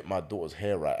 trying to get my daughter's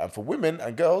hair right. And for women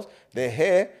and girls, their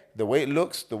hair, the way it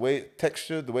looks, the way it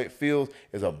textured, the way it feels,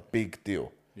 is a big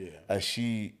deal. Yeah. And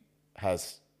she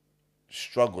has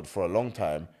struggled for a long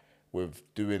time with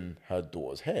doing her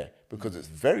daughter's hair because it's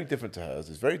very different to hers.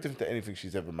 It's very different to anything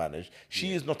she's ever managed.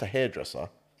 She is not a hairdresser.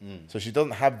 So she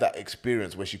doesn't have that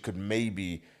experience where she could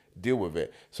maybe deal with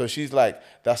it. So she's like,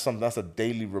 that's a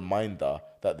daily reminder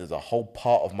that there's a whole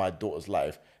part of my daughter's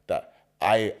life that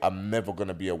I am never going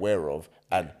to be aware of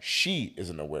and she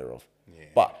isn't aware of.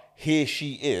 But here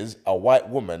she is, a white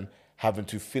woman, having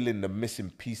to fill in the missing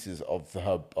pieces of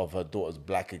her daughter's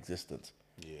black existence.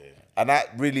 yeah, And that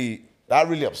really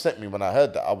upset me when I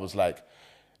heard that. I was like,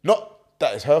 not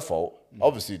that is her fault.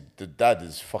 Obviously, the dad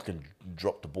is fucking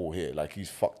dropped the ball here. Like, he's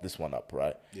fucked this one up,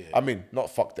 right? Yeah. I mean,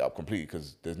 not fucked it up completely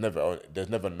because there's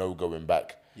never no going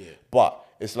back. Yeah. But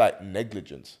it's like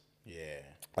negligence. Yeah.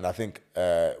 And I think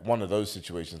one of those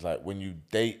situations, like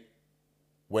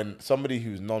when somebody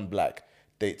who's non-black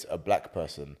dates a black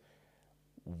person,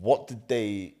 what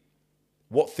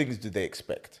things do they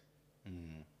expect? Do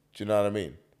you know what I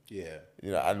mean? Yeah.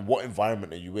 You know, and what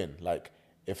environment are you in? Like,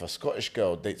 if a Scottish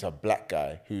girl dates a black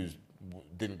guy who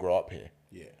didn't grow up here,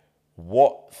 Yeah.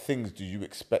 what things do you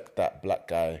expect that black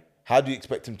guy? How do you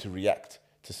expect him to react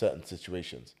to certain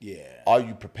situations? Yeah. Are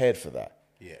you prepared for that?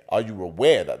 Yeah. Are you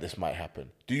aware that this might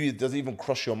happen? Does it even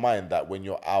cross your mind that when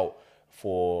you're out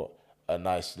for a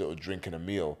nice little drink and a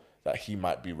meal, that he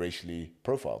might be racially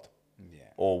profiled? Yeah.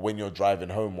 Or when you're driving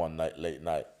home one night, late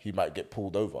night, he might get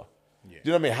pulled over. Yeah.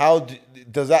 Do you know what I mean? How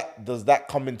does that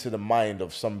come into the mind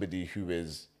of somebody who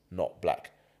is not black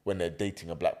when they're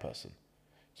dating a black person?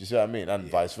 Do you see what I mean? And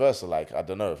vice versa. Like, I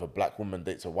don't know, if a black woman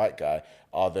dates a white guy,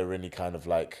 are there any kind of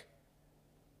like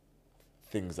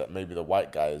things that maybe the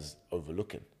white guy is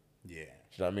overlooking? Yeah. Do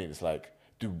you know what I mean? It's like,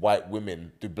 do black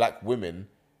women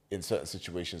in certain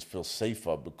situations feel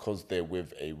safer because they're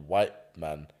with a white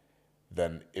man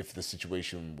than if the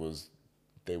situation was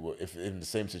if in the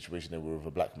same situation they were with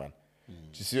a black man?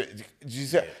 Do you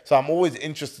see? So I'm always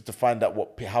interested to find out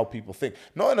how people think,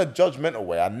 not in a judgmental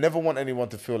way. I never want anyone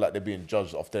to feel like they're being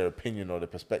judged off their opinion or their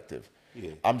perspective.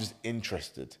 Yeah. I'm just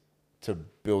interested to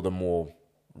build a more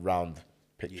round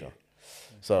picture. Yeah.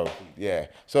 So yeah.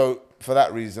 So for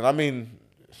that reason, I mean,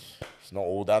 it's not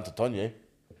all down to Tonye.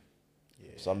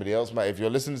 Yeah. Somebody else might. If you're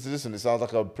listening to this and it sounds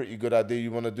like a pretty good idea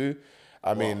you want to do,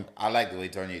 I mean, I like the way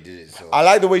Tonya did it. So I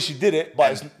like the way she did it,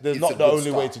 but there's it's not a the good only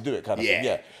way start. to do it, kind of Yeah. thing.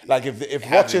 Yeah, like if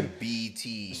having watching.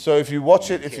 BT. So if you watch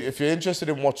it, if you're interested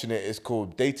in watching it, it's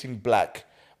called Dating Black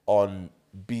on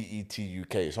BET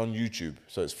UK. It's on YouTube,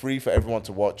 so it's free for everyone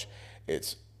to watch.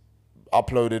 It's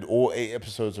uploaded. All 8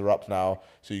 episodes are up now,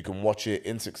 so you can watch it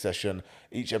in succession.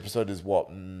 Each episode is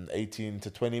 18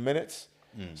 to 20 minutes.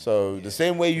 So the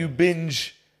same way you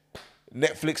binge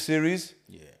Netflix series.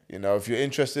 Yeah. You know, if you're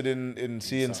interested in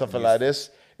seeing something like this,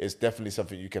 it's definitely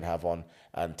something you can have on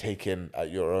and take in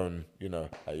at your own,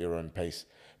 at your own pace.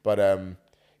 But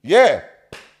yeah.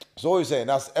 So what you're saying,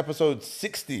 that's episode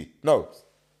 60. No.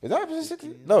 Is that episode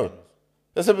 60? No.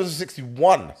 That's episode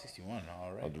 61. 61,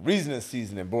 all right. The Reason and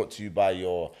Seasoning, brought to you by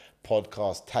your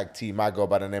podcast tag team. I go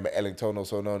by the name of Ellington,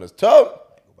 also known as Tone. Go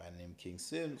by the name King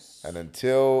Sims. And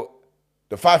until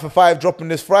the 5 for 5 dropping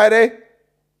this Friday,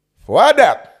 for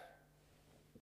that.